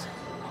is.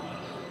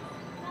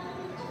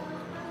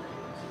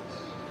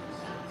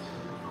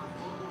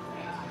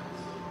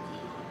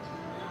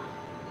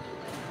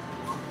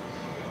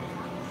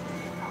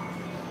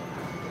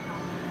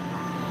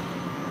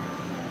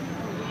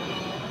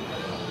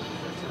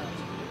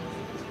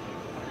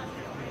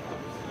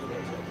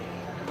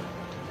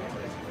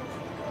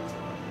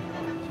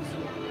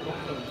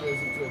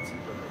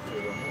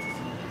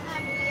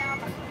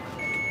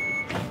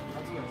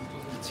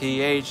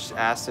 TH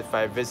asked if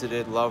I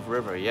visited Love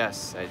River.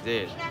 Yes, I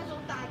did.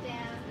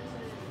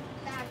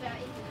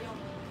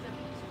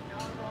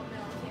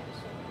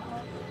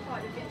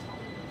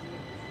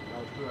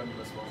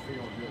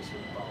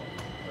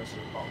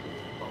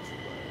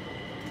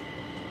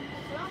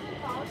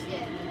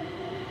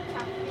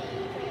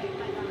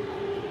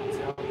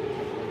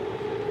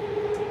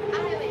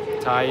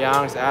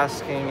 Taiyang's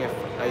asking if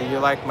you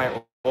like my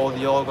old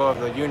logo of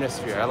the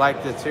Unisphere. I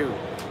liked it too.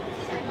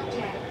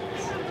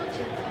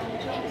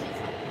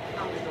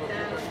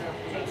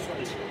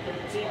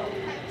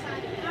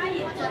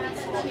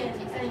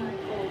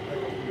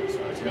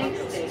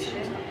 Next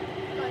station,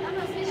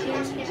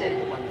 千镇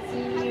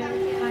医院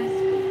High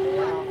School.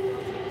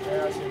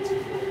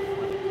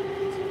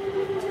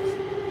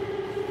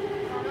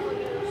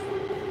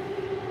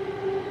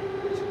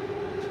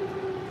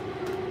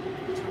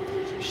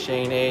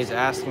 Shane A is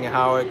asking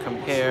how I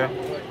compare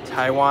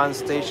Taiwan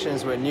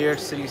stations with New York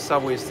City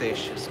subway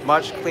stations.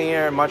 Much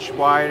cleaner, much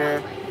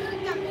wider,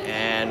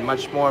 and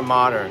much more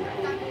modern.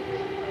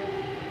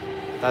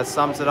 That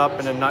sums it up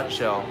in a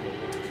nutshell.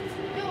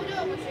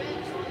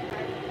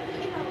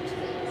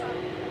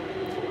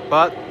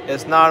 But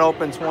it's not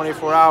open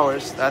 24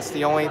 hours. That's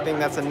the only thing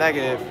that's a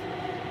negative.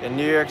 In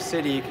New York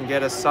City, you can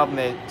get a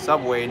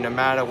subway no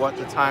matter what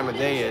the time of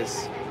day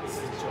is.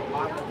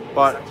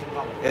 But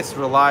it's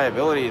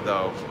reliability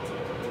though.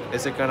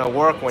 Is it gonna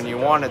work when you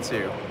want it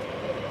to?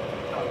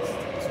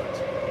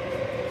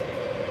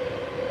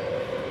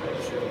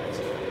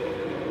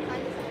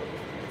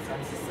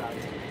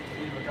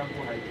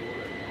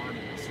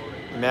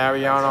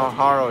 Mariano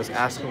Haro is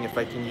asking if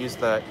I can use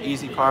the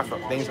Easy Car for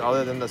things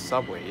other than the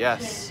subway.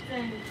 Yes,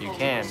 you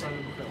can.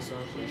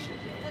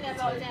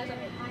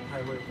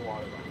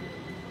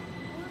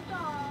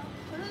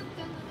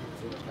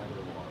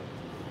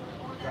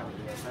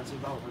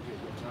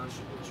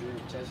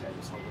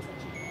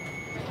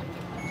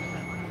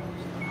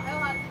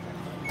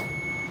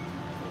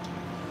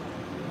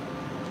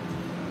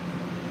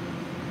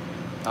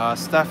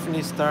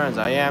 Stephanie Stearns,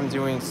 I am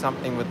doing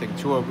something with the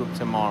tour group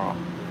tomorrow.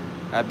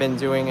 I've been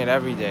doing it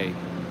every day.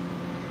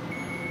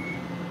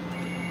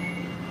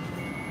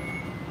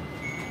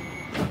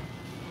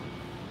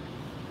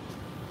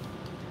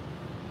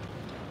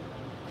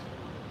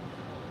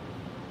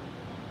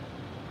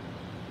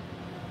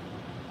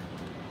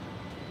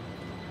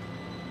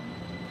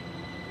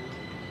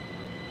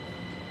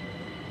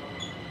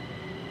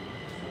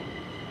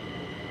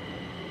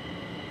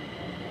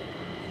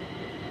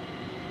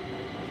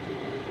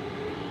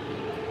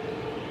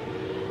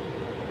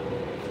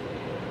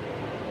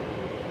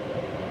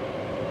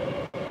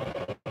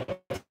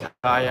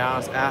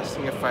 Taiyang's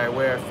asking if I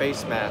wear a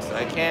face mask.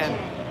 I can.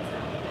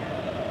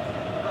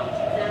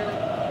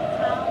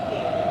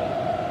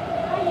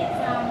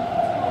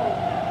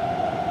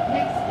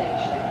 Next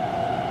station,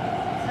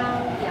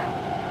 Kaohsiung.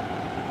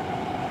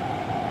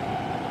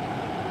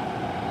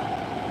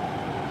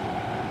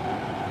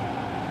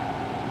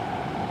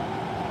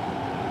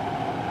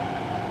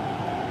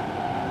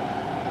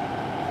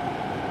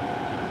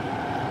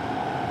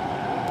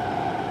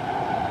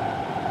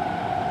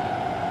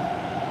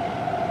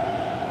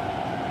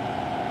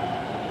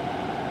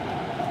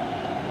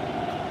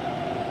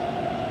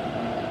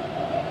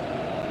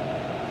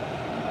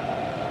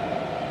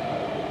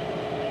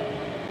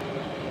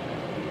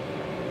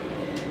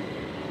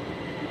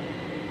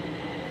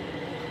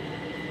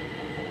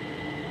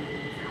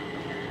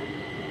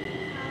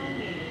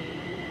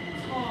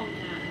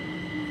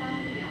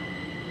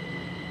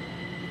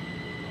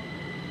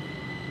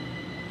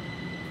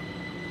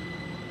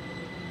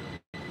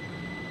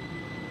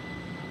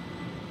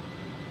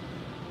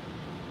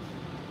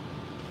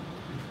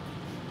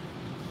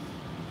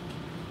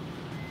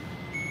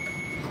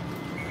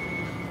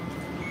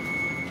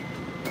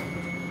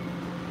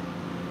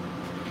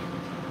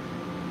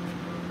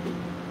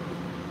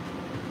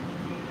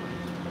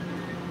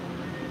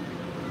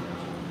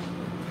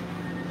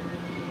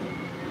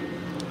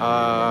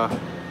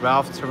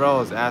 Ralph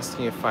Terrell is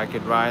asking if I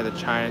could ride the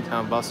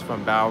Chinatown bus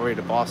from Bowery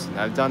to Boston.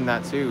 I've done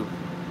that too.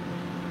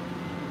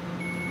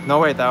 No,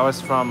 wait, that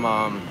was from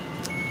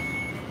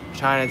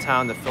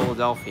Chinatown to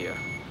Philadelphia,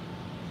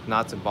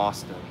 not to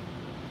Boston.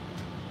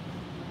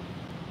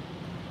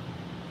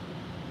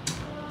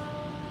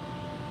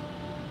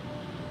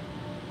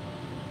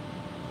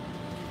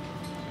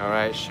 All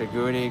right,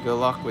 Shagudi, good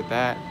luck with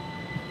that.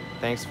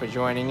 Thanks for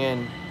joining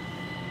in.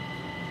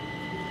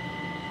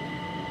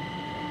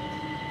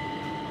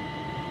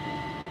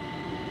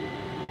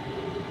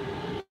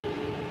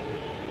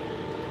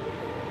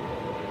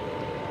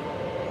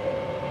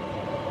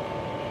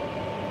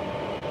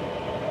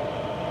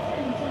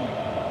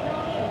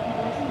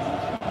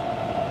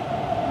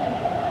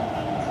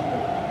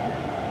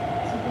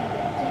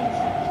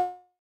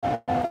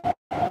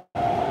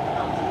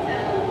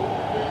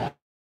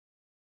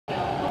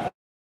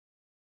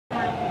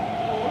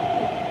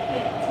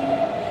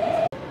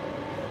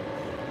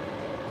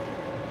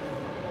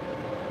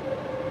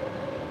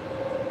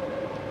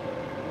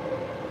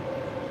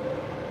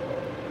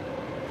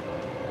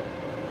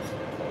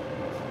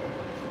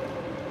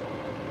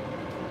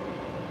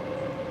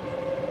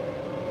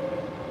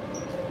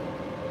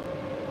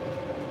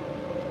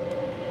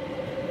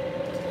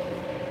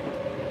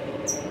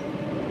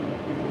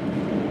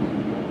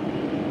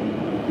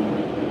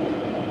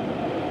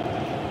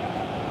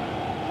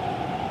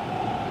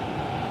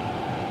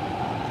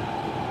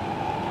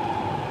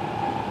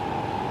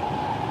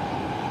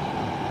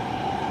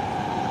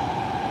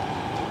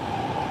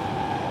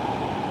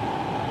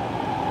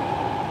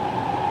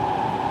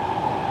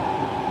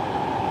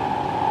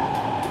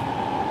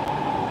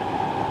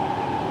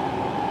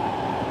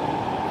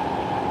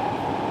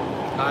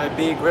 Hi,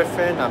 B.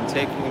 Griffin. I'm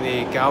taking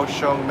the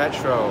Kaohsiung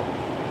Metro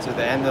to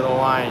the end of the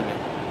line.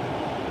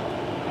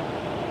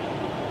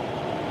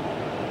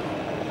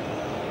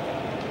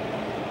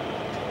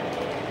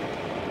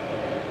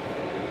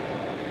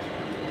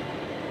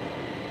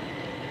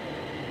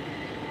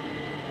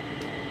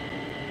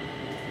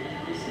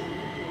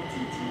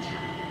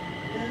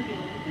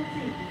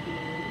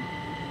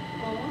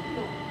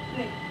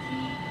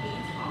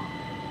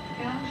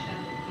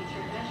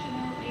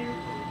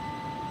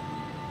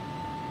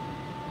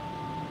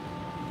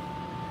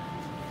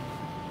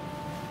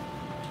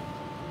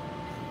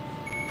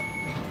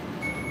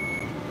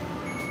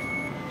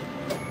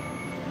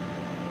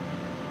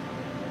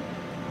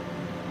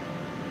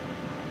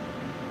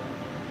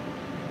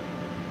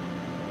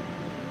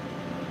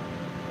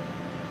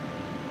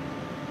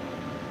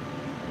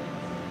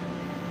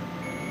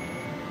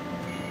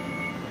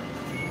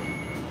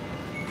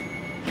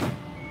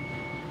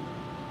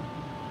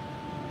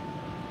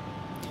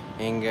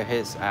 Inga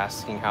hits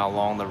asking how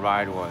long the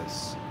ride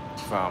was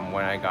from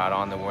when I got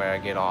on to where I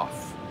get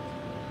off.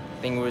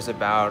 I think it was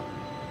about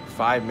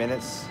 5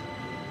 minutes.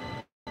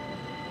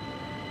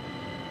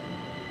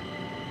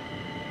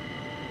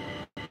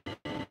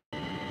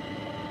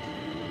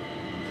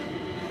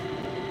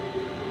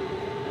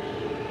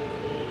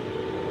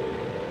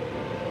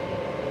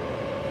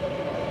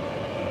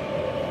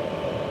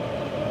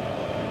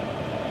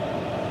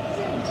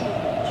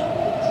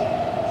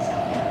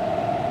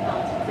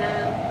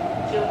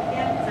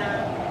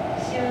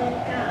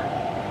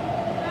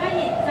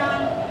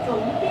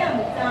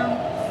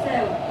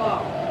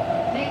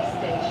 Next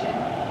station,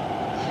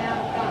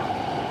 Xiaogang,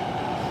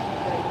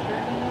 the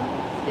terminal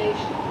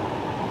station.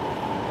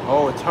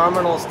 Oh,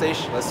 terminal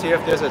station. Let's see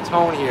if there's a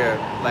tone here,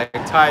 like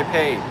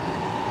Taipei.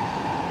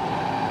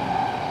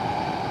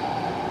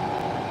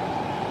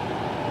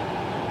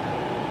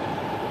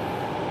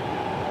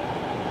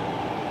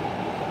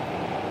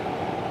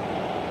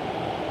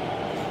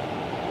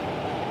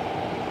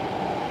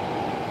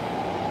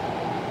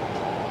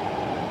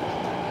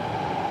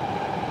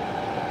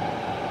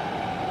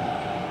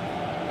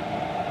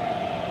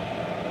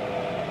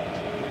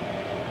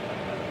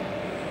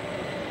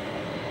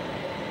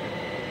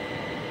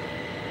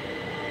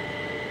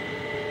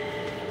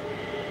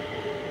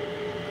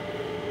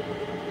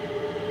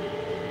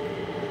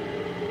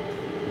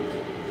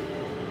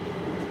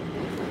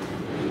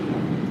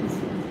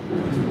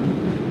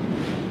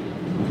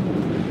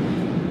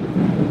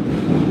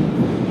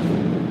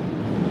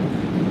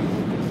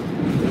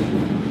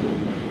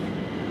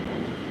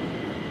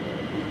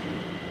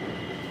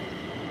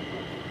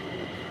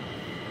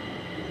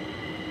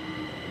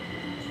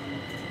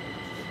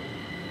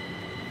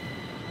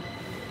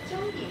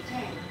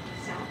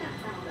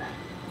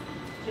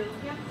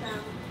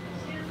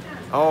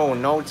 Oh,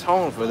 no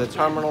tone for the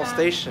terminal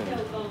station.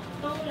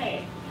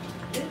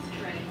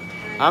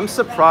 I'm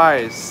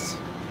surprised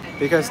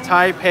because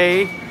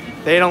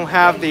Taipei, they don't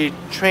have the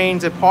train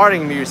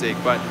departing music,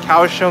 but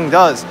Kaohsiung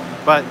does.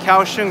 But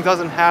Kaohsiung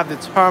doesn't have the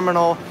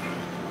terminal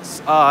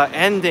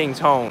ending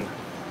tone.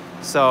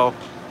 So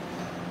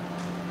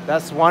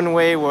that's one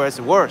way where it's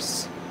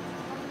worse.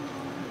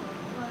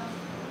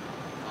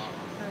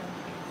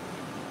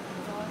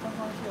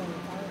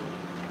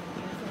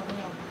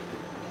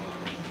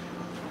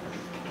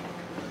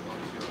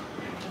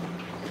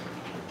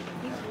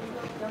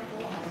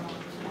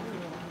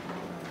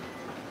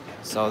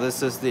 So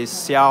this is the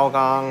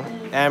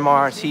Xiaogang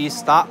MRT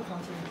stop,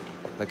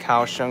 the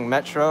Kaohsiung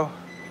Metro.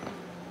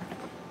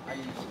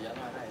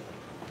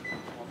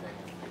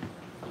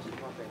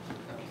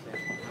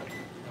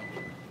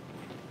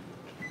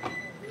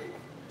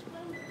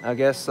 I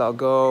guess I'll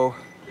go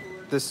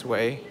this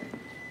way.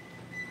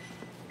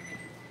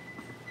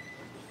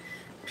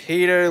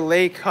 Peter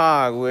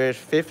Laycock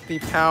with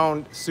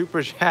 50-pound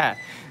super chat.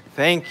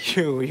 Thank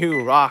you,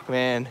 you rock,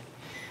 man.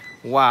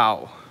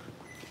 Wow.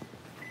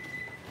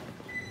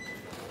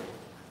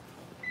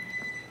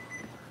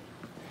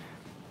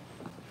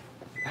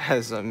 That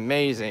is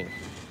amazing.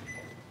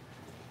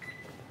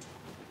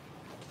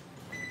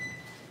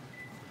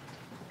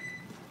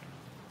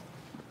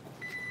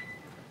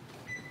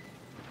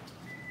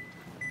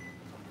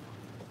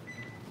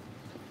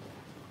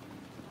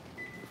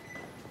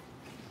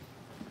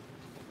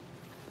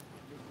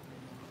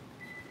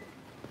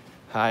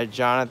 Hi,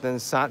 Jonathan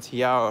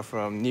Santiago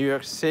from New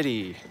York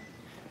City.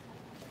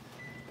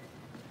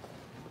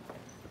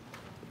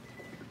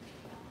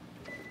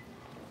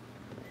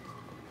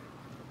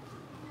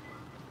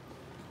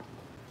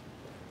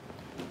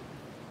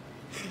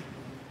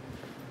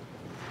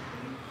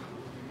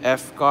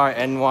 FGAR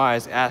NY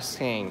is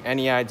asking,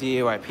 any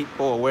idea why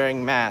people are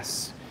wearing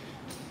masks?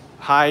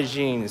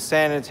 Hygiene,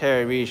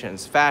 sanitary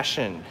reasons,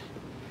 fashion,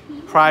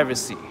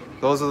 privacy.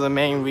 Those are the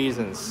main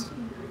reasons.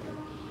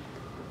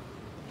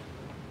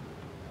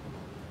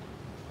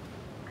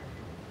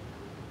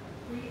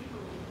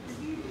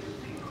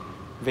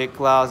 Vic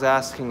Lau is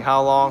asking,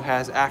 how long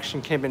has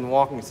Action Kim been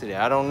walking today?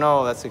 I don't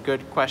know, that's a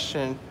good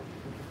question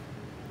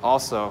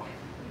also.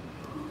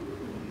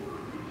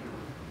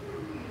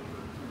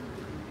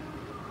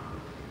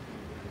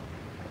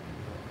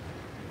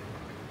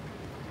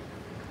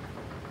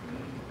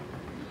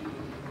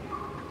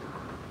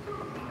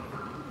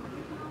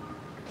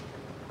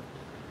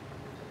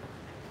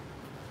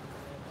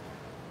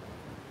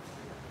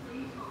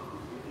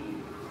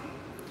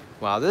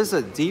 Wow, this is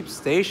a deep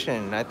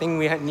station. I think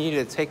we need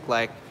to take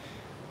like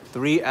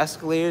 3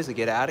 escalators to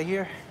get out of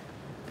here.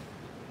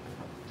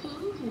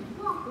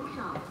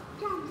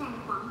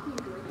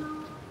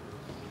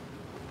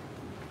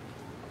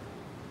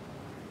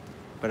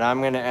 But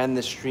I'm gonna end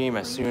the stream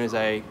as soon as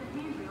I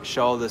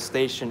show the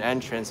station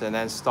entrance and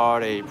then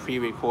start a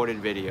pre-recorded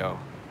video.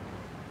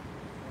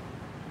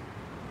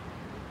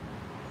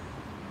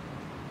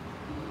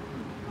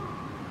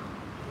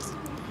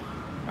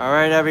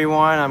 Alright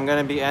everyone, I'm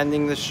gonna be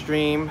ending the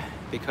stream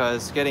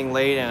because it's getting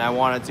late and I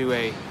want to do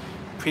a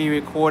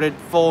pre-recorded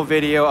full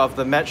video of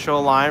the metro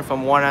line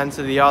from one end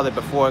to the other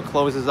before it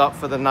closes up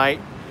for the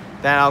night.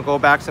 Then I'll go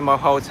back to my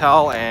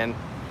hotel and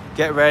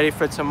get ready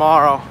for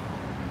tomorrow.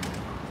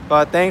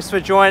 But thanks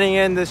for joining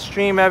in this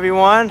stream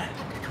everyone,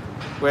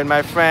 with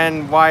my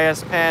friend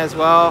YS Pan as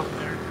well.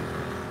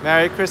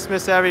 Merry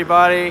Christmas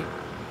everybody,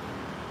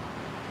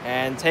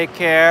 and take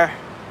care.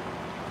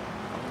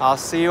 I'll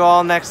see you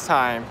all next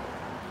time.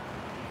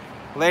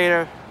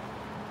 Later.